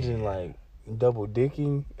 Imagine like double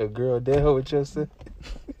dicking a girl down with yourself.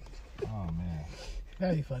 Oh man,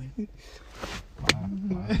 That'd be funny.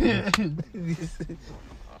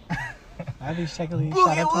 I'd be checking these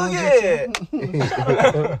shot up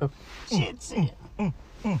Shit.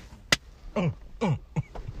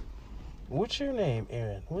 What's your name,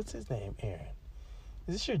 Aaron? What's his name, Aaron?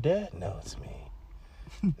 Is this your dad? No, it's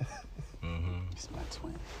me. It's my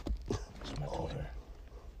twin. It's my older.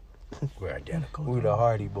 We're identical. We're the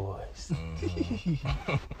Hardy Boys.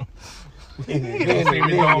 You don't see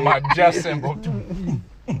me doing my just symbol.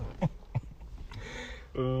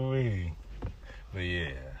 Ooh, but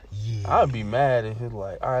yeah. I'd be mad if it's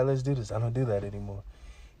like, all right, let's do this. I don't do that anymore.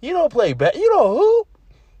 You don't play back. You don't hoop.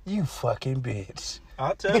 You fucking bitch.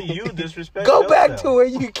 I'll tell you, you disrespect Go yourself. back to where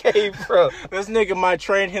you came from. This nigga might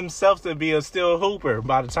train himself to be a still hooper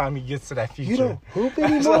by the time he gets to that future. You don't hoop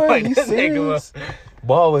anymore? Like, You this nigga serious?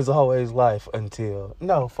 Ball is always life until...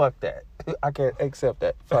 No, fuck that. I can't accept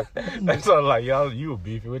that. Fuck that. That's all like, y'all, you were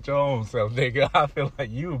beefing with your own self, nigga. I feel like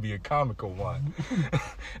you would be a comical one.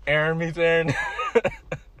 Aaron meets Aaron.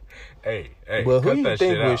 Hey, But who cut you that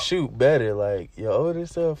think shit would out. shoot better? Like, your older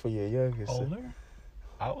self or your younger self? Older?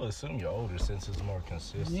 I would assume you're older since there's more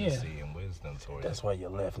consistency and wisdom towards That's why your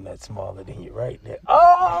left nut smaller than your right nut.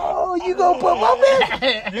 Oh, you gonna put my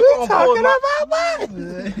man? You We gonna pull talking about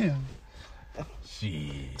mine.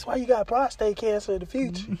 Shit. That's why you got prostate cancer in the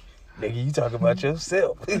future. Nigga, you talking about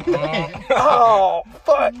yourself. Oh,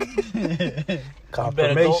 fuck.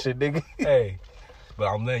 Confirmation, nigga. Hey,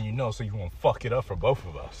 but I'm letting you know so you won't fuck it up for both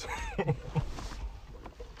of us.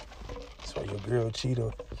 That's why your girl cheated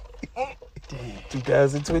on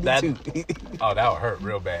 2022. Oh, that would hurt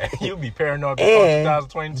real bad. You be paranoid before And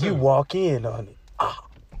 2022. you walk in on it.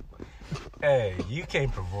 Hey, you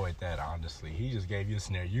can't avoid that, honestly. He just gave you a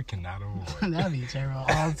snare you cannot avoid. That'd be terrible.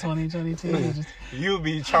 All 2022. Just, You'll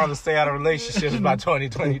be trying to stay out of relationships by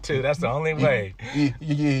 2022. That's the only way.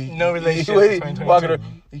 No relationship Wait, in 2022. walking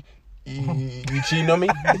around, you cheating on me?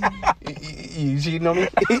 You cheating on me?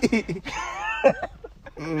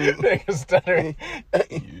 Nigga stuttering.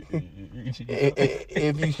 If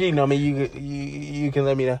you cheating on me, you can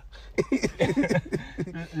let me know.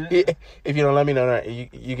 If you don't let me know,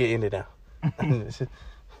 you get ended now.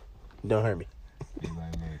 Don't hurt me,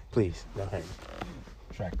 please. Don't hurt me.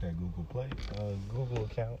 Track that Google Play, Google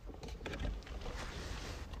account.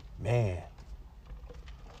 Man,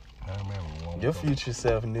 I remember one. your future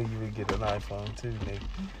self knew you would get an iPhone too, nigga.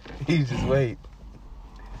 You just wait.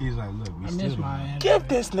 He's like, look, we I still miss my Android. Give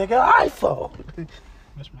this nigga an iPhone.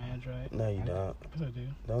 Miss my Android. No, you don't. Yes, I do.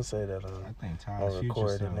 Don't say that I think on Ty's future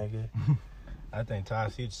recording, self. nigga. I think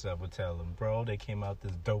Ty's future self would tell him, bro, they came out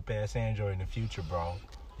this dope ass Android in the future, bro.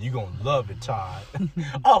 You gonna love it, Todd.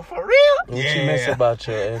 Oh, for real? What you miss about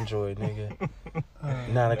your Android, nigga?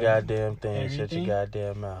 Not a goddamn thing. Shut your Everything?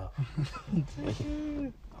 goddamn mouth.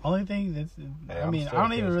 Only thing that's, Hey, I I'm mean, I still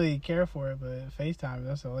don't even pissed. really care for it, but FaceTime,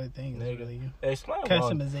 that's the only thing. That's Nigga. really, Explain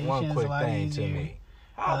Customization's one quick a lot thing to easier. me.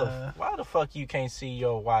 Why the fuck you can't see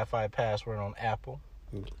your Wi-Fi password on Apple?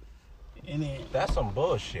 And then That's some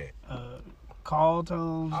bullshit. call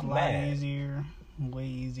tones I'm a lot mad. easier, way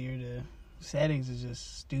easier to. Settings is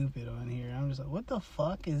just stupid on here. I'm just like, what the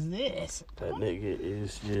fuck is this? That nigga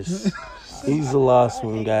is just, he's a lost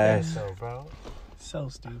one, guys. So, bro. So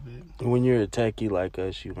stupid. When you're a techie like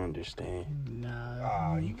us, you understand.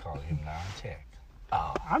 Nah, Oh, you call him non-tech.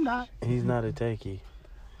 I'm not. He's not a techie.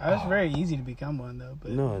 It's very easy to become one though.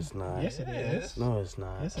 But No, it's not. yes, it is. No, it's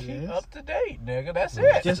not. Yes, it Keep is. up to date, nigga. That's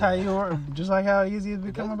it. Just how you are, just like how easy it is to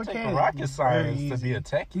It become a doesn't take mechanic. rocket It's very science to be easy. a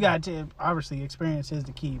tech. You got to obviously experience is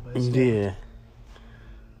the key, but still. Yeah.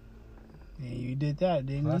 Yeah, you did that,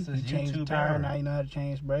 didn't Plus you? it's You changed the YouTube tire. era. Now you know how to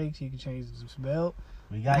change brakes. You can change the belt.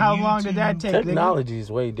 We got How long did that take? nigga? Technology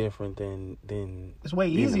is way different than It's way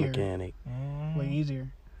being a easier. mechanic. Way easier.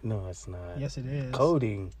 No, it's not. Yes, it is.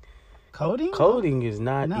 Coding. Coding? Coding is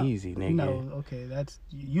not No. easy, nigga. No, okay, that's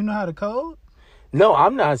you know how to code. No,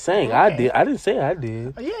 I'm not saying I Okay. did. I didn't say I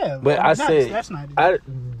did. Yeah, But I said that's not.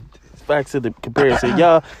 back to the comparison.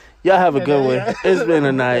 Y'all have a Yeah, good yeah. one. It's been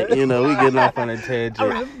a night. You know, we getting off on a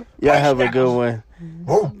tangent. Y'all have a good one.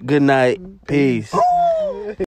 Good night. Peace.